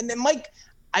talent. And then Mike,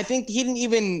 I think he didn't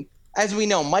even, as we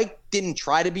know, Mike didn't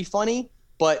try to be funny,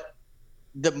 but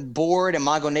the board and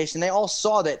Mongo Nation, they all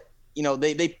saw that,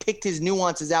 they picked his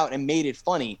nuances out and made it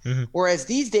funny. Whereas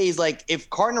these days, like if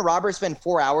Carton and Roberts spend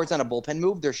 4 hours on a bullpen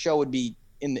move, their show would be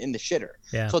in the shitter.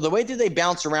 Yeah. So the way that they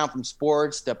bounce around from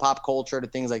sports to pop culture to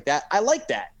things like that, I like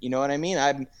that. You know what I mean?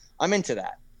 I'm into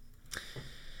that.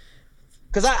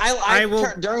 Because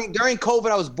during COVID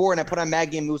I was bored and I put on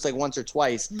Maggie and Moose like once or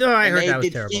twice. No, I heard that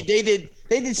was terrible. They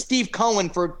did Steve Cohen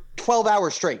for 12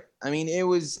 hours straight. I mean, it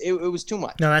was too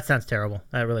much. No, that sounds terrible.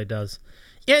 That really does.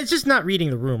 Yeah, it's just not reading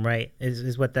the room, right?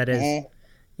 Is what that is. Mhm.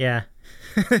 Yeah.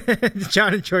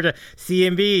 John in Georgia,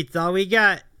 CMB, it's all we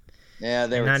got. Yeah,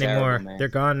 they were Not terrible, anymore. man. They're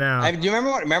gone now. Do you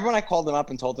remember when I called them up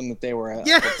and told them that they were?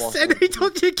 Yes, and they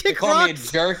told you to kick called me a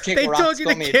rocks. jerk. Kick They rocks, told you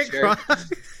called to me a kick jerk.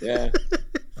 rocks. Yeah.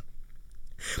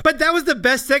 But that was the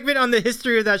best segment on the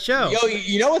history of that show. Yo,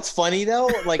 you know what's funny though?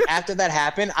 Like after that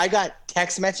happened, I got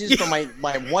text messages from my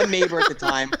one neighbor at the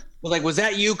time. Was like, was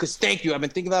that you? Because thank you. I've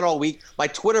been thinking about it all week. My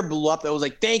Twitter blew up. That was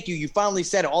like, thank you. You finally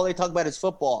said it. All they talk about is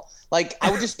football. Like I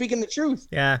was just speaking the truth.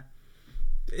 Yeah.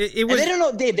 It was. And they didn't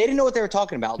know, Dave. They didn't know what they were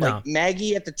talking about. No. Like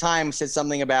Maggie at the time said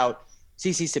something about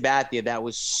CC Sabathia that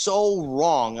was so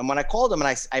wrong. And when I called him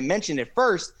and I mentioned it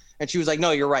first, and she was like, "No,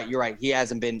 you're right. You're right. He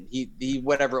hasn't been. He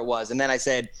whatever it was." And then I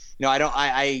said, "You know,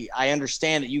 I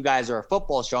understand that you guys are a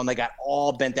football show." And they got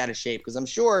all bent out of shape because I'm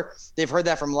sure they've heard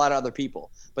that from a lot of other people.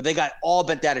 But they got all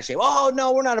bent out of shape. Oh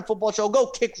no, we're not a football show. Go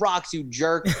kick rocks, you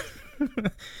jerk.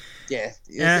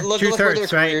 Yeah. Look truth where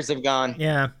hurts, their right? careers have gone.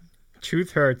 Yeah.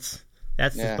 Truth hurts.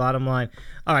 That's the Yeah. bottom line.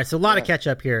 All right, so a lot of catch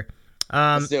up here.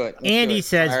 Let's do it. Andy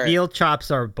says All right. veal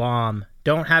chops are bomb.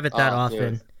 Don't have it that Oh,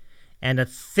 often. dude. And a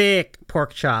thick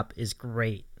pork chop is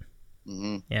great.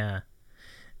 Mm-hmm. Yeah.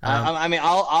 I mean,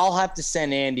 I'll have to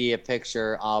send Andy a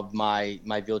picture of my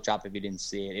veal chop if you didn't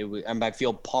see it. It was, and my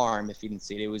veal parm if you didn't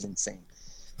see it. It was insane.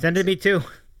 Send it to me too.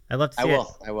 I'd love to see it.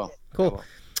 I will. Cool.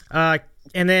 I will.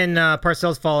 And then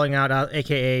Parcells Falling Out,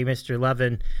 a.k.a. Mr.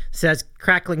 Levin, says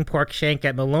crackling pork shank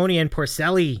at Maloney and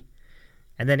Porcelli.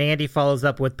 And then Andy follows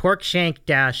up with pork shank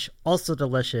dash, also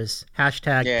delicious.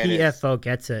 Hashtag Yeah, it PFO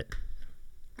gets it.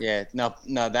 Yeah, no,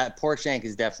 that pork shank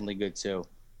is definitely good too.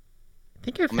 I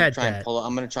think I've I'm had gonna try that. and pull it.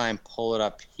 I'm gonna try and pull it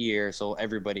up here so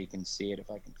everybody can see it if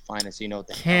I can find it, so you know what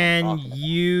the hell Can I'm talking about.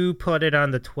 you put it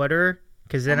on the Twitter?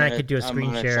 Because then I could do a screen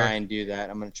I'm gonna share. try and do that.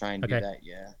 I'm gonna try and do Okay. that.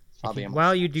 Yeah. Probably on my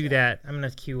While you phone, do so. that, I'm going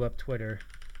to queue up Twitter.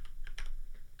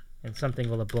 And something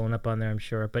will have blown up on there, I'm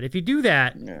sure. But if you do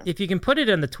that, Yeah. if you can put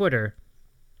it on the Twitter,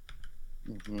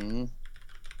 Mm-hmm.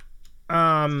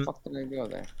 Fuck did I go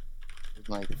there?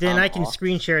 then I can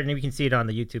screen share it and we can see it on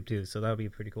the YouTube too. So that would be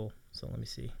pretty cool. So let me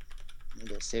see. I'm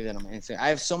gonna save that on my Instagram. I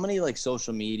have so many like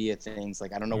social media things.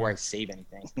 Like I don't know where I save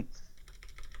anything.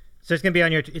 So it's gonna be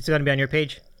on your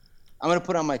page. I'm gonna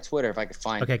put it on my Twitter if I can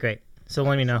find Okay, it. great. So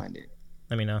let me know. Find it.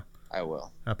 Let me know. I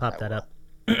will. I'll pop I that will.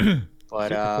 up.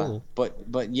 But Super cool.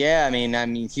 but yeah, I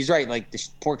mean he's right. Like the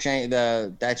pork shank,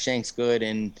 that shank's good,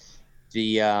 and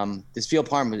the this veal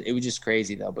parm, it was just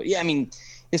crazy though. But yeah, I mean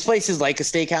this place is like a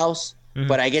steakhouse,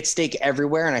 but I get steak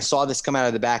everywhere, and I saw this come out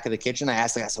of the back of the kitchen. I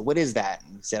asked the guy, I said, "What is that?"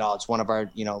 And he said, "Oh, it's one of our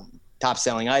top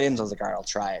selling items." I was like, "All right, I'll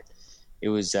try it." It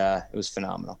was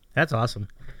phenomenal. That's awesome.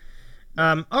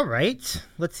 All right.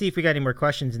 Let's see if we got any more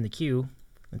questions in the queue.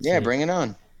 Let's see. Bring it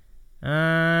on.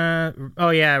 Oh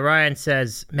yeah, Ryan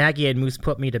says Maggie and Moose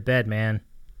put me to bed, man.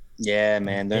 Yeah,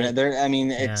 man. They're. I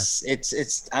mean,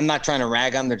 it's. I'm not trying to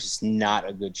rag on them. They're just not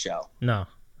a good show. No,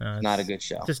 Not a good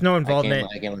show. Just no involvement.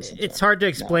 I can't listen to It's it. hard to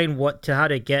explain how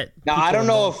to get. Now I people don't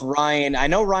know involved. if Ryan. I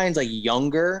know Ryan's like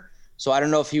younger, so I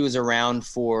don't know if he was around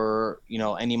for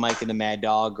any Mike and the Mad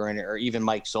Dog or even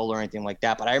Mike Soul or anything like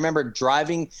that. But I remember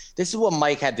driving. This is what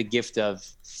Mike had the gift of.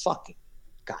 Fucking,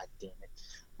 god damn it.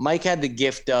 Mike had the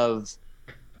gift of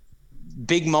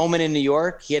big moment in New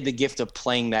York. He had the gift of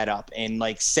playing that up and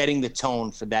like setting the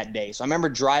tone for that day. So I remember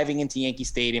driving into Yankee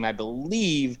Stadium. I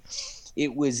believe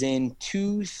it was in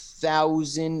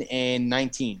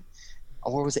 2019,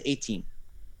 or was it 18?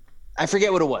 I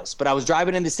forget what it was, but I was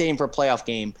driving in the stadium for a playoff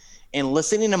game, and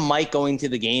listening to Mike going to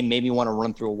the game made me want to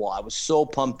run through a wall. I was so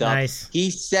pumped up. Nice. He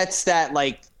sets that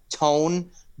like tone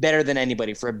better than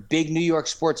anybody for a big New York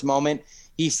sports moment.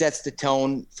 He sets the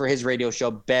tone for his radio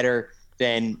show better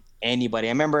than anybody.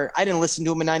 I remember I didn't listen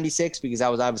to him in 96 because I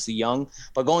was obviously young,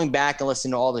 but going back and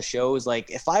listening to all the shows, like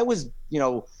if I was,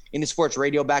 into sports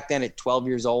radio back then at 12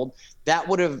 years old, that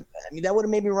would have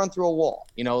made me run through a wall.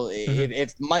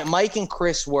 If Mike and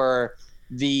Chris were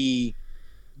the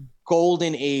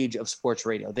golden age of sports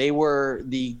radio, they were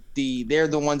they're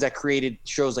the ones that created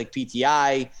shows like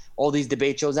PTI, all these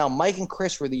debate shows. Now Mike and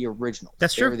Chris were the originals.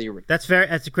 That's They true. were the originals.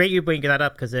 That's great you bring that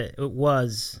up because it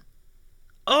was.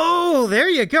 Oh, there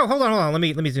you go. Hold on. Let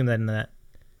me zoom that into that.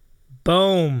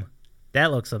 Boom.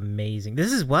 That looks amazing.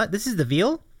 This is what? This is the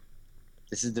veal?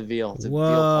 This is the veal. It's a veal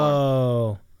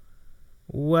Whoa.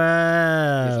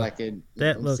 Wow. farm. If I could,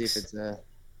 that let's see looks- if it's yeah.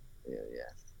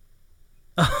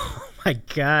 Oh my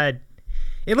god.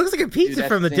 It looks like a Dude, pizza that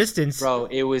from the thing- distance. Bro,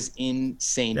 it was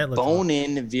insane. That looks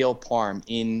Bone-in veal parm,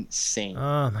 insane.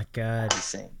 Oh my god.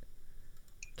 Insane.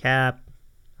 Cap.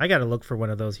 I gotta look for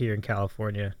one of those here in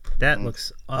California. That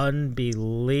looks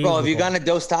unbelievable. Bro, have you gone to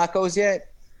Dos Tacos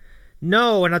yet?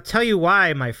 No, and I'll tell you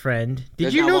why, my friend. Did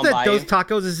There's you not know one that by those you?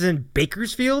 tacos is in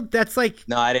Bakersfield? That's like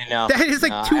No, I didn't know. that is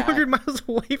like No, 200 miles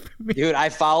away from me. Dude, I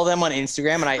follow them on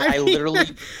Instagram, and I mean, literally,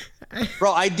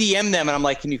 bro, I DM them, and I'm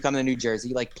like, can you come to New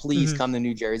Jersey? Like, please come to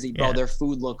New Jersey. Bro, Yeah. their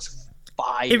food looks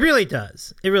fire. It really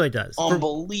does. It really does.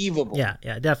 Unbelievable. Yeah,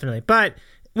 definitely. But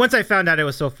once I found out it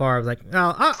was so far, I was like,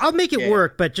 no, I'll make it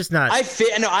work, but just not. I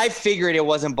figured it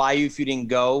wasn't by you if you didn't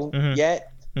go yet.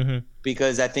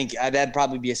 Because I think that'd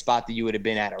probably be a spot that you would have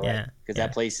been at already. Because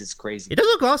that place is crazy. It does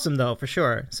look awesome, though, for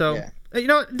sure. So,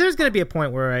 there's going to be a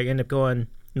point where I end up going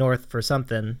north for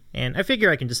something, and I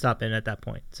figure I can just stop in at that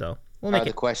point. So, we'll make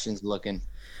the it. questions looking?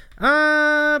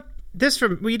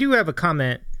 We do have a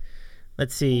comment.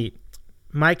 Let's see.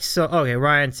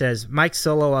 Ryan says, Mike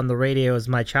Solo on the radio is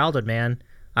my childhood, man.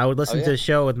 I would listen to the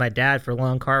show with my dad for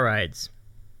long car rides.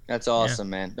 That's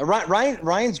awesome, man.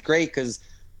 Ryan's great because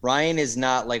Ryan is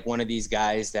not like one of these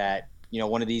guys that,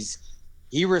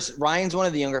 Ryan's one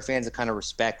of the younger fans that kind of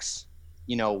respects,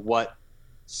 what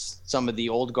some of the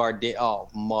old guard did. Oh,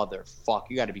 motherfuck.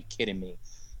 You got to be kidding me.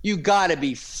 You got to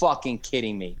be fucking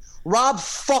kidding me. Rob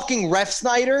fucking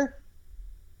Refsnyder?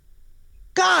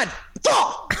 God,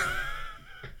 fuck!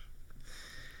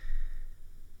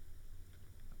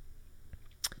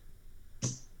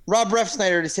 Rob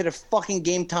Refsnyder just hit a fucking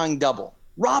game-tying double.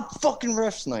 Rob fucking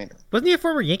Refsnyder. Wasn't he a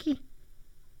former Yankee?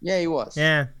 Yeah, he was.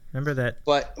 Yeah, remember that.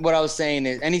 But what I was saying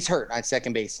is, and he's hurt at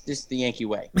second base, just the Yankee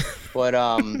way. But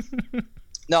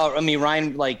no, I mean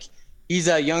Ryan, like he's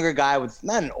a younger guy with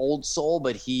not an old soul,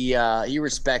 but he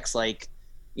respects like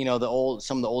some of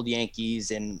the old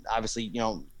Yankees, and obviously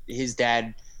his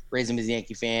dad raised him as a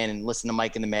Yankee fan and listened to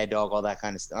Mike and the Mad Dog, all that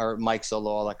kind of stuff, or Mike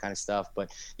Solo, all that kind of stuff. But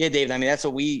yeah, Dave, I mean that's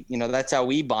how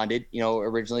we bonded,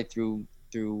 originally through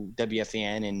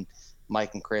WFAN and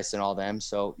Mike and Chris and all them.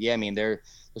 So yeah, I mean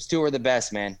those two are the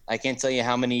best, man. I can't tell you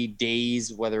how many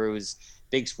days, whether it was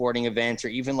big sporting events or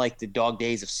even like the dog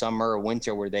days of summer or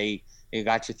winter where they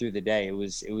got you through the day. It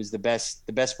was the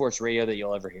best sports radio that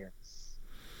you'll ever hear.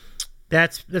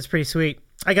 That's pretty sweet.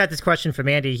 I got this question from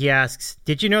Andy. He asks,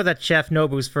 did you know that Chef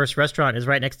Nobu's first restaurant is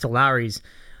right next to Lowry's?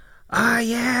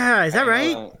 Yeah. Is that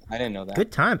right? I didn't know that.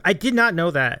 Good time. I did not know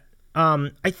that.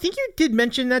 I think you did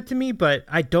mention that to me, but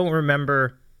I don't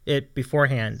remember it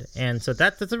beforehand. And so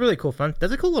that's a really cool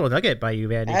that's a cool little nugget by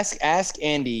you, Andy. Ask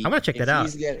Andy. I'm gonna check that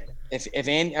out. If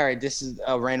Andy, all right, this is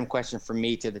a random question from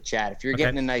me to the chat. If you're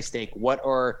getting a nice steak,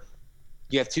 you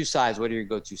have two sides, what are your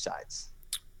go-to sides?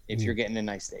 If you're getting a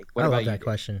nice steak, what about you? I love that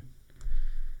question.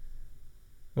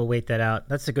 We'll wait that out.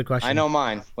 That's a good question. I know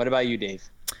mine. What about you, Dave?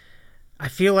 I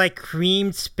feel like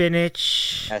creamed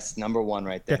spinach. That's number one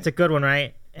right there. That's a good one,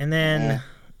 right? And then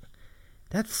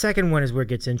that second one is where it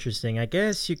gets interesting. I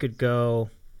guess you could go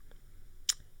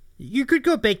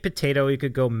baked potato. You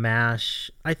could go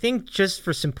mash. I think just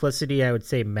for simplicity, I would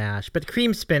say mash. But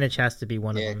cream spinach has to be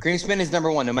one of them. Yeah, cream spinach is number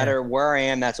one. No matter where I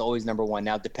am, that's always number one.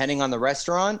 Now, depending on the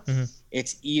restaurant,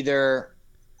 it's either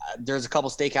there's a couple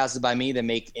steakhouses by me that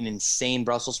make an insane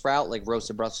Brussels sprout, like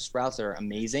roasted Brussels sprouts that are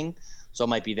amazing. So it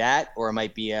might be that, or it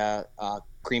might be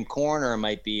cream corn, or it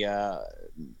might be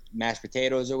mashed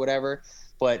potatoes or whatever.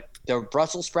 But the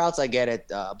Brussels sprouts I get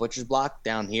at Butcher's Block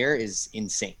down here is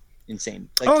insane.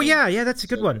 Like yeah, that's a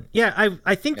good one. Yeah,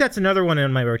 I think that's another one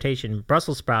in my rotation.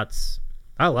 Brussels sprouts.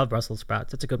 I love Brussels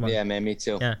sprouts. That's a good one. Yeah, man, me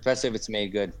too. Yeah. Especially if it's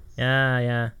made good.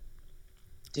 Yeah.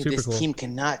 Dude, this team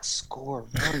cannot score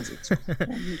runs.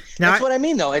 That's what I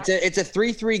mean, though. It's a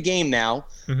 3-3 game now.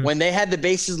 When they had the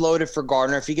bases loaded for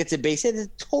Gardner, if he gets a base hit, it's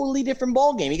a totally different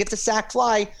ball game. He gets a sac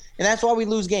fly, and that's why we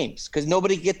lose games, because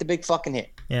nobody can get the big fucking hit.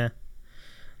 Yeah.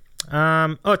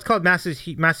 It's called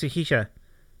Matsuhisha.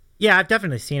 Yeah, I've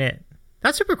definitely seen it.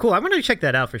 That's super cool. I'm going to check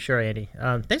that out for sure, Andy.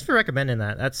 Thanks for recommending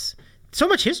that. That's so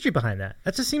much history behind that.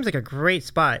 That just seems like a great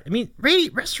spot. I mean,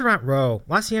 Restaurant Row,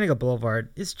 La Cienega Boulevard,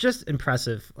 is just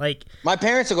impressive. Like, my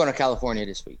parents are going to California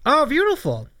this week. Oh,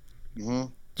 beautiful.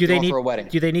 Do they need for a wedding?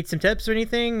 Do they need some tips or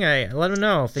anything? Let them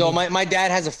know. My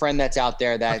dad has a friend that's out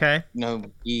there that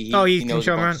he can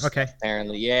show them around. Okay,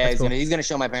 apparently, yeah, he's gonna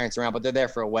show my parents around, but they're there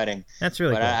for a wedding. That's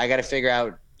really cool. I got to figure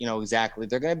out exactly.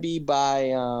 They're gonna be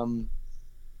by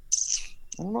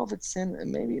I don't know if it's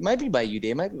maybe it might be by UD,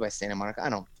 it might be by Santa Monica. I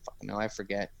don't fucking know. I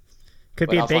forget. Could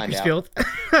be in Bakersfield.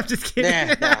 I'm just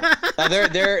kidding. No,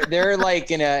 they're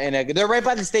like in a they're right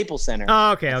by the Staples Center.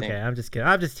 Oh, okay. I'm just kidding.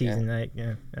 I'm just teasing.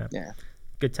 Yeah.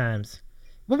 Good times.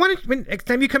 Well, when next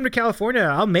time you come to California,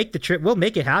 I'll make the trip. We'll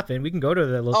make it happen. We can go to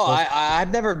the local. Oh,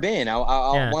 I've never been.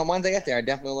 Once I get there, I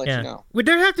definitely let you know. Would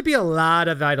there have to be a lot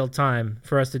of idle time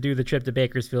for us to do the trip to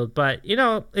Bakersfield? But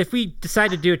if we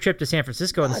decide to do a trip to San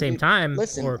Francisco at the same time,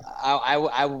 listen, I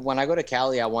when I go to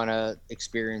Cali, I want to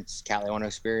experience Cali. I want to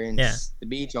experience the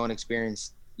beach. I want to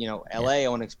experience LA. I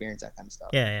want to experience that kind of stuff.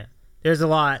 Yeah. There's a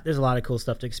lot of cool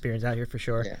stuff to experience out here for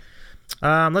sure. Yeah.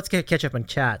 Let's catch up on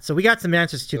chat. So we got some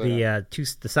answers to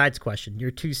the sides question. Your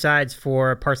 2 sides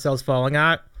for Parcells Falling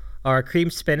Out are cream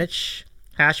spinach,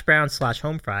 hash brown /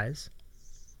 home fries.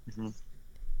 Mm-hmm.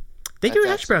 They do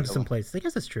hash browns in some places. I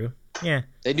guess that's true. Yeah.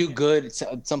 They do good.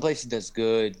 Some places does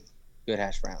good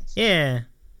hash browns. Yeah.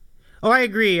 Oh, I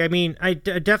agree. I mean, I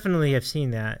definitely have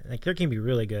seen that. Like, they can be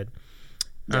really good.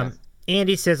 Yeah.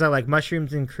 Andy says I like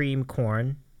mushrooms and cream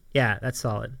corn. Yeah, that's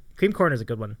solid. Cream corn is a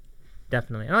good one.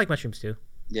 Definitely. I like mushrooms too.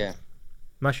 Yeah.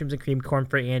 Mushrooms and cream corn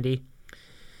for Andy.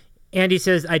 Andy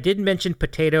says, I didn't mention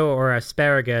potato or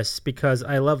asparagus because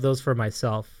I love those for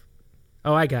myself.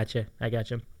 Oh, I gotcha.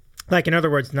 Like, in other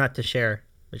words, not to share,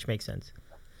 which makes sense.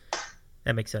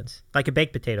 That makes sense. Like a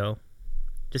baked potato.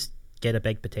 Just get a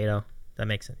baked potato. That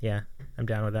makes sense. Yeah, I'm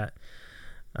down with that.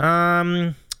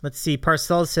 Let's see.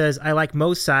 Parcells says, I like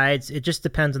most sides. It just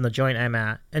depends on the joint I'm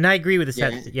at. And I agree with this.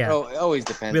 Yeah. Oh, it always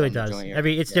depends really on does. the joint.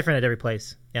 It's different at every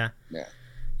place. Yeah. Yeah.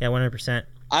 Yeah, 100%.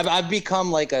 I've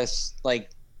become I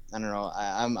don't know.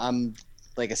 I'm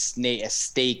like a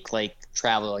steak like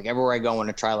traveler. Like everywhere I go, I want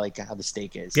to try like how the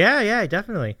steak is. Yeah,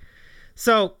 definitely.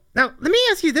 So now let me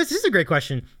ask you this. This is a great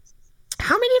question.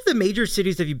 How many of the major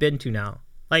cities have you been to now?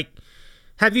 Like,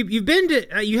 have you've been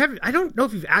to? You have. I don't know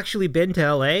if you've actually been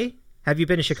to LA. Have you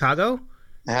been to Chicago?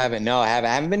 I haven't. No, I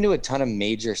haven't. I haven't been to a ton of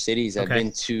major cities. Okay. I've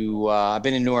been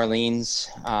to New Orleans.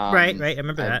 Right. I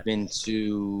remember that. I've been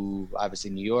to obviously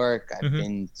New York. I've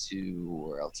been to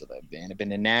where else have I been? I've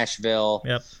been to Nashville.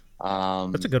 Yep.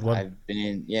 That's a good one. I've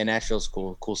been Nashville's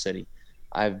cool city.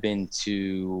 I've been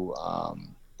to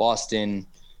Boston.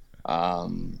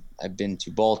 I've been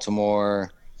to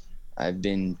Baltimore. I've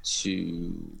been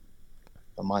to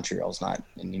Montreal's not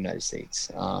in the United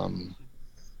States.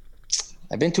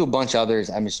 I've been to a bunch of others.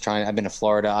 I've been to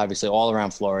Florida, obviously all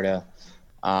around Florida.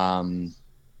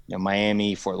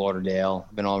 Miami, Fort Lauderdale.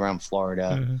 I've been all around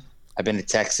Florida. Mm-hmm. I've been to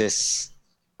Texas.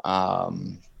 I've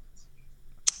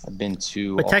been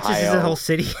to Ohio. Texas is a whole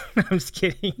city. I'm just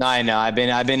kidding. No, I know. I've been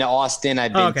to Austin.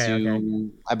 I've been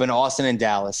to Austin and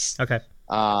Dallas. Okay.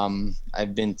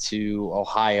 I've been to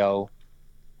Ohio.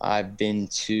 I've been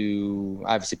to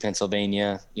obviously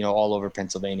Pennsylvania, all over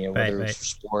Pennsylvania, whether it's for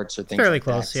sports or things fairly like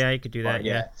close. that. Yeah, you could do that.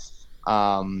 Yeah.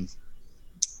 That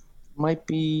might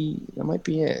be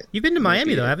it. You've been to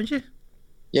Miami though, haven't you?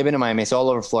 Yeah, I've been to Miami. It's all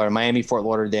over Florida. Miami, Fort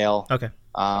Lauderdale. Okay.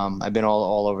 I've been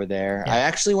all over there. Yeah. I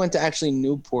actually went to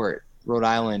Newport, Rhode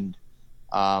Island,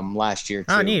 last year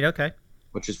too. Oh, neat. Okay.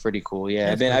 Which is pretty cool.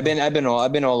 Yeah, I've been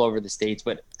all over the states,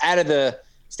 but out of the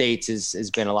states has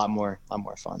been a lot more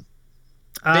fun.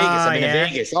 Vegas. I've been to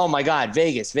Vegas. Oh my God,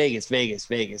 Vegas. Been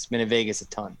to Vegas a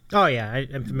ton. Oh yeah,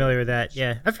 I'm familiar with that.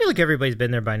 Yeah, I feel like everybody's been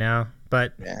there by now.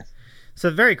 But yeah, so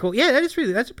very cool. Yeah, that's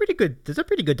a pretty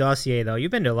good dossier though.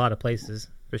 You've been to a lot of places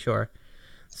for sure.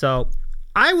 So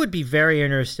I would be very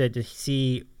interested to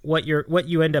see what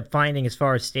you end up finding as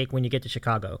far as steak when you get to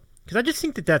Chicago. Because I just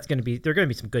think there are going to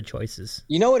be some good choices.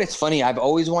 You know what? It's funny. I've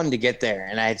always wanted to get there,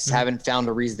 and I just haven't found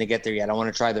a reason to get there yet. I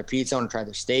want to try their pizza. I want to try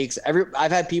their steaks.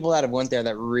 I've had people that have went there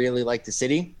that really like the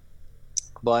city.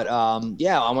 But, I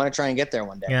want to try and get there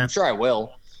one day. Yeah. I'm sure I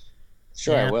will.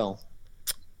 I will.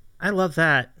 I love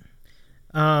that.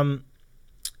 I'm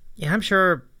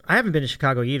sure. I haven't been to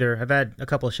Chicago either. I've had a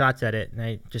couple of shots at it, and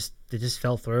it just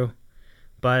fell through.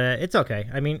 But it's okay.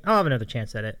 I mean, I'll have another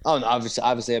chance at it. Oh, no,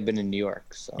 obviously, I've been in New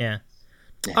York. So. Yeah.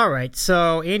 All right.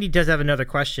 So Andy does have another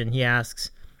question. He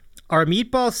asks, are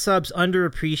meatball subs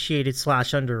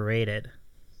underappreciated / underrated?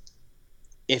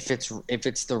 If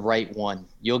it's the right one,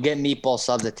 you'll get meatball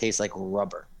subs that taste like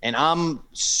rubber. And I'm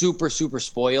super, super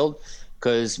spoiled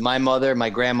because my mother, my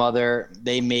grandmother,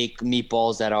 they make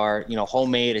meatballs that are,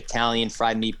 homemade Italian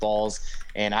fried meatballs.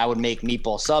 And I would make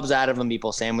meatball subs out of them,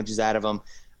 meatball sandwiches out of them.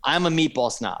 I'm a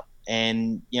meatball snob,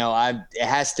 and it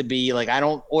has to be like I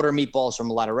don't order meatballs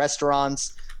from a lot of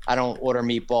restaurants. I don't order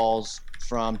meatballs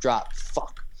from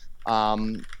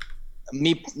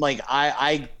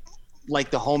I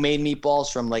like the homemade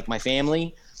meatballs from like my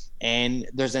family, and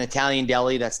there's an Italian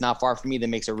deli that's not far from me that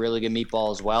makes a really good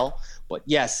meatball as well. But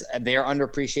yes, they are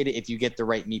underappreciated if you get the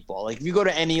right meatball. Like if you go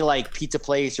to any like pizza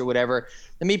place or whatever,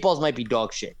 the meatballs might be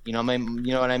dog shit. You know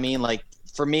what I mean? Like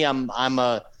for me, I'm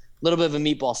a little bit of a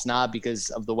meatball snob because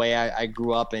of the way I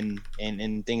grew up and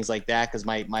things like that. Because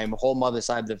my whole mother's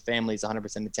side of the family is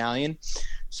 100% Italian.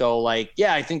 So like,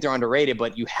 yeah, I think they're underrated,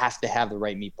 but you have to have the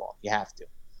right meatball. You have to.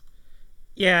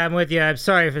 Yeah, I'm with you. I'm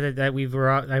sorry for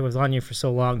that I was on you for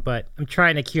so long, but I'm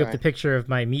trying to queue up the picture of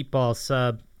my meatball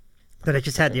sub that I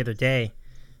just had the other day.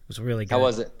 It was really good. How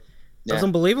was it? It was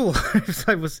unbelievable. And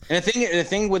the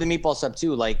thing with the meatball sub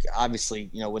too, like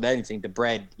obviously, with anything, the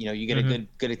bread, you get a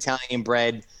good Italian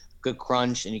bread, good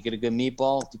crunch, and you get a good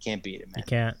meatball. You can't beat it,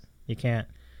 man. You can't.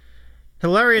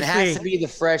 Hilariously, it has to be the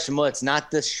fresh mutts,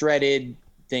 not the shredded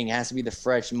thing. It has to be the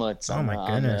fresh mutts. Oh my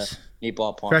goodness!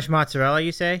 Meatball parm. Fresh mozzarella,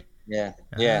 you say? Yeah.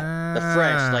 The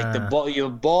fresh, like the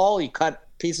ball. You cut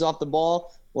pieces off the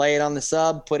ball, lay it on the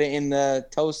sub, put it in the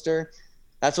toaster.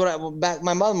 That's what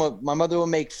my mother would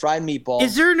make fried meatballs.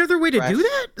 Is there another way to do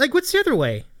that? Like, what's the other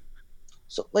way?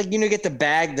 So, like, get the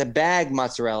bag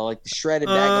mozzarella, like the shredded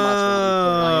bag of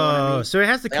mozzarella. Oh, so it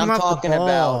has to come off the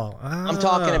ball. I'm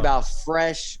talking about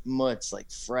fresh mutts, like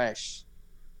fresh.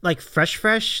 Like fresh,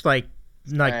 like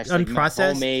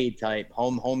unprocessed,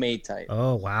 homemade type.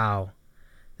 Oh wow,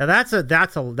 now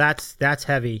that's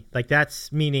heavy. Like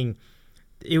that's meaning,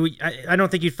 I don't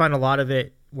think you'd find a lot of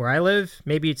it where I live.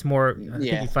 Maybe it's more. I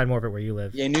think you find more of it where you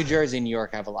live. Yeah, New Jersey and New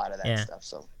York have a lot of that stuff.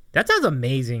 So that sounds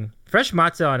amazing. Fresh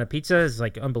matzah on a pizza is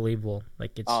like unbelievable.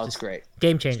 Like it's great.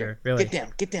 Game changer, really.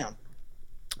 Get down.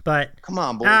 But come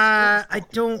on, boys. I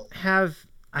don't have.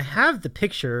 I have the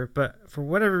picture, but for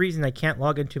whatever reason, I can't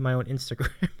log into my own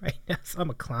Instagram right now. So I'm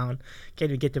a clown. Can't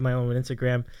even get to my own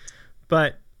Instagram.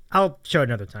 But I'll show it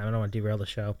another time. I don't want to derail the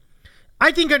show.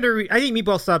 I think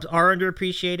meatball subs are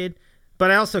underappreciated, but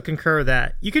I also concur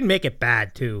that you can make it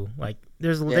bad too. Like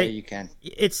you can.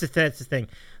 That's the thing.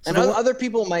 So and other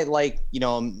people might like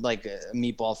like a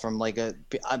meatball from like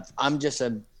I'm just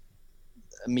a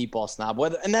meatball snob.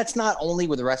 And that's not only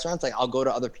with the restaurants. Like I'll go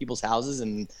to other people's houses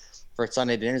and for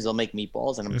Sunday dinners they'll make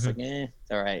meatballs and I'm just like,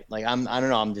 all right. Like I don't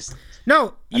know. I'm just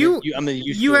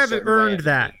you have earned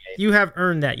that. You have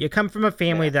earned that. You come from a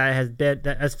family that has been,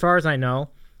 that, as far as I know,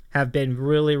 have been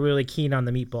really, really keen on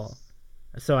the meatball.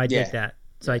 So I dig that.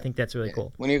 So I think that's really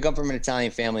cool. When you come from an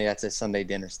Italian family, that's a Sunday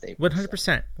dinner staple.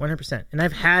 100%. And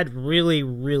I've had really,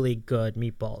 really good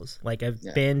meatballs. Like I've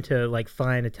been to like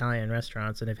fine Italian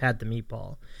restaurants and I've had the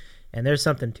meatball, and there's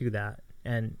something to that.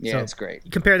 And so it's great.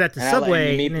 You compare that to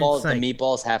Subway. The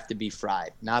meatballs have to be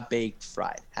fried, not baked.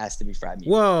 Fried has to be fried meatballs.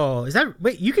 Whoa, is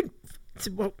that you can?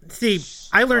 Well, see,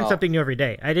 I learned something new every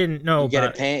day. I didn't know. You get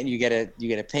a pan. You get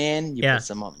a pan. You put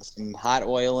some hot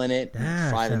oil in it.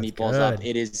 Fry the meatballs up.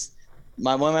 It is.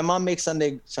 When my mom makes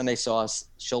Sunday sauce,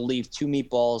 she'll leave 2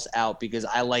 meatballs out because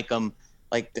I like them.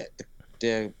 Like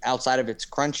the outside of it's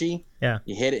crunchy. Yeah.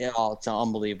 You hit it. Oh, it's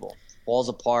unbelievable. Balls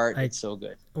apart. It's so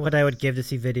good. What I would give to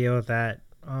see video of that.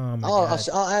 Oh my God.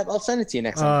 I'll send it to you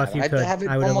next time. If you could,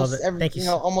 I would love it. Thank you.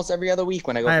 Almost every other week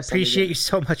when I go. I appreciate you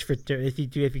so much for if you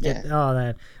get. Oh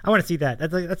man, I want to see that.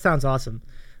 That sounds awesome.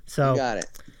 So you got it.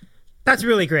 That's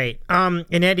really great. And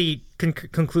Eddie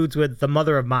concludes with the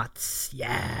mother of Matz.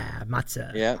 Yeah,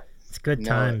 matzah. Yeah, it's good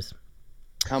times.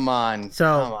 Come on.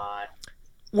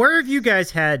 Where have you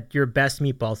guys had your best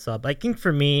meatball sub? I think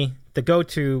for me, the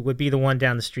go-to would be the one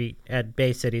down the street at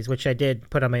Bay Cities, which I did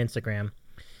put on my Instagram.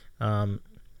 Parcells.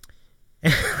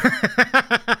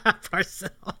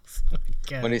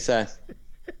 Oh what did he say?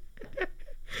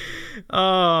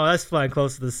 Oh, that's flying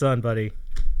close to the sun, buddy.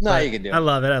 No, you can do it. I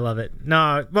love it.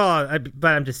 No, well,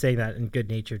 but I'm just saying that in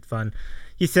good-natured fun.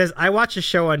 He says, I watch a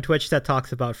show on Twitch that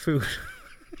talks about food.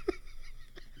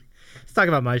 He's talking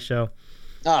about my show.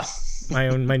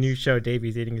 My new show,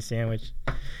 Davey's Eating a Sandwich.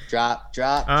 Drop.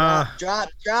 I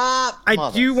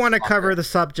do want to cover the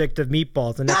subject of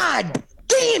meatballs. And God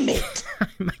damn it!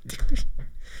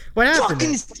 What happened?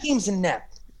 Fucking his team's in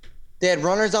net. They had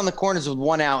runners on the corners with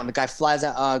 1 out, and the guy flies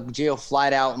out. Gio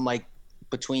flied out and like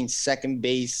between second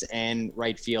base and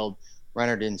right field.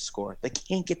 Runner didn't score. They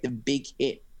can't get the big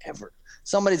hit ever.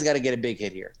 Somebody's got to get a big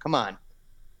hit here. Come on.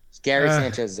 Gary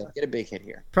Sanchez, get a big hit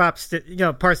here. Props to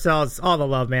Parcells, all the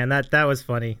love, man. That was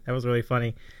funny. That was really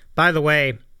funny. By the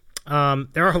way,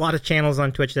 there are a lot of channels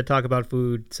on Twitch that talk about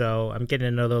food, so I'm getting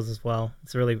to know those as well.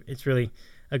 It's really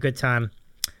a good time.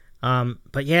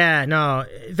 But yeah, no,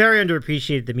 very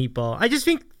underappreciated, the meatball. I just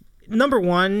think, number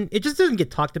one, it just doesn't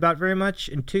get talked about very much,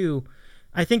 and 2,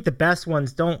 I think the best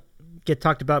ones don't get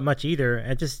talked about much either.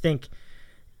 I just think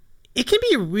it can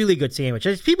be a really good sandwich.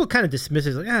 People kind of dismiss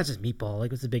it like, it's just meatball.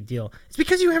 Like, what's the big deal? It's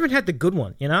because you haven't had the good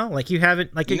one, Like, you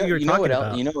haven't, like, you were talking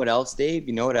about. You know what else, Dave?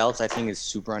 You know what else I think is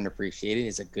super underappreciated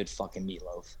is a good fucking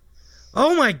meatloaf.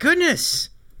 Oh, my goodness.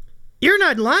 You're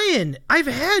not lying. I've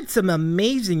had some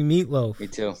amazing meatloaf. Me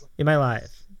too. In my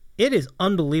life. It is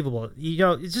unbelievable.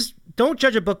 It's just don't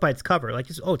judge a book by its cover. Like,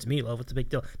 it's meatloaf. What's the big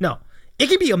deal? No, it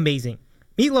can be amazing.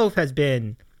 Meatloaf has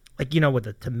been, like, with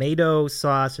the tomato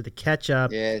sauce or the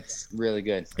ketchup. Yeah, it's really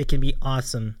good. It can be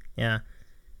awesome. Yeah.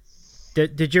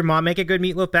 Did your mom make a good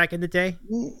meatloaf back in the day?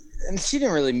 And she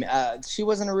didn't really. She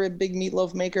wasn't a real big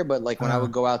meatloaf maker, but like when I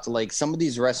would go out to like some of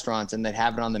these restaurants and they'd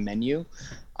have it on the menu,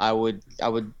 I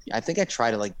think I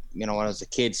tried it like when I was a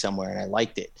kid somewhere and I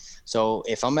liked it. So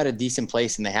if I'm at a decent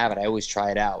place and they have it, I always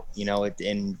try it out.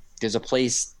 And there's a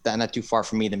place that not too far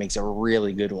from me that makes a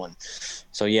really good one.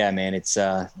 So yeah, man, it's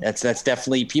that's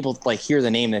definitely, people like hear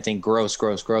the name and they think gross,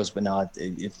 but no,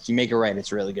 if you make it right,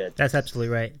 it's really good. That's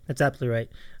absolutely right.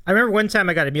 I remember one time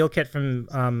I got a meal kit from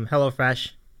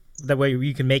HelloFresh, that way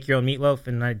you can make your own meatloaf,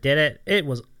 and I did it. It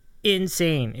was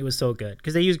insane. It was so good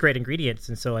because they use great ingredients,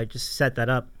 and so I just set that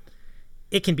up.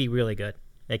 It can be really good.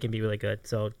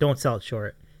 So don't sell it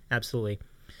short. Absolutely.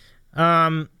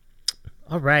 All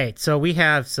right. So we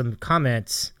have some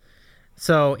comments.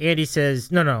 So Andy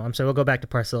says, no, I'm sorry. We'll go back to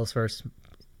Parcells first.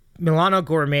 Milano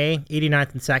Gourmet,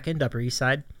 89th and 2nd, Upper East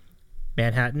Side,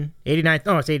 Manhattan. 89th.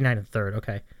 Oh, it's 89th and 3rd.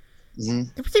 Okay.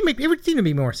 Mm-hmm. It would seem to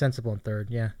be more sensible in 3rd.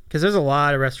 Yeah. Because there's a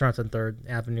lot of restaurants on 3rd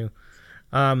Avenue.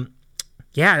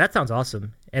 Yeah, that sounds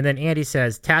awesome. And then Andy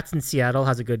says, Tats in Seattle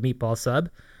has a good meatball sub.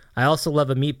 I also love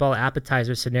a meatball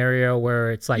appetizer scenario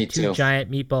where it's like two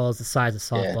giant meatballs the size of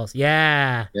softballs.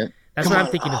 Yeah. Yep. That's what I'm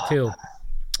thinking of too.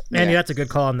 Andy, that's a good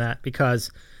call on that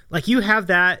because like you have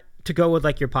that to go with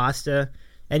like your pasta,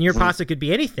 and your pasta could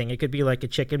be anything. It could be like a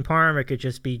chicken parm. It could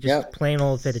just be plain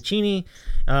old fettuccine.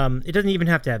 It doesn't even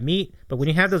have to have meat, but when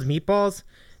you have those meatballs,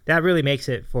 that really makes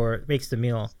the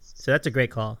meal. So that's a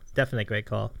great call. Definitely a great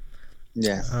call.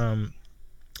 Yeah.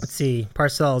 Let's see.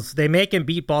 Parcells. They make a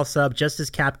meatball sub just as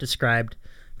Cap described.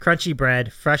 Crunchy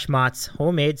bread, fresh mozz,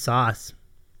 homemade sauce.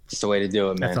 It's the way to do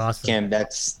it, man. That's awesome.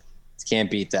 Can't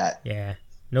beat that. Yeah.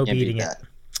 No beating it.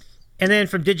 And then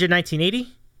from Digit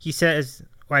 1980, he says,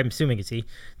 well, I'm assuming it's he.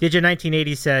 Digit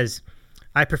 1980 says,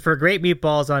 I prefer great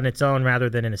meatballs on its own rather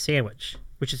than in a sandwich,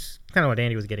 which is kind of what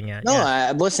Andy was getting at.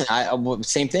 No, listen,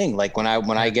 same thing. Like when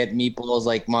I get meatballs,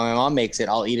 like my mom makes it,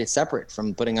 I'll eat it separate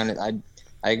from putting on it.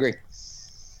 I agree.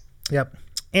 Yep.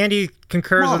 Andy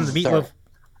concurs on the meatloaf.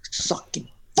 Sucking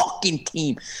fucking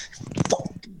team.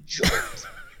 Fucking jerks.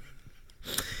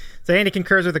 So Andy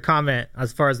concurs with the comment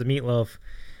as far as the meatloaf.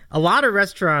 A lot of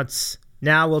restaurants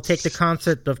now will take the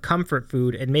concept of comfort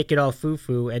food and make it all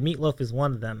foo-foo, and meatloaf is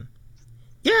one of them.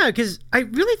 Yeah, because I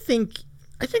really think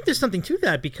there's something to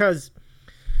that because,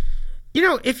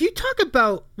 if you talk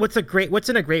about what's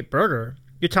in a great burger,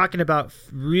 you're talking about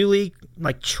really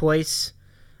like choice,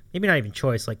 maybe not even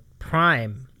choice, like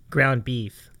prime ground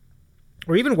beef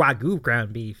or even Wagyu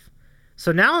ground beef.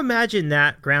 So now imagine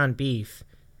that ground beef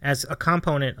as a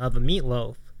component of a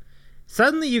meatloaf.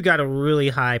 Suddenly you got a really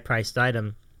high priced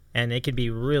item and it can be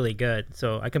really good.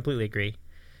 So I completely agree.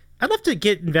 I'd love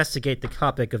to investigate the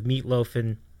topic of meatloaf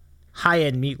and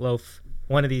high-end meatloaf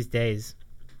one of these days.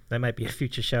 That might be a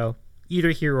future show, either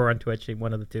here or on Twitch,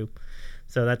 one of the two.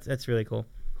 So that's really cool.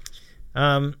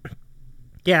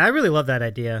 Yeah, I really love that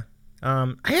idea.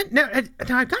 I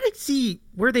got to see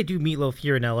where they do meatloaf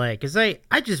here in LA because I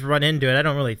just run into it. I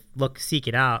don't really seek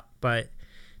it out, but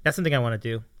that's something I want to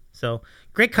do. So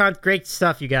great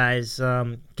stuff, you guys.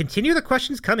 Continue the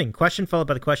questions coming. Question followed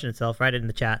by the question itself. Write it in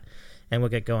the chat, and we'll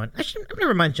get going. I'm gonna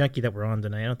remind Junkie that we're on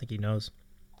tonight. I don't think he knows.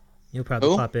 He'll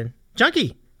probably pop in.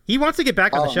 Junkie, he wants to get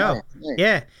back on the show. Nice.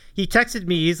 Yeah, he texted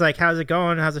me. He's like, "How's it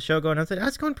going? How's the show going?" I said,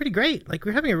 "It's going pretty great. Like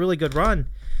we're having a really good run."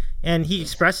 And he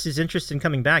expressed his interest in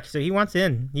coming back. So he wants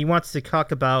in. He wants to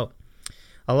talk about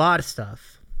a lot of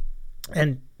stuff.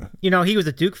 And he was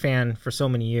a Duke fan for so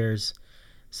many years.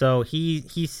 So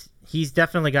he's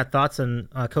definitely got thoughts on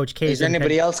Coach K. Is there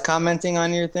anybody else commenting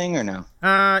on your thing or no?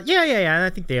 Yeah. I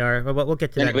think they are. But we'll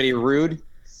get to anybody rude?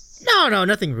 No,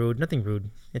 nothing rude.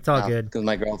 It's all good. Because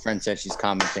my girlfriend said she's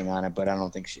commenting on it, but I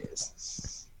don't think she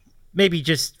is. Maybe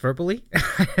just verbally.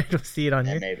 I don't see it on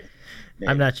here. Maybe.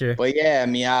 I'm not sure. But yeah, I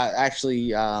mean, actually,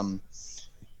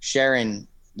 Sharon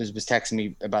was texting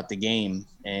me about the game,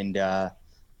 and I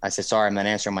said, sorry, I'm not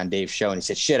answering on Dave's show. And he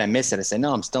said, shit, I missed it. I said,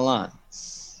 no, I'm still on.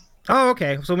 Oh,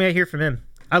 okay. So may I hear from him?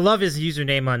 I love his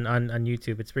username on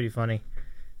YouTube. It's pretty funny.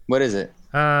 What is it?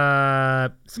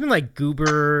 Something like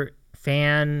Goober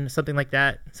Fan, something like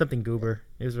that. Something Goober.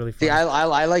 It was really funny. See,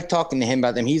 I like talking to him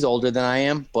about them. He's older than I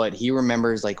am, but he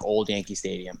remembers like old Yankee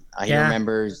Stadium. He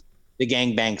remembers the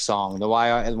gangbang song, the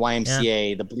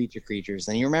YMCA, the Bleacher Creatures,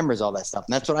 and he remembers all that stuff.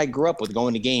 And that's what I grew up with,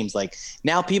 going to games. Like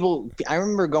now I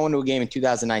remember going to a game in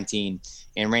 2019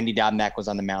 and Randy Dobnak was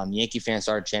on the mound. Yankee fans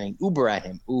started chanting Uber at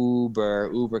him. Uber,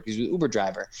 because he was an Uber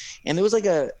driver. And there was like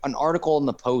an article in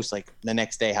the Post like the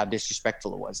next day how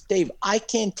disrespectful it was. Dave, I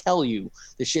can't tell you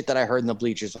the shit that I heard in the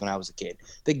bleachers when I was a kid.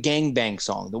 The gangbang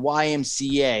song, the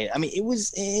YMCA. I mean, it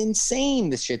was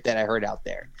insane, the shit that I heard out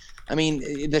there. I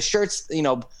mean, the shirts,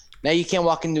 now you can't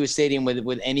walk into a stadium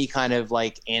with any kind of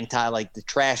like like the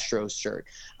Trash Stros shirt.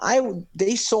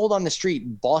 They sold on the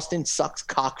street Boston Sucks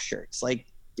cock shirts. Like,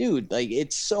 dude, like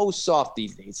it's so soft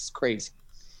these days. It's crazy.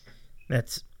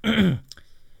 That's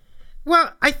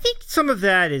well, I think some of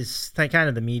that is like kind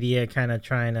of the media kind of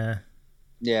trying to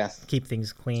keep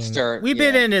things clean. We've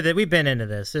been into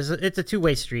this. It's a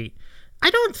two-way street.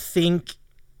 I don't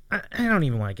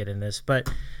even want to get in this,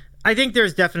 but I think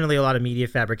there's definitely a lot of media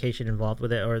fabrication involved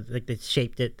with it, or like they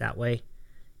shaped it that way,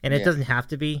 and it doesn't have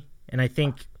to be. And I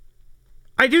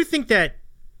do think that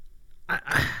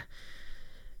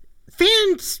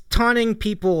fans taunting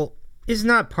people is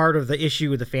not part of the issue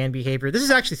with the fan behavior. This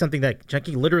is actually something that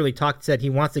Junkie literally said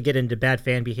he wants to get into bad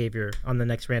fan behavior on the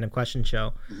next Random Question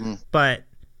show. Mm-hmm. But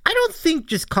I don't think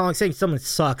just saying someone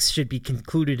sucks should be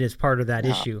concluded as part of that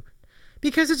issue,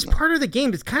 because it's part of the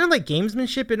game. It's kind of like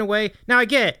gamesmanship in a way. Now I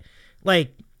get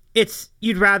like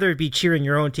you'd rather be cheering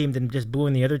your own team than just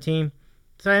booing the other team.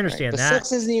 So I understand that. But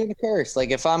sucks isn't even a curse.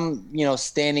 Like if I'm,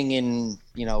 standing in,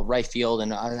 right field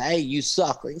and hey, you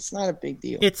suck. Like it's not a big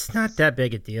deal. It's not that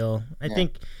big a deal. I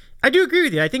think I do agree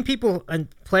with you. I think people and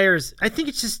players. I think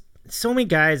it's just so many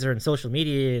guys are in social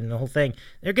media and the whole thing.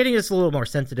 They're getting just a little more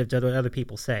sensitive to what other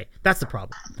people say. That's the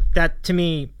problem. That to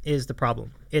me is the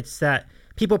problem. It's that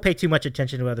people pay too much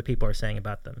attention to what other people are saying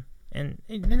about them, and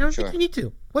I don't think you need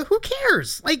to. Well, who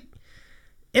cares? Like.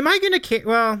 Am I going to care?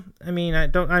 Well,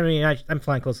 I'm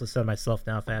flying close to the sun myself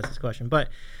now if I ask this question, but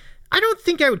I don't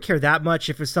think I would care that much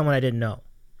if it was someone I didn't know.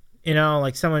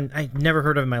 Like someone I never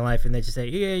heard of in my life, and they just say,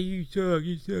 yeah, you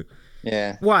suck.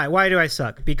 Yeah. Why? Why do I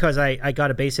suck? Because I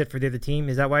got a base hit for the other team?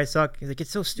 Is that why I suck? Like,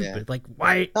 it's so stupid. Yeah. Like,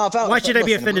 why should I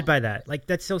be offended by that? Like,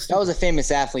 that's so stupid. If I was a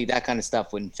famous athlete, that kind of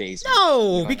stuff wouldn't faze me.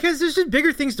 No, because there's just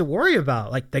bigger things to worry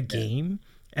about, like the game,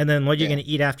 and then what you're going to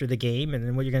eat after the game, and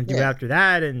then what you're going to do after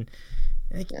that, and...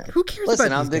 Who cares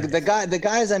about these guys? The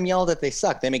guys I'm yelled at, they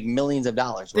suck. They make millions of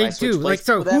dollars. They do. Like,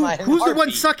 so who's the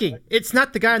one sucking? It's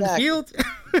not the guy on the field.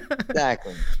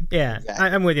 Exactly. Yeah, exactly.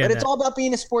 I'm with you. But it's all about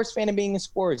being a sports fan and being in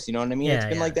sports. You know what I mean? Yeah, it's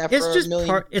been like that for a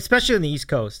million. Especially in the East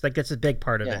Coast. Like that's a big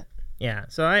part of it. Yeah.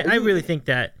 So I really think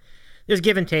that there's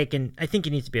give and take, and I think it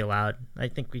needs to be allowed. I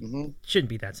think we shouldn't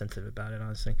be that sensitive about it,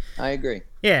 honestly. I agree.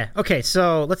 Yeah. Okay.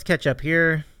 So let's catch up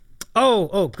here.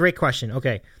 Oh, great question.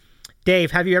 Okay.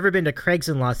 Dave, have you ever been to Craig's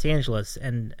in Los Angeles?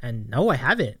 And no, I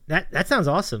haven't. That sounds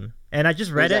awesome. And I just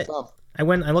read it. I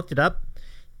looked it up,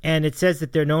 and it says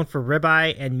that they're known for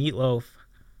ribeye and meatloaf.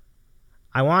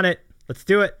 I want it. Let's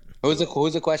do it. Who's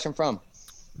the question from?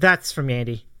 That's from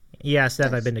Andy. He asked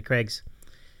have I been to Craig's.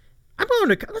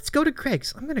 Let's go to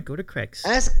Craig's. I'm going to go to Craig's.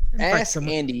 Ask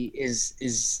Andy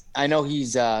is I know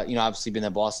he's obviously been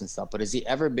to Boston stuff, but has he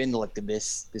ever been to like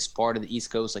this part of the East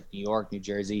Coast, like New York, New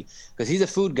Jersey? Because he's a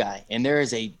food guy, and there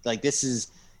is it's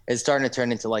starting to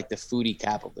turn into like the foodie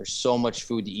capital. There's so much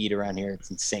food to eat around here. It's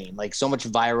insane. Like so much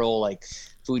viral like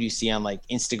food you see on like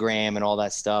Instagram and all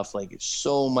that stuff. Like it's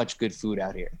so much good food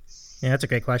out here. Yeah, that's a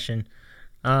great question.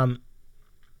 Let's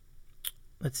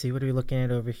see, what are we looking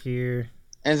at over here?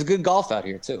 And it's good golf out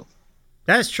here too.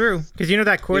 That is true, because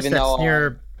that course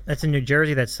that's in New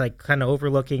Jersey. That's like kind of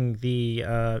overlooking the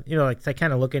it's like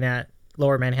kind of looking at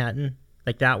Lower Manhattan,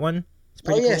 like that one. It's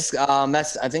pretty cool.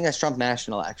 Yes, I think that's Trump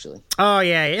National actually. Oh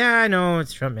yeah, I know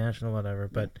it's Trump National, whatever,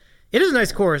 but it is a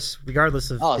nice course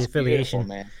regardless of the affiliation.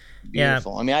 Beautiful, man.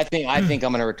 Beautiful. Yeah. I mean, I think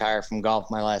I'm gonna retire from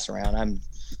golf my last round.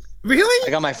 Really? I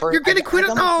got my first. You're gonna quit?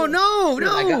 Oh no!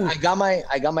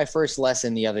 I got my first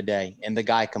lesson the other day, and the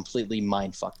guy completely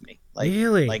mind fucked me. Like,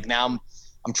 really? Like now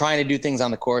I'm trying to do things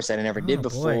on the course that I never did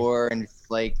before, and it's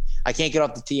like I can't get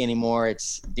off the tee anymore.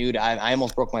 It's dude, I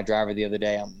almost broke my driver the other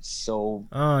day. I'm so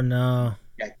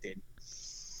rejected.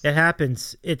 It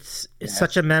happens. It's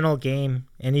such a mental game,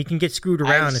 and you can get screwed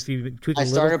around if you tweak a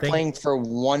little thing. I started playing for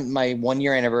my 1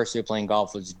 year anniversary of playing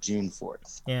golf was June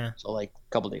 4th. Yeah. So like a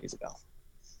couple days ago.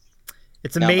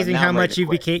 It's amazing how much you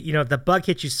became. The bug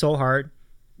hit you so hard.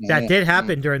 That did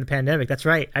happen during the pandemic. That's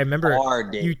right. I remember.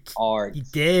 Hard. You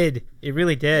did. It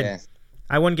really did. Yeah.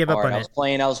 I wouldn't give up on it. I was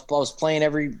playing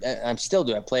I still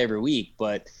do. I play every week,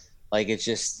 but like it's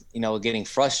just getting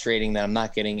frustrating that I'm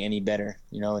not getting any better.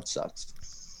 It sucks.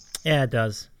 Yeah, it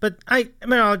does. But I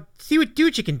mean, I'll do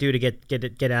what you can do to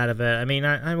get out of it. I mean,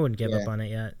 I wouldn't give up on it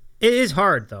yet. It is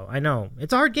hard though. I know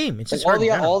it's a hard game. It's just hard.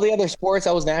 All the other sports,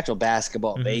 I was natural.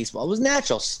 Basketball, baseball, I was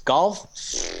natural. Golf,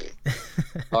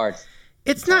 hard.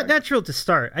 It's not natural to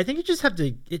start. I think you just have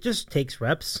to. It just takes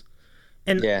reps.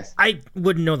 And I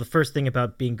wouldn't know the first thing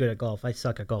about being good at golf. I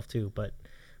suck at golf too, but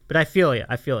I feel you.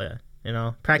 You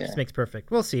know, practice makes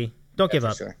perfect. We'll see. Don't give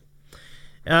up. Sure.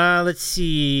 Let's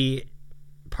see.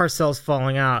 Parcells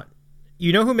falling out.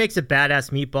 You know who makes a badass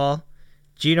meatball?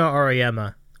 Gino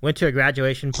Auriemma. Went to a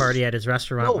graduation party at his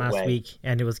restaurant last week,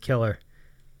 and it was killer.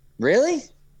 Really?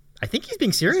 I think he's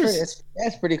being serious.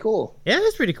 That's pretty cool. Yeah,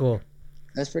 that's pretty cool.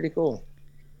 That's pretty cool.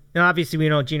 Now, obviously, we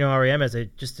know Gino Auriemma is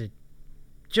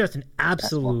just an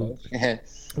absolute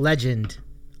legend,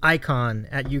 icon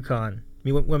at UConn,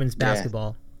 women's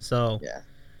basketball. So,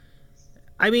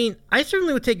 I mean, I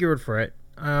certainly would take your word for it.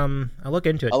 I'll look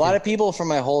into it. A lot of people from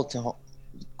my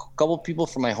couple people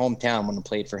from my hometown when I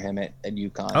played for him at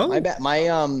UConn. Oh,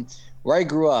 where I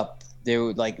grew up, they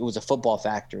were it was a football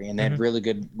factory, and they had really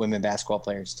good women basketball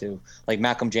players too. Like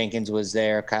Malcolm Jenkins was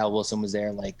there, Kyle Wilson was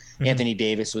there, Anthony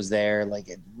Davis was there.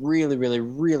 Really, really,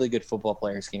 really good football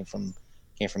players came from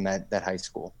that high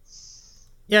school.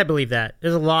 Yeah, I believe that.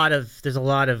 There's a lot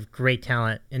of great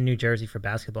talent in New Jersey for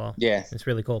basketball. Yeah, it's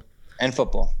really cool. And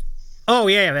football. Oh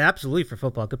yeah, absolutely for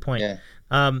football. Good point.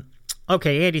 Yeah.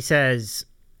 Okay, Andy says,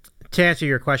 to answer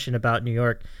your question about New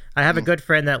York, I have a good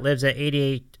friend that lives at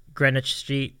 88 Greenwich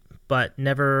Street, but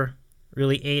never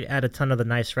really ate at a ton of the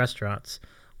nice restaurants.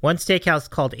 One steakhouse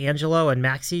called Angelo and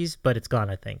Maxie's, but it's gone,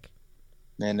 I think.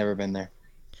 I've never been there.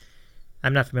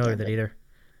 I'm not familiar with it either.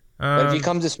 But if you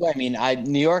come this way, I mean,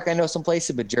 New York, I know some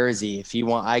places, but Jersey, if you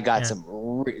want, I got some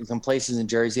places in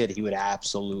Jersey that he would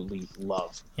absolutely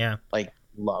love. Yeah.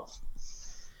 Love.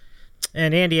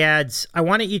 And Andy adds, I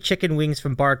want to eat chicken wings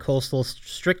from Bar Coastal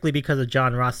strictly because of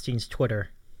John Rothstein's Twitter.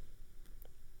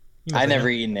 I never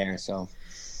eaten there, so.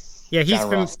 Yeah,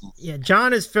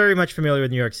 John is very much familiar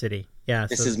with New York City. Yeah.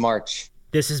 This is March.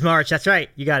 That's right.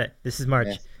 You got it. This is March.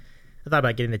 Yeah. I thought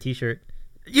about getting the t-shirt.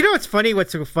 You know what's funny?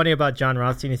 What's so funny about John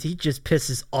Rothstein is he just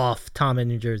pisses off Tom in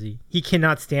New Jersey. He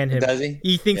cannot stand him. Does he?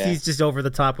 He thinks he's just over the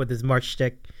top with his March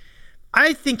shtick.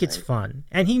 I think it's fun,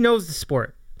 and he knows the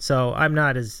sport. So I'm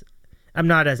not as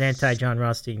anti John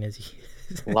Rothstein as he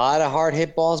is. A lot of hard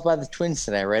hit balls by the Twins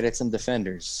today, right? At some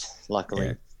defenders,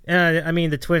 luckily. Yeah. I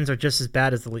mean, the Twins are just as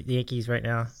bad as the Yankees right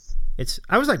now.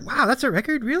 I was like, wow, that's a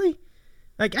record, really?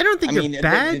 I don't think they're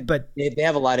bad, but they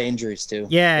have a lot of injuries too.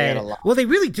 Yeah. Well, they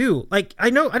really do.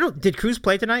 Did Cruz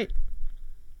play tonight?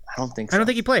 I don't think so. I don't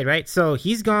think he played, right? So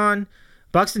he's gone.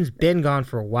 Buxton's been gone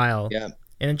for a while. Yeah.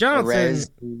 And then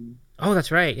Jonathan. Oh,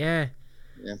 that's right. Yeah.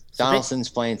 Yeah. So Donaldson's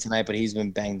playing tonight, but he's been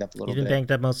banged up a little bit. He's been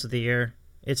banged up most of the year.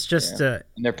 It's just and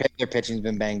their pitching's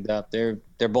been banged up. Their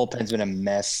bullpen's been a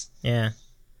mess. Yeah.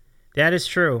 That is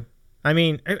true. I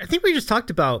mean, I think we just talked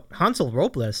about Hansel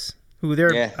Robles, who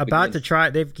they're about to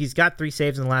try. He's got 3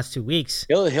 saves in the last 2 weeks.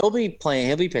 He'll be playing.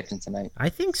 He'll be pitching tonight. I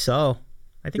think so.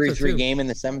 3-3 game in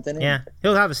the 7th inning. Yeah,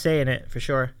 he'll have a say in it for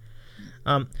sure.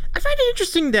 I find it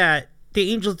interesting that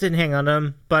the Angels didn't hang on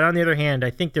him, but on the other hand,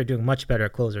 I think they're doing much better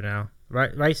at closer now.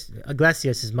 Right,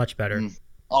 Iglesias is much better.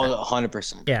 Oh,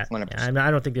 100%. Yeah, 100%. I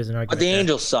don't think there's an argument. But the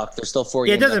Angels suck. They're still 4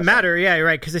 games. Yeah, it doesn't matter. Yeah, you're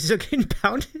right, because they're still getting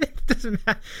pounded. It doesn't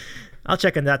matter. I'll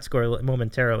check on that score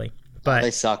momentarily. But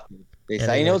they suck.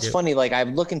 It's funny.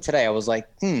 I'm looking today. I was like,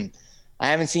 I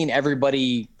haven't seen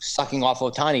everybody sucking off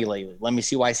Ohtani lately. Let me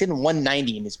see why. He's hitting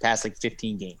 190 in his past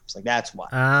 15 games. That's why.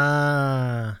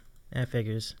 That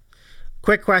figures.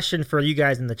 Quick question for you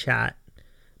guys in the chat,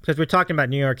 because we're talking about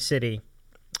New York City.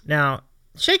 Now,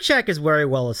 Shake Shack is very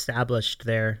well established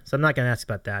there, so I'm not going to ask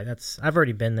about that. I've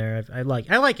already been there. I like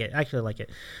it. Actually, I like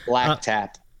it. Black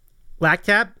Tap. Black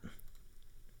Tap.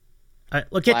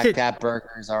 Black Tap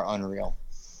burgers are unreal.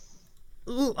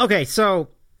 Okay, so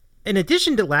in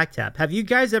addition to Black Tap, have you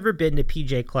guys ever been to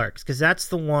PJ Clark's? Because that's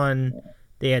the one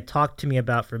they had talked to me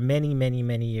about for many, many,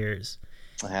 many years.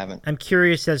 I haven't. I'm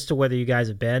curious as to whether you guys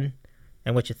have been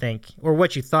and what you think or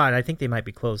what you thought. I think they might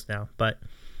be closed now, but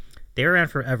they were around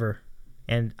forever.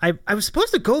 And I was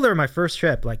supposed to go there on my first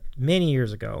trip many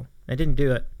years ago. I didn't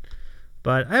do it.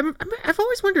 But I've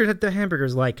always wondered what the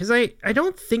hamburger's like, because I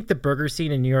don't think the burger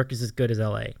scene in New York is as good as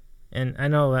LA. And I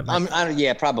know that.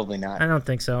 Yeah, probably not. I don't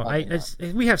think so.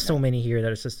 We have so many here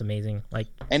that it's just amazing.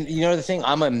 And you know the thing,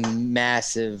 I'm a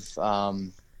massive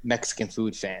Mexican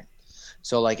food fan.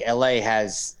 So LA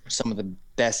has some of the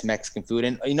best Mexican food,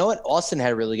 and you know what? Austin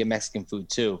had really good Mexican food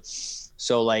too.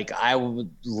 So I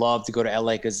would love to go to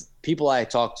LA because people I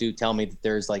talk to tell me that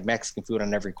there's Mexican food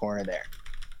on every corner there.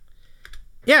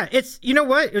 Yeah, it's you know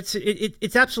what?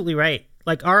 It's absolutely right.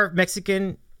 Like our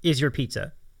Mexican is your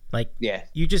pizza. Like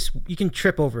you can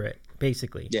trip over it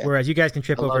basically. Yeah. Whereas you guys can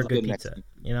trip over a good pizza. Mexican.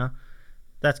 You know,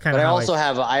 that's kind of. But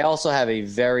I also have a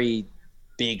very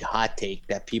big hot take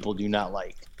that people do not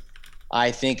like.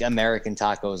 I think American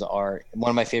tacos are one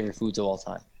of my favorite foods of all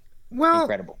time. Well,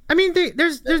 incredible. I mean,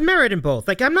 there's merit in both.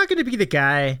 Like I'm not going to be the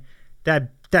guy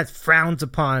that frowns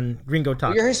upon gringo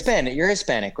tacos. You're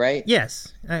Hispanic, right?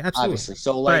 Yes, absolutely.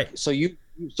 Obviously.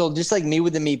 So just like me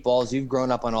with the meatballs, you've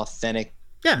grown up on authentic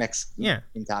Mexican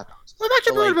tacos. Well, I've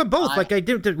actually grown up on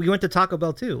both. We went to Taco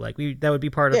Bell too. Like that would be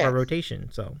part of our rotation.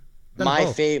 So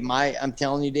I'm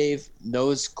telling you, Dave,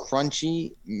 those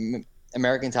crunchy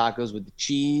American tacos with the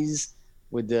cheese,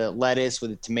 with the lettuce,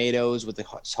 with the tomatoes, with the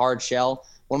hard shell.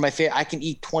 One of my favorite. I can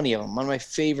eat 20 of them. One of my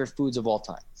favorite foods of all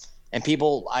time. And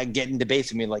people, I get in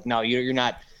debates with me like, no, you're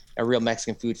not a real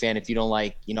Mexican food fan if you don't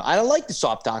like, I don't like the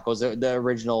soft tacos, the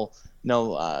original,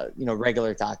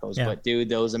 regular tacos. Yeah. But dude,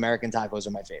 those American tacos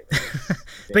are my favorite.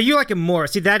 But you like them more.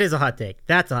 See, that is a hot take.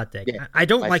 That's a hot take. Yeah, I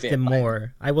don't like them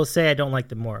more. I will say I don't like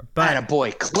them more. But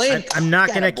boy, Clint. I'm not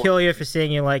going to kill you for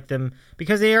saying you like them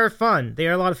because they are fun. They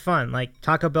are a lot of fun. Like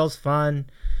Taco Bell's fun.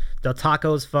 Del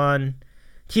Taco's fun.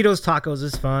 Tito's Tacos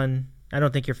is fun. I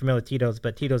don't think you're familiar with Tito's,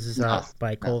 but Tito's is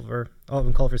by Culver,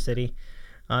 in Culver City.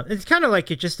 It's kind of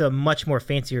like it's just a much more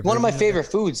fancier. One of my favorite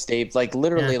foods, Dave. Like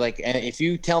literally, if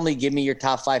you tell me, give me your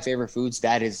top 5 favorite foods,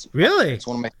 that is really. It's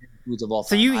one of my favorite foods of all time.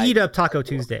 So you eat up Taco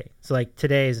Tuesday. So like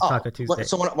today is Taco Tuesday.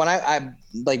 So when I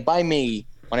like by me,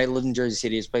 when I lived in Jersey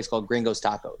City, there's a place called Gringo's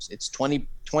Tacos. It's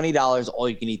 $20 all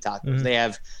you can eat tacos. Mm-hmm. They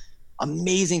have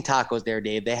amazing tacos there,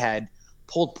 Dave. They had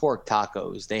pulled pork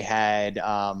tacos. They had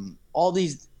all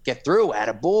these. Get through,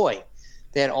 attaboy.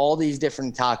 They had all these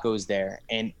different tacos there,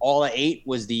 and all I ate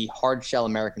was the hard shell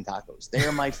American tacos. They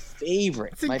are my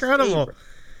favorite. It's incredible. Favorite.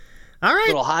 All right,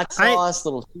 little hot sauce,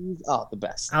 little cheese. Oh, the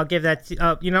best. I'll give that.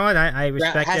 You know what? I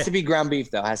respect it. Has to be ground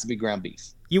beef though. Has to be ground beef.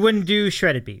 You wouldn't do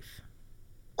shredded beef.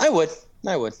 I would.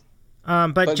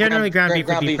 But generally ground beef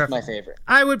would be my favorite.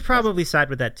 I would probably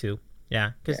side with that too.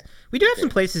 Yeah, because we do have some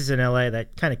places in LA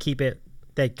that kind of keep it.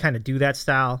 They kind of do that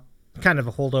style. Kind of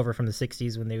a holdover from the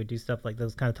 60s when they would do stuff like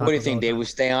those kind of tacos. What do you think? They would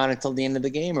stay on until the end of the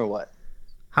game or what?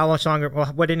 How much longer? Well,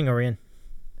 what inning are we in?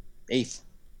 8th.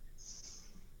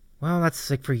 Well, that's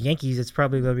like for Yankees. It's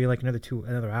probably going to be like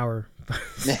another hour.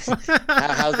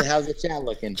 How's the chat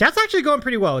looking? Chat's actually going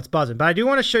pretty well. It's buzzing. But I do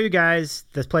want to show you guys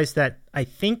this place that I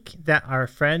think that our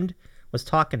friend was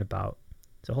talking about.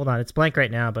 So hold on. It's blank right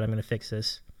now, but I'm going to fix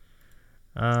this.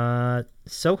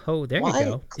 Soho, there you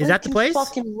go. Is that the place?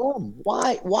 Fucking run.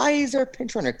 Why is there a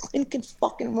pinch runner? Clint can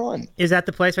fucking run. Is that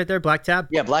the place right there? Black Tap?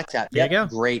 Yeah, Black Tap. There you go.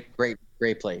 Great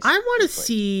place. I want to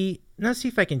see. Let's see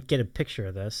if I can get a picture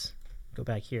of this. Go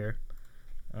back here.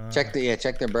 Check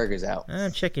their burgers out.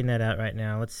 I'm checking that out right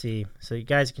now. Let's see. So you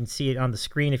guys can see it on the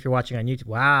screen if you're watching on YouTube.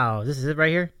 Wow, this is it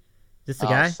right here. Is this the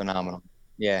guy? It's phenomenal.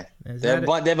 Yeah, they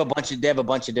have a bunch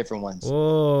of different ones.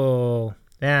 Whoa,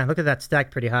 yeah, look at that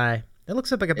stacked pretty high. It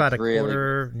looks like about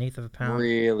quarter, an eighth of a pound.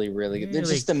 Really, really good. Really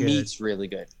just the meat's really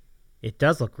good. It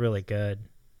does look really good.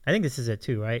 I think this is it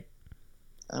too, right?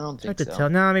 I don't think so. Tell.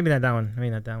 No, maybe not that one. Maybe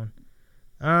not that one.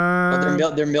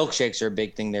 Their milkshakes are a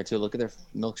big thing there too. Look at their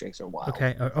milkshakes are wild.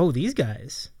 Okay. Oh, these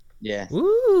guys. Yeah.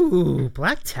 Ooh,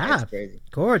 Black Tap. That's crazy.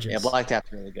 Gorgeous. Yeah, Black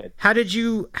Tap's really good. How did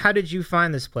you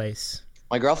find this place?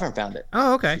 My girlfriend found it.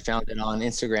 Oh, okay. She found it on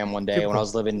Instagram one day when I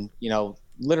was living,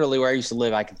 literally where I used to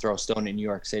live. I can throw a stone in New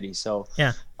York City. So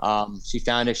yeah. She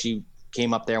found it. She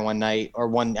came up there one night or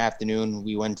one afternoon.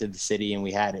 We went to the city and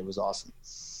we had it. It was awesome.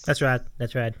 That's rad.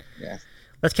 That's rad. Yeah.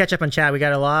 Let's catch up on chat. We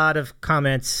got a lot of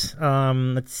comments.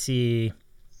 Let's see.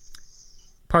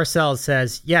 Parcells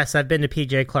says, yes, I've been to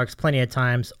PJ Clark's plenty of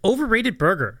times. Overrated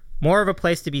burger. More of a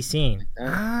place to be seen.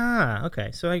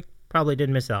 Okay. So I probably did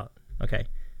miss out. Okay.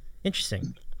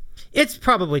 Interesting. It's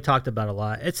probably talked about a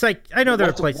lot. It's like, I know there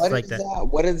are places like that.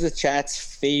 What is the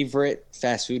chat's favorite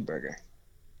fast food burger?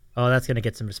 Oh, that's going to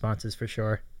get some responses for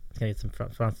sure. It's going to get some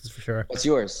responses for sure. What's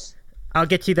yours? I'll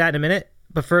get to that in a minute.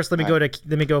 But first, let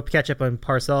me go catch up on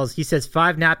Parcells. He says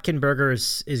 5 napkin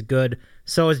burgers is good.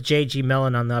 So is JG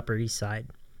Mellon on the Upper East Side.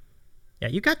 Yeah,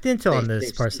 you got the intel on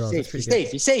this, Parcells.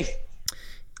 You're safe.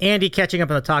 Andy catching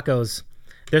up on the tacos.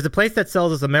 There's a place that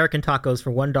sells us American tacos for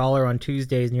 $1 on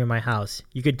Tuesdays near my house.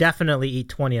 You could definitely eat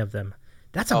 20 of them.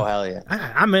 Hell yeah!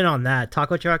 I'm in on that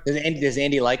taco truck. Does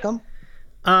Andy like them?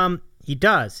 He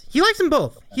does. He likes them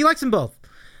both.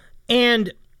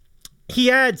 And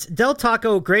he adds Del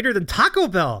Taco greater than Taco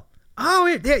Bell. Oh,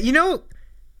 yeah,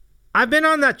 I've been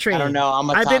on that train. I don't know.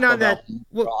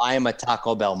 I am a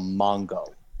Taco Bell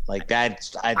Mongo. Like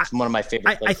that's one of my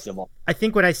favorite places of all. I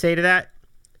think when I say to that,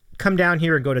 come down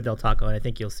here and go to Del Taco, and I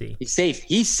think you'll see. He's safe.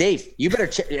 He's safe. You better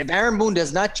if Aaron Boone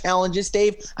does not challenge us,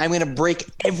 Dave, I'm gonna break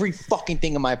every fucking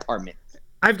thing in my apartment.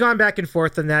 I've gone back and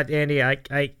forth on that, Andy.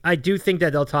 I do think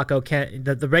that Del Taco can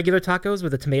the regular tacos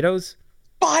with the tomatoes.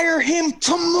 Fire him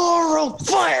tomorrow.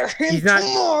 Fire him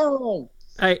tomorrow.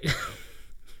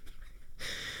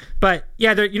 But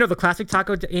yeah, the classic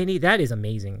taco, Andy, that is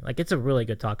amazing. Like, it's a really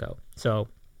good taco. So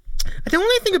the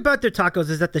only thing about their tacos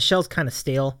is that the shell's kind of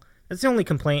stale. That's the only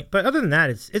complaint. But other than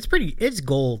that, it's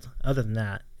gold. Other than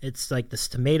that, it's like the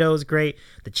tomato is great,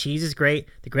 the cheese is great,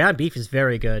 the ground beef is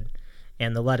very good,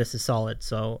 and the lettuce is solid.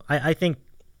 So I think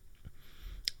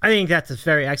that's a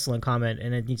very excellent comment,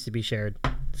 and it needs to be shared.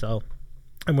 So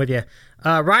I'm with you.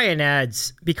 Ryan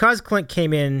adds, because Clint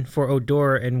came in for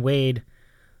Odor and Wade.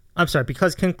 I'm sorry,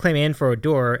 because Clint came in for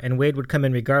Odor and Wade would come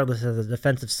in regardless as a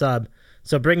defensive sub.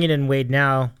 So bringing in Wade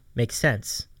now makes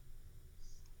sense.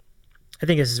 I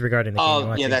think this is regarding the game.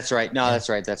 Oh, yeah, that's right. No, yeah.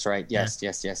 That's right. Yes.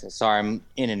 Sorry, I'm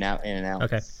in and out.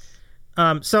 Okay.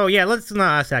 So, yeah, let's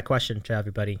not ask that question to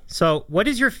everybody. So, what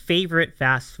is your favorite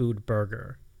fast food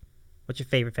burger? What's your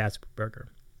favorite fast food burger?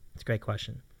 It's a great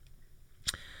question.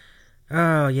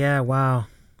 Oh, yeah, wow.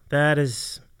 That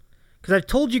is... Because I've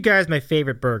told you guys my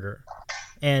favorite burger,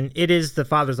 and it is the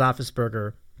Father's Office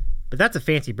burger, but that's a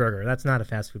fancy burger. That's not a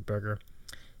fast food burger.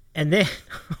 And then...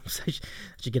 I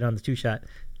should get on the two-shot.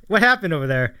 What happened over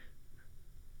there?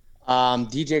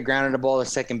 DJ grounded a ball to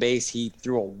second base. He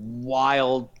threw a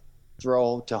wild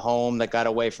throw to home that got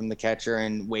away from the catcher,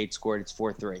 and Wade scored. It's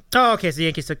 4-3. Oh, okay. So the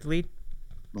Yankees took the lead.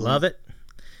 Mm-hmm. Love it.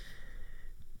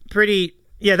 Pretty.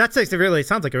 Yeah, that's really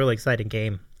sounds like a really exciting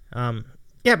game.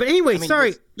 Yeah, but anyway,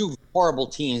 sorry. Two horrible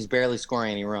teams barely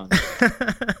scoring any runs.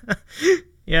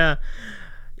 Yeah.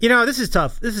 This is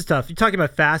tough. You're talking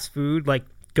about fast food, like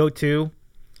go-to.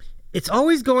 It's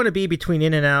always going to be between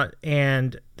In-N-Out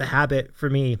and The Habit for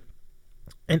me.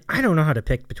 And I don't know how to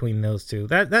pick between those two.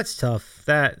 That's tough.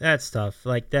 That's tough.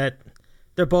 Like that,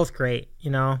 they're both great,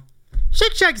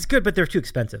 Shake Shack is good, but they're too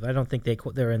expensive. I don't think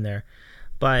they're in there.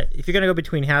 But if you're going to go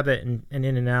between Habit and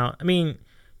In-N-Out, I mean,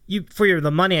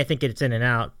 the money, I think it's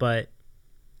In-N-Out, but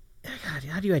God,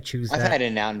 how do I choose that? I've had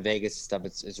In-N-Out in Vegas and stuff.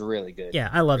 It's really good.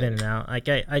 Yeah, I love In-N-Out. Like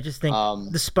I just think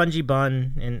the spongy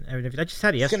bun and everything. I just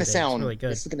had it yesterday. It's really good.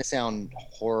 This is gonna sound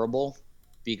horrible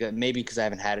because I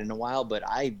haven't had it in a while, but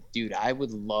I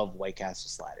would love White Castle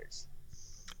sliders.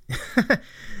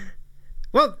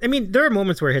 Well, I mean, there are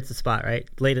moments where it hits the spot, right?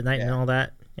 Late at night and all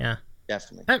that. Yeah.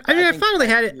 Definitely. I finally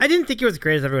had it. I didn't think it was as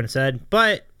great as everyone said,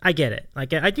 but I get it.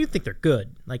 Like, I do think they're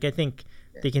good. Like, I think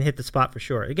they can hit the spot for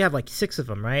sure. You have like 6 of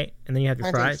them, right? And then you have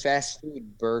your fries. I think fast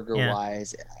food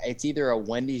burger-wise, it's either a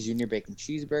Wendy's Junior Bacon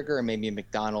Cheeseburger or maybe a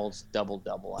McDonald's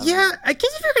Double-Double. I guess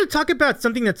if you're going to talk about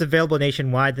something that's available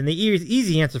nationwide, then the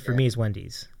easy answer for me is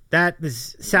Wendy's. That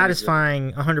is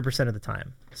satisfying 100% of the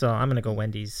time. So I'm going to go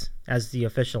Wendy's as the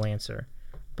official answer.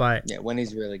 But yeah,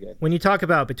 Wendy's really good. When you talk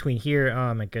about between here,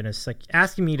 oh my goodness, like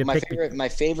asking me to pick my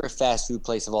favorite fast food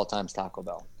place of all time is Taco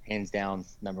Bell, hands down,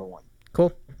 number 1.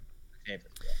 Cool. Favorite.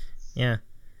 Yeah.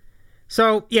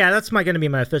 So yeah, that's going to be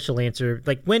my official answer.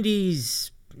 Like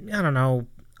Wendy's, I don't know.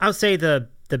 I'll say the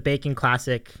bacon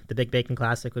classic, the Big Bacon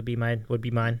Classic would be mine.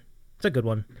 It's a good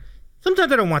one.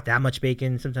 Sometimes I don't want that much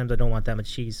bacon. Sometimes I don't want that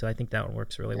much cheese. So I think that one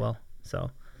works really well. So,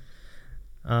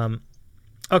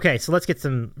 okay, so let's get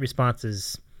some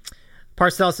responses.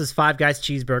 Parcell says Five Guys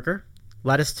cheeseburger,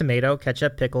 lettuce, tomato,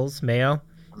 ketchup, pickles, mayo.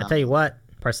 I'll tell you what,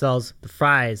 Parcells, the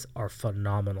fries are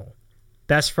phenomenal.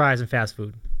 Best fries in fast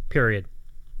food, period.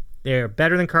 They're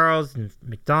better than Carl's and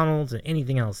McDonald's and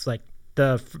anything else. Like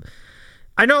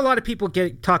I know a lot of people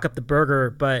talk up the burger,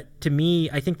 but to me,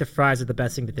 I think the fries are the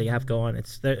best thing that they have going.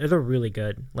 They're really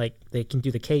good. Like they can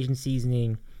do the Cajun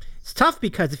seasoning. It's tough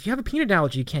because if you have a peanut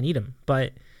allergy, you can't eat them.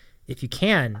 But if you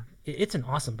can, it's an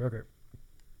awesome burger.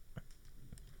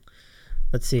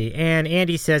 Let's see. And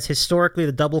Andy says, historically,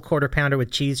 the double quarter pounder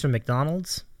with cheese from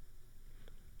McDonald's.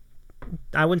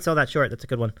 I wouldn't sell that short. That's a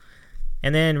good one.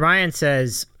 And then Ryan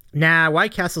says, nah,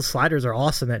 White Castle sliders are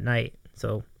awesome at night.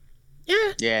 So,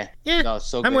 yeah. No,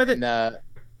 so I'm good. with it. And,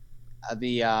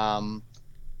 the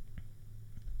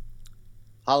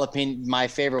jalapeno, my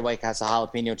favorite White Castle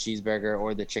jalapeno cheeseburger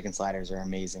or the chicken sliders are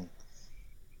amazing.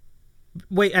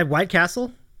 Wait, at White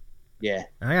Castle? Yeah.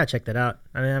 I gotta check that out.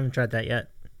 I haven't tried that yet.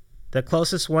 The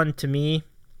closest one to me,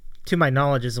 to my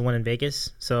knowledge, is the one in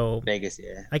Vegas. So Vegas,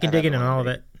 yeah. I can dig in on all of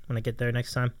it when I get there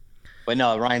next time. But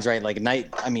no, Ryan's right. Like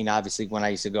night, I mean, obviously when I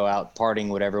used to go out partying,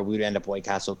 whatever, we'd end up White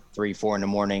Castle 3-4 in the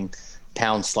morning,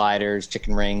 pound sliders,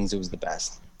 chicken rings. It was the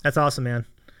best. That's awesome, man.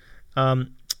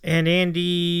 And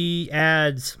Andy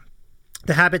adds,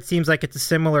 the Habit seems like it's a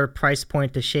similar price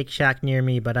point to Shake Shack near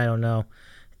me, but I don't know.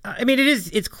 I mean,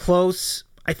 it's close.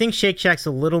 I think Shake Shack's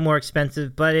a little more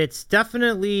expensive, but it's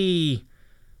definitely,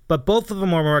 but both of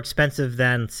them are more expensive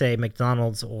than, say,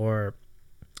 McDonald's or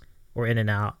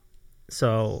In-N-Out.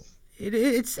 So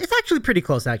it's actually pretty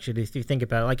close, actually, if you think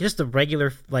about it. Like just a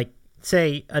regular, like,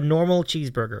 say, a normal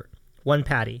cheeseburger, one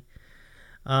patty.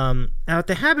 Now, at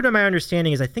the Habit, my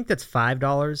understanding is I think that's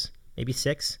 $5, maybe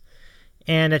 $6.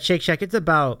 And at Shake Shack, it's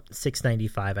about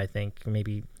 $6.95, I think,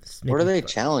 maybe. What are they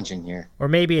challenging here? Or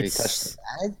maybe Did it's. he touch the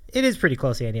bag? It is pretty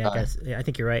close, Andy. I guess. Yeah, I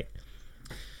think you're right.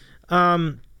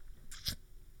 Yeah,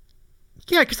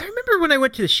 because I remember when I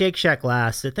went to the Shake Shack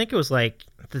last, I think it was like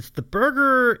the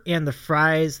burger and the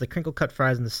fries, the crinkle cut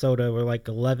fries and the soda were like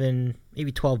 $11,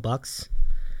 maybe $12.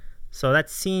 So that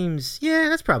seems, yeah,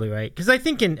 that's probably right. Because I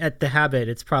think at the Habit,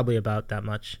 it's probably about that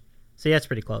much. So yeah, it's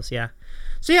pretty close. Yeah.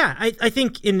 So yeah, I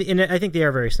think I think they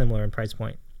are very similar in price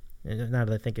point. Now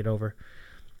that I think it over.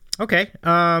 Okay.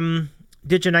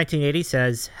 Digit 1980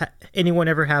 says, anyone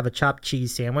ever have a chopped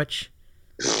cheese sandwich?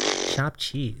 Chopped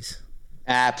cheese.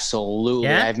 Absolutely.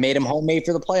 Yeah? I've made them homemade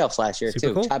for the playoffs last year Super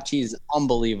too. cool. Chopped cheese is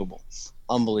unbelievable.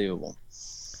 Unbelievable.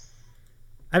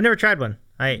 I've never tried one.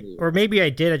 Or maybe I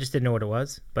did. I just didn't know what it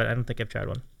was. But I don't think I've tried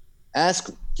one. Ask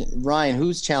Ryan,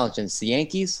 who's challenging? It's the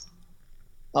Yankees?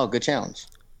 Oh, good challenge.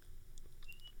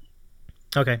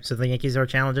 Okay, so the Yankees are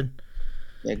challenging.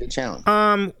 Yeah, good challenge.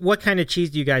 What kind of cheese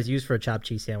do you guys use for a chopped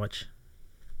cheese sandwich?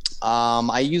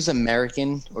 I use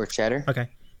American or cheddar. Okay.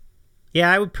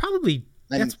 Yeah, I would probably.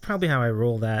 That's probably how I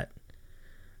roll that.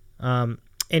 And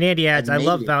Andy adds, I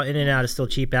love how In-N-Out is still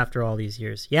cheap after all these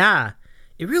years. Yeah,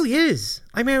 it really is.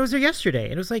 I mean, I was there yesterday,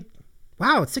 and it was like,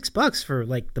 wow, it's $6 for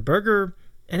like the burger,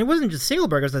 and it wasn't just a single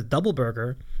burger; it was a double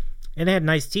burger, and it had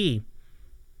nice tea.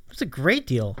 It was a great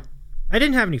deal. I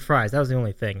didn't have any fries. That was the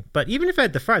only thing. But even if I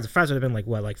had the fries would have been like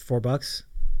what, like $4? It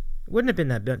wouldn't have been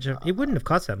that much. It wouldn't have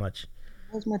cost that much.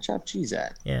 Where's my chopped cheese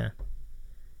at? Yeah.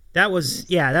 It's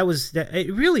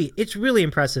really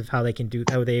impressive how they're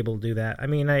able to do that. I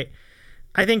mean, I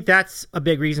think that's a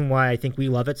big reason why I think we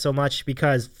love it so much,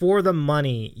 because for the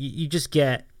money, you just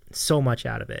get so much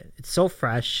out of it. It's so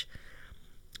fresh.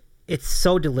 It's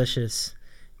so delicious.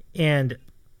 And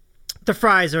the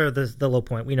fries are the low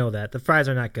point. We know that. The fries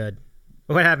are not good.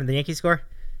 What happened? The Yankees score?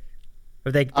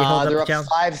 Or they hold they're up up the challenge?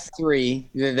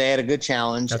 5-3. They had a good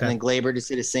challenge, Okay. and then Glaber just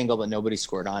hit a single, but nobody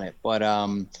scored on it. But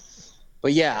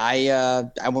yeah,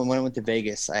 I went to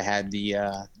Vegas. I had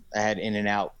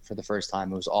In-N-Out for the first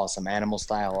time. It was awesome, animal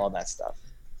style, all that stuff.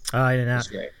 Oh, It In-N-Out. was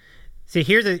great. See,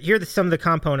 here are some of the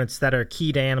components that are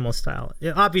key to animal style.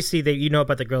 Obviously, you know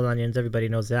about the grilled onions. Everybody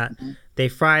knows that.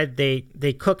 Mm-hmm.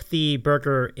 They cook the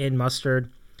burger in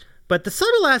mustard. But the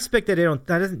subtle aspect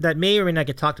that may or may not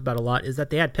get talked about a lot is that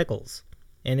they add pickles.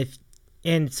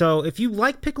 So if you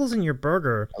like pickles in your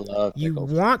burger, I love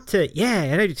pickles. You want to, yeah,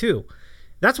 and I do too.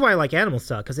 That's why I like animal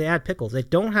style, because they add pickles. They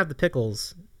don't have the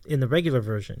pickles in the regular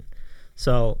version.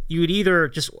 So you would either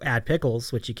just add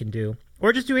pickles, which you can do,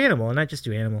 or just do animal, and not just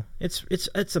do animal.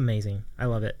 It's amazing. I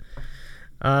love it.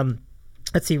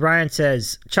 Let's see. Ryan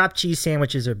says chopped cheese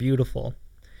sandwiches are beautiful.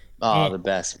 Oh, the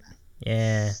best.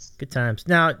 Yeah, good times.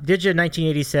 Now, Digit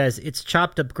 1980 says it's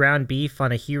chopped up ground beef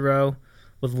on a hero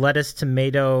with lettuce,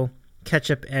 tomato,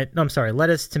 ketchup,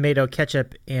 lettuce, tomato,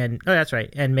 ketchup, and that's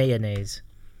right, and mayonnaise.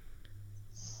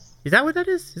 Is that what that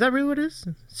is? Is that really what it is?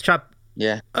 It's chopped.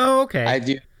 Yeah. Oh, okay. I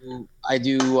do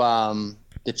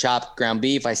the chopped ground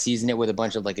beef. I season it with a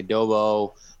bunch of like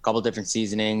adobo, a couple different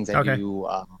seasonings. I do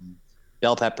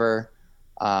bell pepper,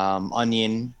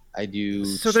 onion. I do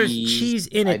so there's cheese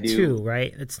in it too,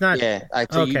 right? It's not. Yeah.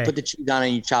 You put the cheese on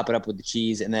and you chop it up with the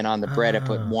cheese, and then on the bread I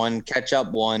put one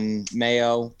ketchup, one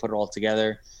mayo, put it all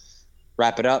together,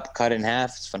 wrap it up, cut it in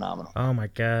half. It's phenomenal. Oh my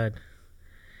God.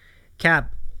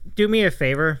 Cap, do me a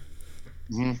favor.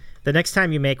 Mm-hmm. The next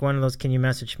time you make one of those, can you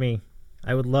message me?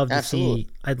 I would love to Absolutely. see.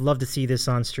 I'd love to see this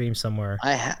on stream somewhere.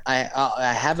 I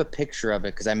have a picture of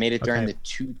it because I made it during the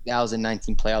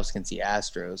 2019 playoffs against the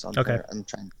Astros. I'm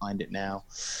trying to find it now,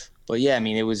 but yeah, I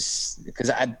mean it was because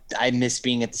I miss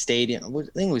being at the stadium. I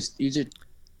think it was it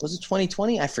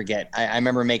 2020? I forget. I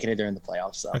remember making it during the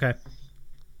playoffs. So. Okay,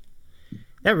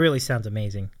 that really sounds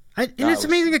amazing. It's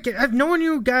amazing. I've known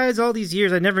you guys all these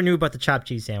years. I never knew about the chopped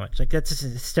cheese sandwich. Like that's just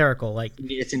hysterical. Like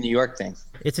it's a New York thing.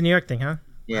 It's a New York thing, huh?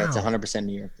 Yeah, wow. It's 100%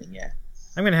 New York thing. Yeah,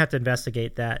 I'm gonna have to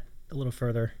investigate that a little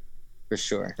further. For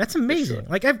sure. That's amazing. Sure.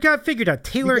 Like I've got figured out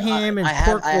Taylor ham and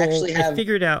pork roll. I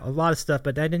figured out a lot of stuff,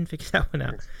 but I didn't figure that one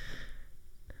out.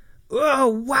 Oh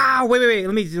wow! Wait!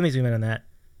 Let me zoom in on that,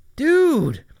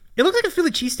 dude. It looks like a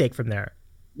Philly cheesesteak from there.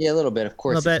 Yeah, a little bit, of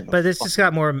course. A little bit, but it's just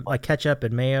got more like ketchup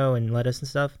and mayo and lettuce and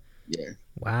stuff. Yeah.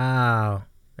 Wow,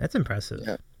 that's impressive.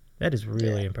 Yeah. That is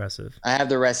really impressive. I have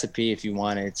the recipe if you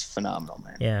want it. It's phenomenal,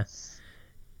 man. Yeah.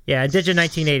 Yeah, Digit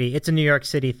 1980. It's a New York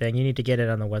City thing. You need to get it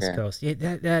on the West Coast. Yeah,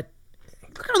 that.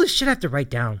 Look at all this shit I have to write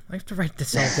down. I have to write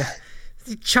this all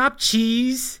down. Chopped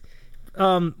cheese.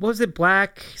 What was it?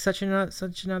 Such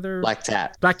another. Black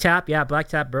Tap. Black Tap. Yeah, Black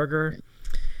Tap burger.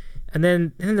 And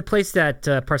then the place that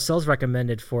Parcells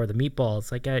recommended for the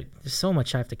meatballs. Like, there's so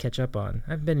much I have to catch up on.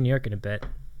 I haven't been in New York in a bit.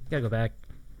 Gotta go back.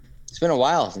 It's been a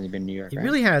while since you've been in New York. It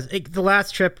really has. The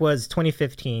last trip was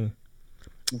 2015.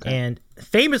 Okay. And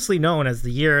famously known as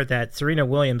the year that Serena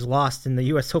Williams lost in the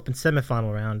U.S. Open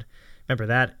semifinal round. Remember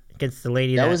that against the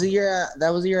lady. That was the year. That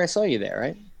was the year I saw you there,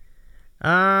 right?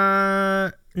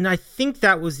 No, I think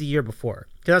that was the year before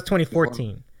because that was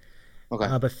 2014.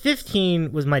 Okay. But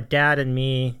 15 was my dad and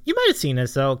me. You might have seen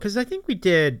us though, because I think we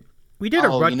did a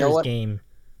Rutgers game.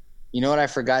 You know what I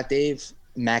forgot, Dave?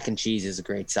 Mac and cheese is a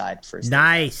great side for.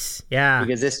 Nice, yeah.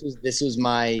 Because this was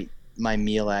my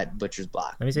meal at Butcher's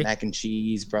Block. Let me see. Mac and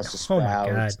cheese, Brussels sprouts.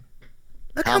 Oh my god!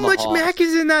 Look how much mac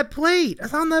is in that plate.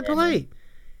 That's on that plate. Man.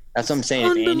 That's what I'm saying.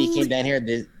 If Andy came down here,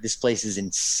 this place is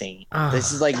insane.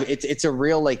 This is like it's a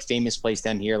real like famous place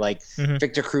down here. Like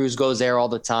Victor Cruz goes there all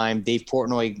the time. Dave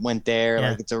Portnoy went there.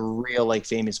 Like it's a real like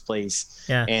famous place.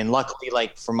 Yeah. And luckily,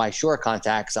 like for my shore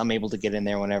contacts, I'm able to get in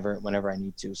there whenever I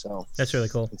need to. So that's really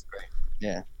cool. It's great.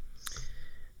 Yeah.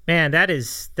 Man,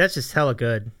 that's just hella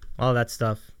good. All that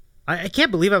stuff. I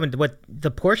can't believe what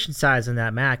the portion size in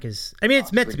that mac is. I mean,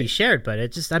 it's meant to be shared, but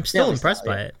I'm still impressed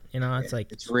by it. You know, it's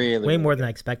like it's really way more than I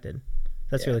expected.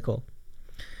 That's really cool.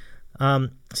 So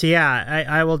yeah,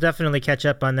 I will definitely catch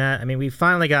up on that. I mean, we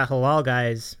finally got halal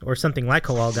guys or something like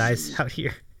halal guys out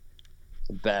here.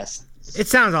 The best. It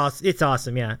sounds awesome. It's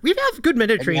awesome. Yeah, we have good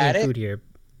Mediterranean food here.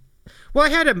 Well, I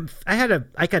had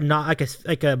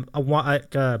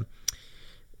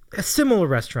a similar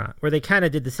restaurant where they kind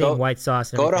of did the same white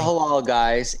sauce. And go to Halal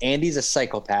Guys. Andy's a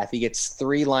psychopath. He gets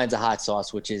 3 lines of hot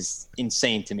sauce, which is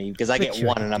insane to me because I get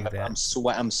one and I'm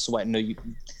sweating. No,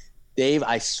 Dave,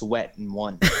 I sweat in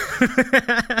one.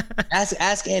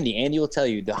 Ask Andy. Andy will tell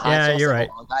you the hot sauce at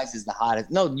Halal Guys is the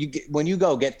hottest. No, when you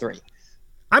go, get 3.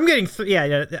 I'm getting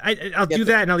I'll do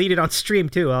that and I'll eat it on stream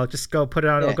too. I'll just go put it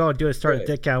on. I'll go and do a start a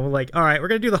dick count. We're like, all right, we're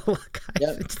gonna do the whole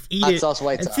guys. Just eat hot it sauce,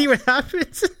 white and sauce. see what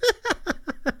happens.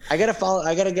 I gotta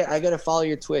follow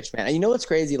your Twitch, man. You know what's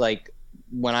crazy? Like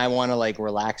when I want to like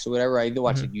relax or whatever, I either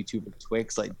watch like YouTube or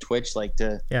Twitch, like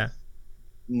to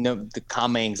to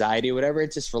calm my anxiety or whatever.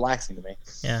 It's just relaxing to me.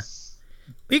 Yeah,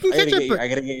 you can catch up. I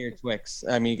gotta get your Twix.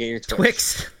 I mean, get your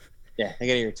Twix. Yeah, I gotta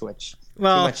get your Twitch.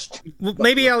 Well,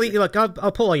 maybe I'll eat. Look, I'll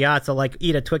pull a yacht. I'll like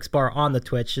eat a Twix bar on the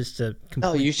Twitch just to.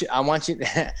 No, you should. I want you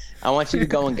to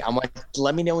go and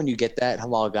let me know when you get that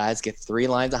Halal Guys. Get 3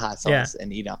 lines of hot sauce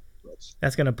and eat on Twitch.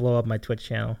 That's gonna blow up my Twitch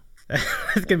channel.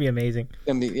 It's gonna be amazing. It's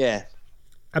gonna be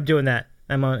I'm doing that.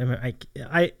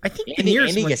 I think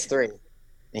Andy gets 3,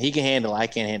 and he can handle. I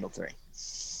can't handle 3.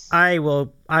 I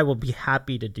will be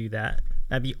happy to do that.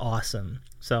 That'd be awesome.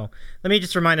 So let me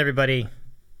just remind everybody.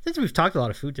 Since we've talked a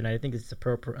lot of food tonight, I think it's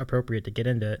appropriate to get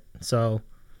into it. So,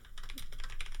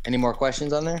 any more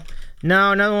questions on there?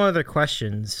 No other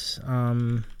questions.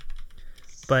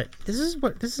 But this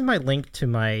is my link to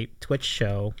my Twitch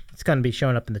show. It's going to be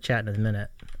showing up in the chat in a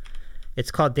minute. It's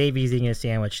called Davey's Eating a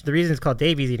Sandwich. The reason it's called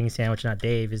Davey's Eating a Sandwich, not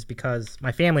Dave, is because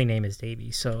my family name is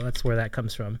Davey, so that's where that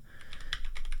comes from.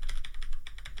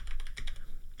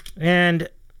 And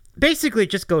basically,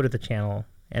 just go to the channel,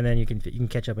 and then you can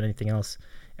catch up on anything else.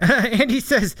 And he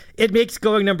says it makes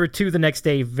going number 2 the next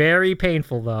day very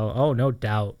painful, though. Oh, no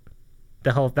doubt.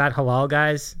 That Halal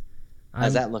Guys.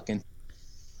 How's that looking?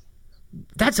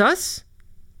 That's us?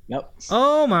 Yep.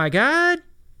 Oh my God!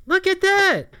 Look at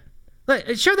that.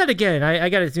 Show that again. I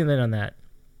got to zoom in on that.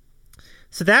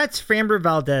 So that's Framber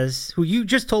Valdez, who you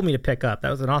just told me to pick up.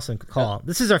 That was an awesome call. Yep.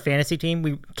 This is our fantasy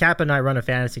team. Cap and I run a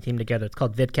fantasy team together. It's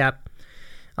called VidCap.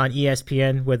 On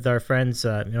ESPN with our friends,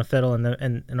 Fiddle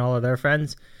and all of their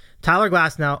friends. Tyler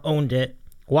Glasnow owned it.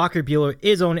 Walker Buehler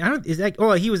is owning.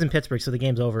 He was in Pittsburgh, so the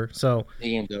game's over. So the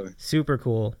game's over. Super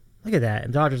cool. Look at that.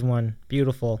 And Dodgers won.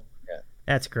 Beautiful. Yeah.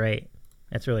 That's great.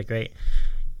 That's really great.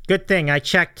 Good thing I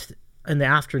checked in the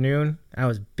afternoon. I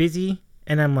was busy,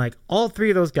 and I'm like, all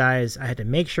 3 of those guys, I had to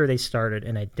make sure they started,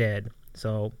 and I did.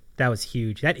 So that was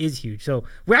huge. That is huge. So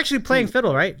we're actually playing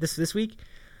Fiddle, right? This week.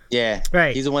 Yeah,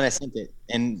 right. He's the one that sent it,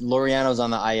 and Laureano's on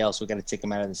the IL, so we got to take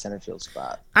him out of the center field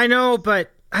spot. I know,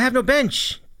 but I have no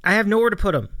bench. I have nowhere to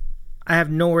put him.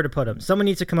 Someone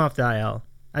needs to come off the IL.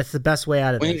 That's the best way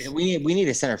out of this. We need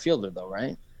a center fielder, though,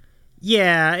 right?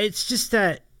 Yeah, it's just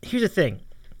that here's the thing.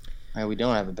 All right, we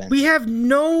don't have a bench. We have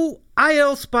no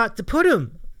IL spot to put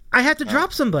him. I have to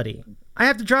drop somebody. I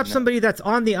have to drop somebody that's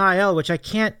on the IL, which I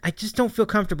can't. I just don't feel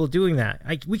comfortable doing that.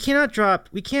 We can't drop.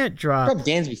 Drop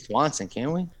Dansby Swanson,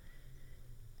 can't we?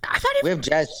 We have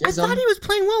Jazz Chisholm. I thought he was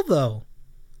playing well, though.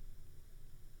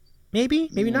 Maybe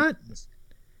not.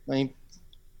 I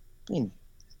mean,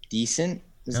 decent.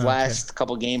 His last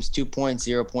couple games, 2 points,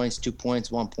 0 points, 2 points,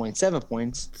 1 point, 7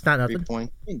 points. It's not nothing. 3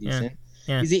 points. Decent.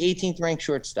 Yeah. He's the 18th ranked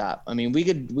shortstop. I mean, we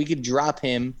could drop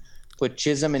him, put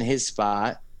Chisholm in his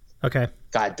spot. Okay.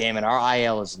 God damn it, our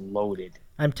IL is loaded.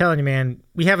 I'm telling you, man,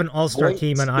 we have an all-star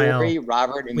team on IL.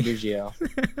 Robert, and Biggio.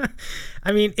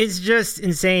 I mean, it's just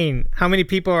insane how many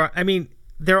people are. I mean,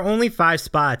 there are only 5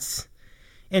 spots.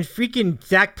 And freaking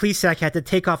Zach Plesac had to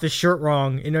take off his shirt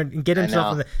wrong and get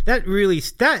himself in the.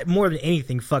 That more than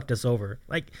anything fucked us over.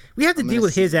 Like, we have to deal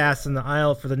with his ass in the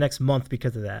aisle for the next month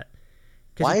because of that.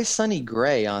 Why is Sonny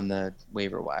Gray on the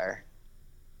waiver wire?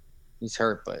 He's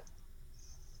hurt, but.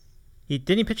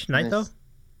 Didn't he pitch tonight, though?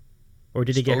 Or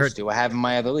did he get hurt? I have him in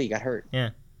my other league. Got hurt. Yeah.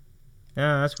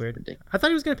 Oh, that's weird. Ridiculous. I thought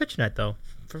he was going to pitch tonight, though.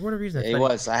 For whatever reason. He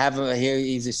was. I have him here.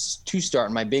 He's a 2-star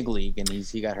in my big league, and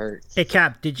he got hurt. Hey,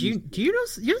 Cap, do you know?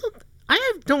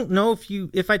 Don't know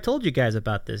if I told you guys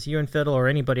about this, you and Fiddle or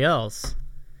anybody else.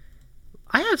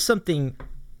 I have something.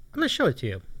 I'm going to show it to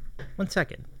you. 1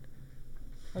 second.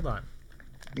 Hold on.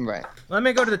 Right. Let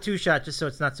me go to the 2-shot just so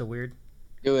it's not so weird.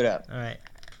 Do it up. All right.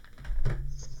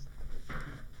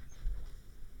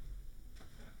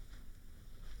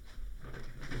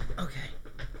 Okay.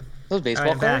 Those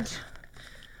baseball cards? Back.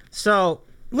 So,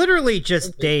 literally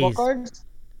just days. Cards?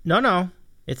 No.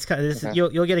 It's kind of,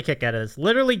 you'll get a kick out of this.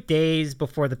 Literally days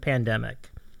before the pandemic,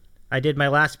 I did my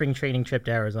last spring training trip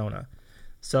to Arizona.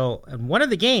 So, in one of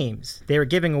the games, they were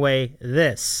giving away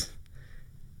this.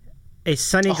 A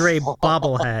Sonny Gray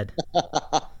bobblehead.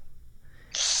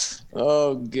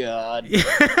 Oh, God.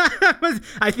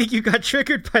 I think you got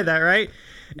triggered by that, right?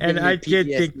 And I did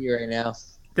think right now.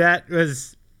 That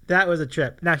was a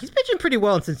trip. Now, he's pitching pretty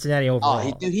well in Cincinnati overall.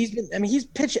 Oh, he's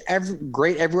pitched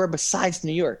great everywhere besides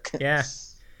New York. Yeah.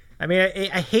 I mean,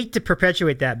 I hate to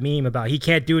perpetuate that meme about he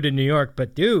can't do it in New York,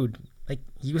 but dude, like,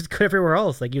 he was good everywhere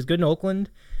else. Like, he was good in Oakland.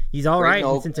 He's all right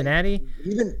in Cincinnati.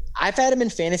 I've had him in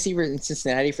fantasy in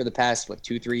Cincinnati for the past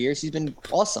 2-3 years. He's been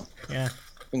awesome. Yeah,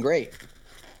 been great.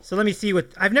 So let me see what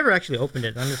I've never actually opened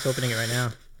it. I'm just opening it right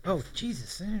now. Oh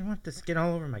Jesus! I didn't want this to get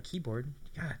all over my keyboard.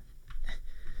 God.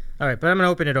 All right, but I'm gonna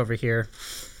open it over here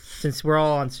since we're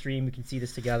all on stream. We can see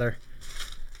this together.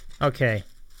 Okay.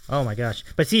 Oh my gosh!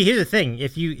 But see, here's the thing: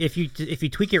 if you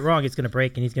tweak it wrong, it's gonna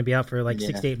break, and he's gonna be out for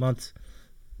 6 to 8 months.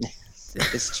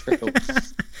 It's true.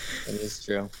 It is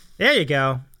true. There you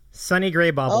go. Sonny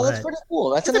Gray bobblehead. Oh, that's pretty cool.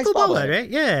 That's a nice cool bobblehead, right?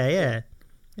 Yeah.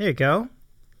 There you go.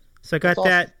 So I got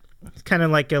that. It's kind of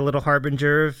like a little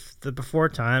harbinger of the before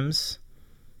times.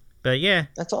 But yeah.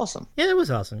 That's awesome. Yeah, that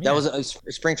was awesome. That Yeah. was a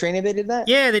spring training they did that?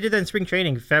 Yeah, they did that in spring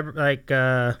training. I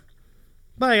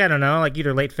don't know, like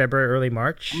either late February, early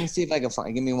March. Let me see if I can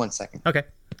find. Give me 1 second. Okay.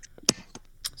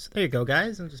 So there you go,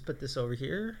 guys. I'll just put this over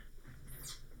here.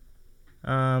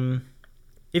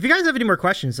 If you guys have any more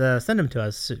questions, send them to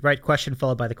us. Write question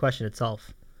followed by the question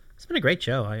itself. It's been a great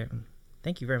show.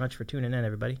 Thank you very much for tuning in,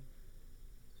 everybody.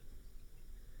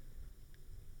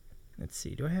 Let's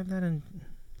see. Do I have that in?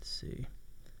 Let's see.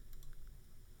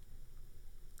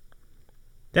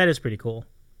 That is pretty cool.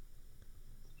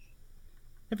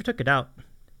 Never took it out.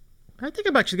 I think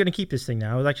I'm actually going to keep this thing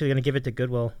now. I was actually going to give it to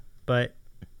Goodwill, but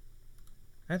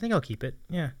I think I'll keep it.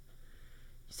 Yeah.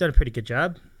 He's done a pretty good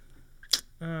job.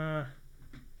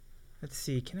 Let's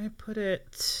see. Can I put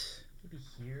it maybe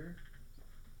here?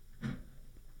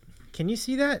 Can you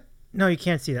see that? No, you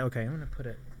can't see that. Okay, I'm going to put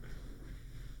it.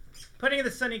 Putting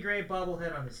the Sonny Gray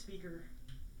bobblehead on the speaker.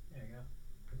 There you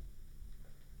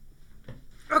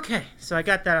go. Okay, so I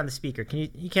got that on the speaker.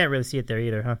 You can't really see it there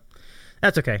either, huh?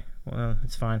 That's okay. Well,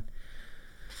 it's fine.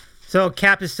 So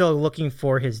Cap is still looking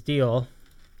for his deal.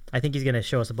 I think he's going to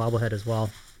show us a bobblehead as well.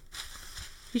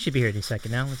 He should be here any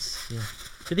second now. Let's see.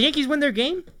 Did the Yankees win their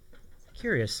game?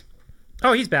 Curious.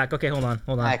 Oh, he's back. Okay, hold on.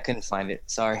 I couldn't find it.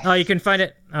 Sorry. Oh, you couldn't find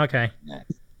it? Okay. Yeah.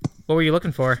 What were you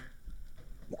looking for?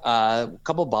 A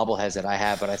couple bobbleheads that I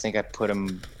have, but I think I put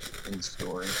them in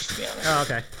storage, to be honest. Oh,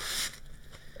 okay.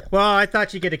 Well, I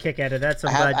thought you'd get a kick at it.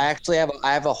 I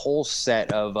have a whole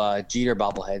set of Jeter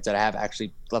bobbleheads that I have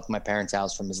actually left at my parents'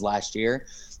 house from his last year.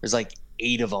 There's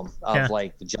 8 of them of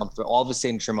the jump through all the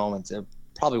signature moments. They're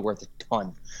probably worth a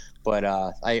ton. But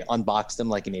I unboxed them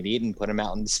like an idiot and put them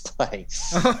out on display.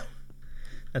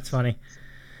 That's funny.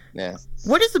 Yeah.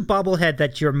 What is the bobblehead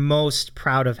that you're most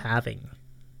proud of having?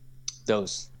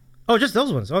 Those. Oh, just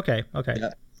those ones. Okay.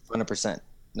 Yeah, 100%.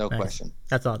 No question.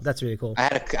 That's all. That's really cool. I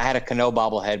had a Cano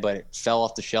bobblehead, but it fell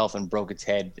off the shelf and broke its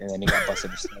head, and then it got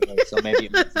busted. So maybe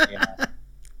it was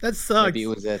that sucks. Maybe it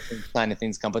was a sign of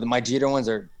things come. But my Jeter ones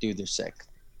are, dude, they're sick.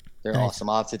 They're awesome.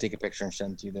 I'll have to take a picture and show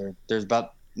them to you. There's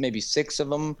about maybe 6 of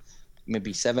them,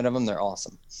 maybe 7 of them. They're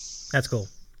awesome. That's cool.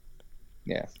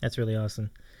 Yeah, that's really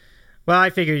awesome. Well, I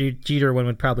figured your Jeter one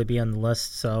would probably be on the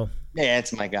list. So yeah,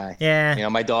 it's my guy. Yeah, you know,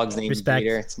 my dog's name is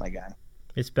Jeter. It's my guy.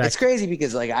 Respect. It's crazy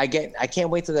because like I can't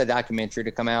wait till that documentary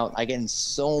to come out. I get in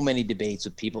so many debates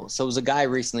with people. So there was a guy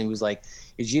recently who was like,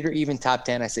 "Is Jeter even top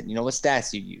 10?" I said, "You know what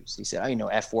stats do you use?" He said, "Oh, you know,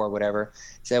 F4 or whatever."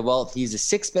 He said, "Well, he's the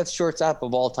 6th best shortstop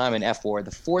of all time in F4,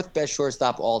 the 4th best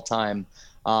shortstop of all time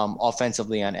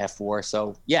offensively on F4.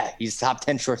 So yeah, he's top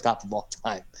 10 shortstop of all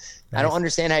time." Nice. I don't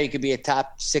understand how you could be a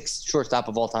top 6 shortstop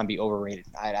of all time be overrated.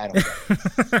 I don't get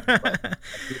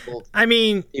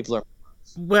it. People are.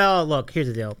 Well, look, here's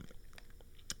the deal.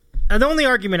 The only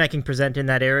argument I can present in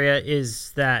that area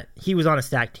is that he was on a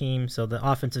stacked team, so the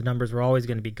offensive numbers were always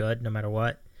going to be good no matter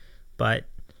what. But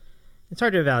it's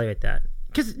hard to evaluate that.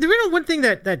 Because one thing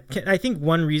that I think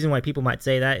one reason why people might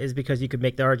say that is because you could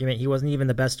make the argument he wasn't even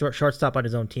the best shortstop on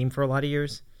his own team for a lot of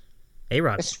years.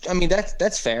 A-Rod. I mean,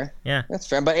 that's fair. Yeah. That's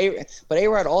fair. But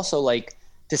A-Rod also, like,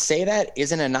 to say that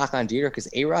isn't a knock on Jeter because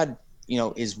A-Rod, you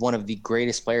know, is one of the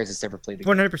greatest players that's ever played the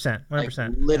game. 100%. 100%.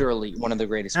 Like, literally one of the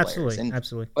greatest players.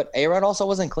 Absolutely. But A-Rod also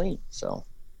wasn't clean, so.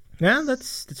 Yeah,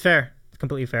 that's fair. It's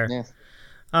completely fair. Yeah.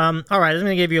 All right, I'm going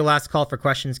to give you a last call for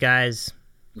questions, guys.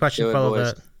 Question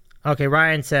follow Okay,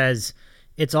 Ryan says,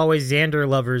 it's always Xander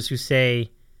lovers who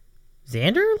say,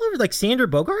 Xander lovers? Like Xander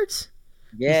Bogaerts?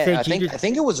 Yeah, I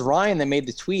think it was Ryan that made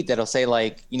the tweet that'll say,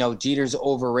 like, you know, Jeter's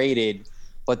overrated,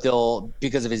 but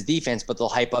because of his defense, but they'll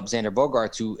hype up Xander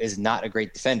Bogaerts, who is not a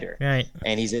great defender. Right.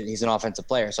 And he's an offensive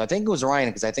player. So I think it was Ryan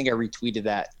because I think I retweeted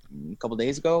that a couple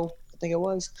days ago, I think it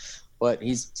was. But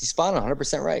he's spot on,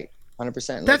 100% right.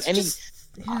 100%.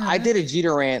 Like, I did a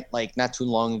Jeter rant like not too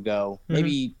long ago,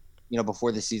 maybe, you know,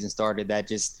 before the season started, that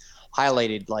just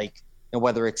highlighted, like, you know,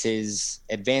 whether it's his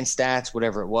advanced stats,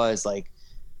 whatever it was, like,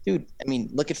 dude, I mean,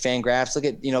 look at Fangraphs. Look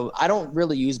at, you know, I don't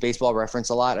really use Baseball Reference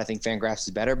a lot. I think Fangraphs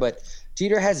is better, but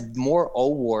Jeter has more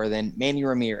O-WAR than Manny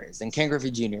Ramirez, than Ken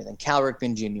Griffey Jr., than Cal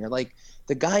Ripken Jr. Like,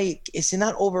 the guy is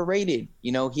not overrated.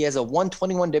 You know, he has a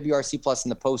 121 WRC plus in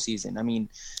the postseason. I mean,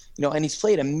 you know, and he's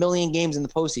played 1 million games in the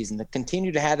postseason. To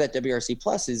continue to have that WRC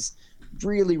plus is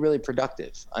really, really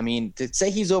productive. I mean, to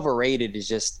say he's overrated is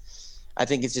just, I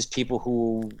think it's just people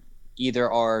who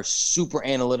either are super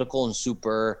analytical and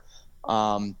super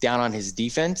down on his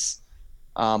defense.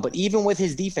 But even with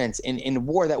his defense in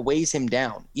WAR that weighs him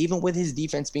down, even with his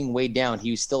defense being weighed down, he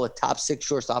was still a top 6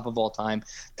 shortstop of all time,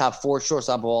 top 4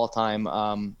 shortstop of all time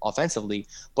offensively.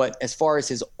 But as far as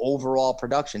his overall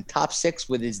production, top 6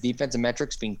 with his defensive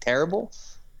metrics being terrible.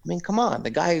 I mean, come on,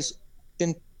 the guy's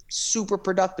been super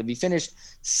productive. He finished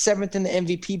 7th in the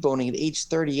MVP voting at age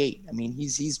 38. I mean,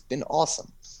 he's been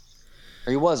awesome,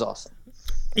 or he was awesome.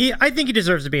 Yeah, I think he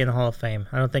deserves to be in the Hall of Fame.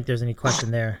 I don't think there's any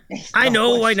question there. I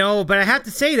know, but I have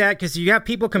to say that because you have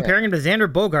people comparing him to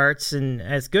Xander Bogaerts, and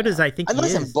as good as I think he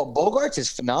is, Bogaerts is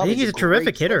phenomenal. I think he's a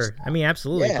terrific hitter. I mean,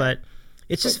 absolutely. Yeah. But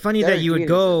it's just funny that you would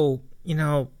go, you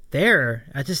know, there.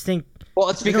 I just think. Well,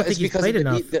 it's because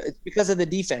of the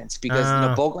defense. Because you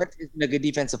know, Bogaerts isn't a good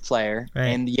defensive player,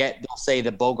 and yet they'll say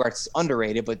that Bogaerts is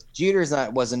underrated, but Jeter's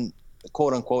wasn't,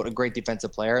 quote unquote, a great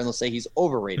defensive player, and they'll say he's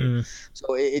overrated.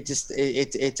 So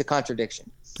it's a contradiction.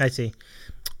 I see.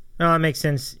 No, that makes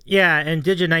sense. Yeah, and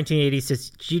Digit 1980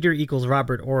 says Jeter equals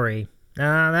Robert Horry.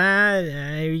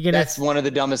 That's one of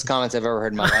the dumbest comments I've ever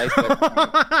heard in my life.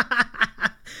 But,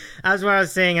 that's what I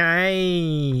was saying.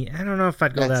 I don't know if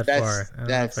I'd go that far.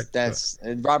 That's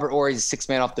Robert Horry's 6th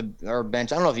man off the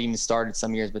bench. I don't know if he even started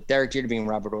some years, but Derek Jeter being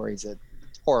Robert Horry is a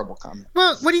horrible comment.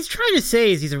 Well, what he's trying to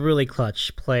say is he's a really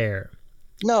clutch player.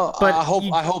 No, but I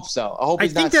hope so. I hope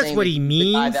he's not saying what he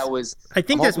means. I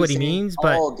think that's what he means.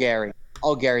 But Gary,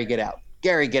 get out.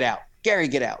 Gary, get out. Gary,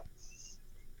 get out.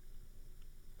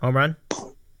 Home run.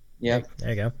 Yeah, there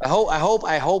you go.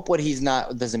 I hope what he's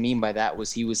not doesn't mean by that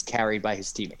was he was carried by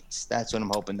his teammates. That's what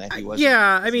I'm hoping that he was.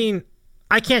 Yeah, I mean,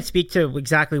 I can't speak to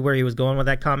exactly where he was going with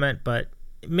that comment, but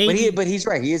maybe. But he's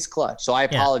right. He is clutch. So I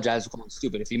apologize for calling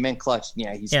stupid. If he meant clutch,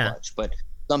 yeah, he's clutch. But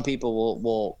some people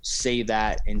will say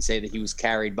that and say that he was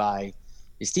carried by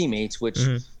his teammates, which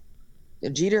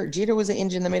Jeter was the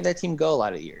engine that made that team go a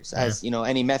lot of years, as you know,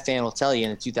 any Met fan will tell you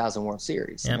in the 2000 World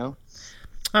Series. You know.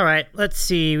 All right, let's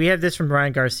see. We have this from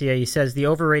Brian Garcia. He says the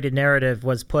overrated narrative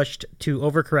was pushed to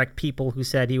overcorrect people who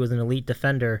said he was an elite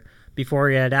defender before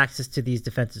he had access to these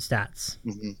defensive stats.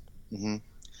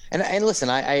 And listen,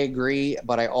 I agree,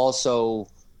 but I'll also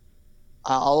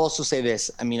say this.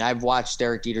 I mean, I've watched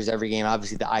Derek Jeter's every game.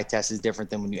 Obviously, the eye test is different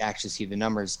than when you actually see the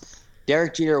numbers.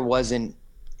 Derek Jeter wasn't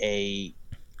the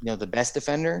best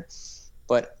defender,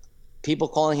 but people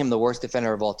calling him the worst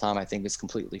defender of all time, I think, is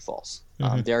completely false.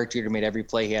 Derek Jeter made every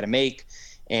play he had to make.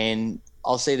 And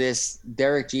I'll say this,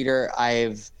 Derek Jeter,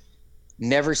 I've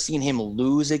never seen him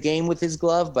lose a game with his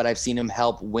glove, but I've seen him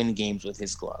help win games with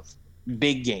his glove.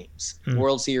 Big games,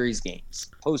 World Series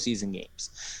games, postseason games.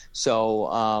 So,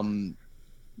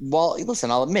 well,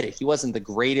 listen, I'll admit it. He wasn't the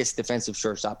greatest defensive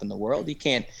shortstop in the world. You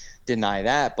can't deny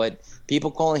that. But people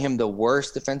calling him the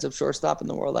worst defensive shortstop in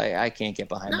the world, I can't get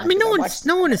behind that. I mean, no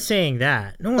one is saying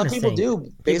that. Some people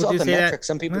do. Based off the metrics,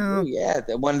 some people do. Yeah,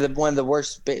 one of the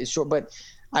worst short. But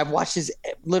I've watched his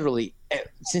literally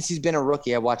since he's been a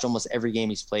rookie. I've watched almost every game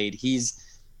he's played.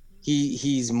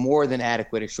 He's more than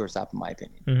adequate at shortstop, in my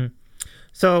opinion. Mm-hmm.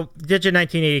 So, Digit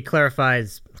 1980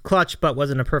 clarifies clutch, but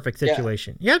wasn't a perfect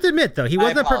situation. You have to admit, though, he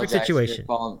wasn't a perfect situation.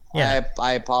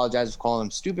 I apologize for calling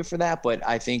him stupid for that, but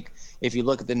I think if you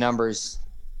look at the numbers,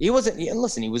 he wasn't.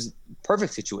 Listen, he was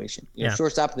perfect situation.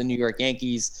 Shortstop of the New York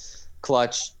Yankees,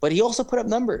 clutch, but he also put up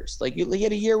numbers. Like he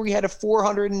had a year where he had a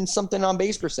 400 and something on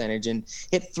base percentage and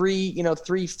hit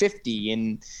 350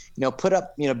 and put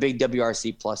up big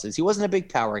WRC pluses. He wasn't a big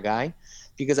power guy.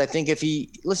 Because I think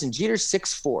Jeter's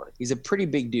 6'4". He's a pretty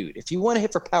big dude. If you want to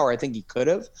hit for power, I think he could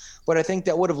have. But I think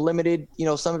that would have limited,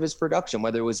 some of his production,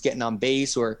 whether it was getting on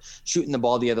base or shooting the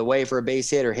ball the other way for a base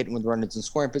hit or hitting with runners in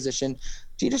scoring position.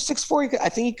 Jeter's 6'4". I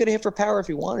think he could have hit for power if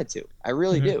he wanted to. I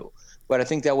really do. But I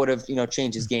think that would have,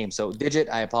 changed his game. So, Digit,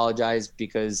 I apologize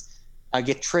because I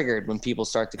get triggered when people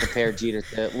start to compare Jeter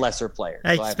to lesser players.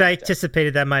 I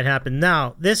anticipated that might happen.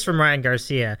 Now, this from Ryan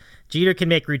Garcia. Jeter can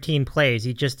make routine plays.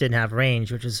 He just didn't have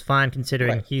range, which is fine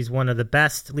considering he's one of the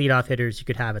best leadoff hitters you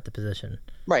could have at the position.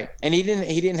 Right. And he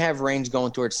didn't have range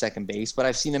going towards second base, but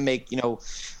I've seen him make,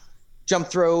 jump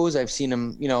throws. I've seen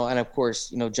him, and of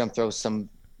course, jump throws. Some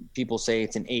people say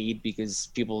it's an aid because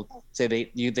people say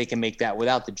they can make that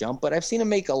without the jump, but I've seen him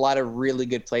make a lot of really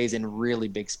good plays in really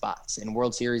big spots in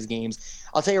World Series games.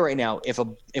 I'll tell you right now,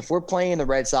 if we're playing the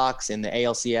Red Sox in the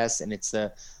ALCS and it's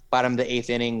the bottom of the eighth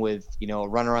inning with a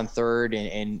runner on third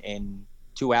and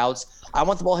 2 outs, I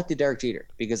want the ball hit to Derek Jeter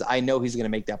because I know he's going to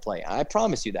make that play. I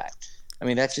promise you that. I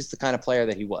mean, that's just the kind of player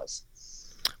that he was.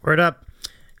 Word up.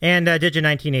 And Digit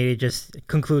 1980 just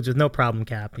concludes with no problem,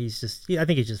 Cap. I think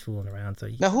he's just fooling around. So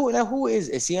now who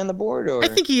is he on the board? Or I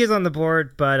think he is on the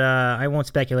board, but I won't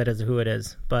speculate as to who it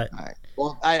is. But all right.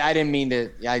 Well, I didn't mean to.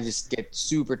 I just get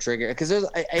super triggered because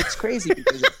it's crazy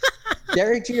because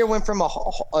Derek Jeter went from a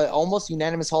almost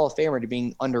unanimous Hall of Famer to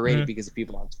being underrated because of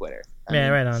people on Twitter. I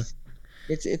mean, right on.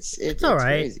 It's all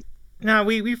right. Crazy. No,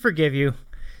 we forgive you.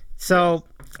 So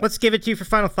let's give it to you for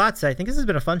final thoughts. I think this has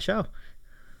been a fun show.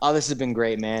 Oh, this has been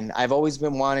great, man. I always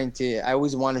wanted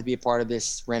to be a part of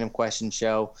this random question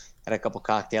show. Had a couple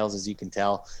cocktails, as you can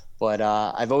tell. But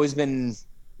I've always been,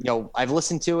 I've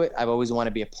listened to it. I've always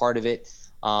wanted to be a part of it.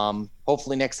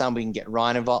 Hopefully next time we can get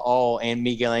Ron involved. Oh, and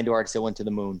Miguel Andujar still went to the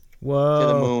moon. Whoa. To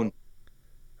the moon.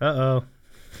 Uh-oh.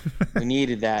 We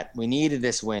needed that. We needed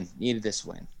this win.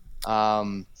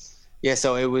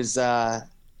 So it was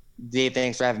Dave,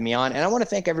 thanks for having me on. And I want to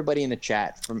thank everybody in the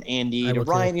chat, from Andy to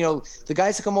Ryan, the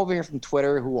guys that come over here from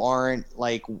Twitter who aren't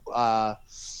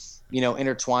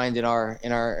intertwined in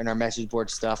our message board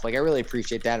stuff. Like, I really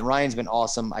appreciate that. And Ryan's been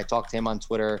awesome. I talk to him on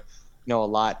Twitter, a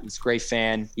lot. He's a great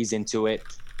fan. He's into it.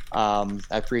 I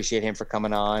appreciate him for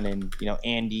coming on, and,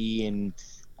 Andy and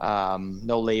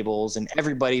No Labels and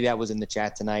everybody that was in the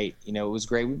chat tonight. It was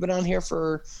great. We've been on here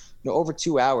for over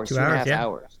 2 hours, 2.5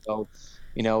 hours. So,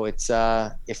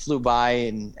 it flew by,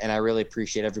 and I really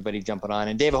appreciate everybody jumping on.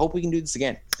 And Dave, I hope we can do this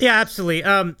again. Yeah, absolutely.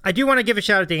 I do want to give a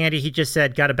shout out to Andy. He just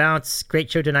said, "Gotta bounce. Great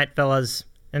show tonight, fellas."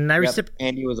 And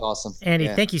Andy was awesome. Andy,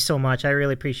 thank you so much. I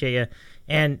really appreciate you.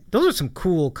 And those are some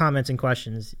cool comments and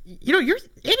questions.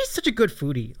 Andy's such a good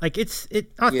foodie.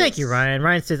 Thank you, Ryan.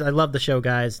 Ryan says, "I love the show,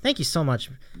 guys." Thank you so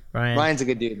much, Ryan. Ryan's a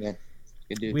good dude, man.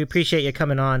 Good dude. We appreciate you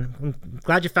coming on. I'm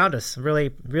glad you found us.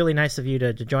 Really, really nice of you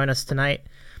to join us tonight.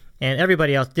 And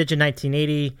everybody else, Digit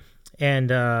 1980 and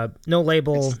No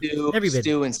Label, everybody.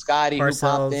 Stu and Scotty who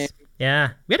popped in.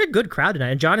 Yeah, we had a good crowd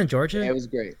tonight. And John in Georgia. Yeah, it was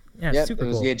great. Yeah, super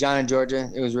cool. Yeah, John in Georgia.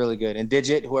 It was really good. And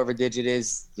Digit, whoever Digit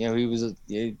is, he was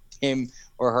him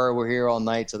or her were here all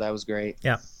night, so that was great.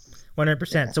 Yeah,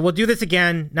 100%. Yeah. So we'll do this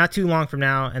again, not too long from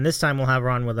now, and this time we'll have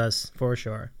Ron with us for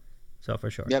sure. So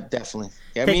for sure. Yep, definitely.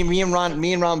 Yeah, me and Ron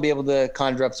will be able to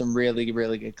conjure up some really,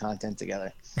 really good content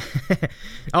together.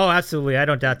 Oh, absolutely. I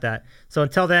don't doubt that. So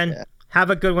until then, Have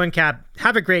a good one, Cap.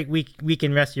 Have a great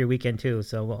weekend, rest of your weekend too.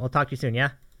 So we'll talk to you soon. Yeah.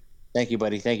 Thank you,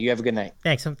 buddy. Thank you. Have a good night.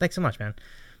 Thanks so much, man.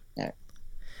 All right.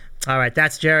 All right,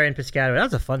 that's Gerry in Piscataway. That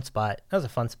was a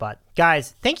fun spot.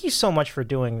 Guys, thank you so much for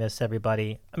doing this,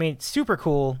 everybody. I mean, super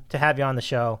cool to have you on the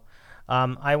show.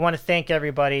 I want to thank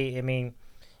everybody. I mean,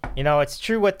 you know, it's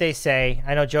true what they say.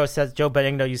 I know Joe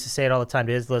Benigno used to say it all the time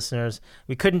to his listeners.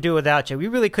 We couldn't do it without you. We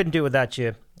really couldn't do it without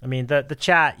you. I mean, the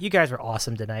chat, you guys were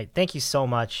awesome tonight. Thank you so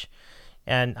much.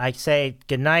 And I say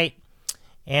good night.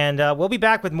 And we'll be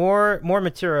back with more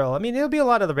material. I mean, there'll be a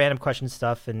lot of the random question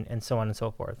stuff and so on and so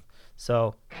forth.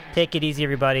 So take it easy,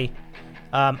 everybody.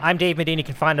 I'm Dave Medina. You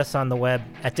can find us on the web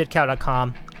at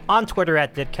didcow.com, on Twitter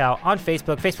at didcow, on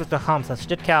Facebook,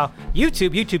 facebook.com/didcow,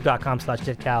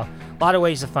 youtube.com/didcow. A lot of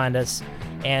ways to find us.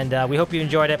 And we hope you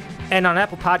enjoyed it. And on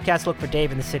Apple Podcasts, look for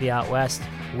Dave in the City Out West.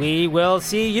 We will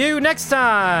see you next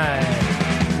time.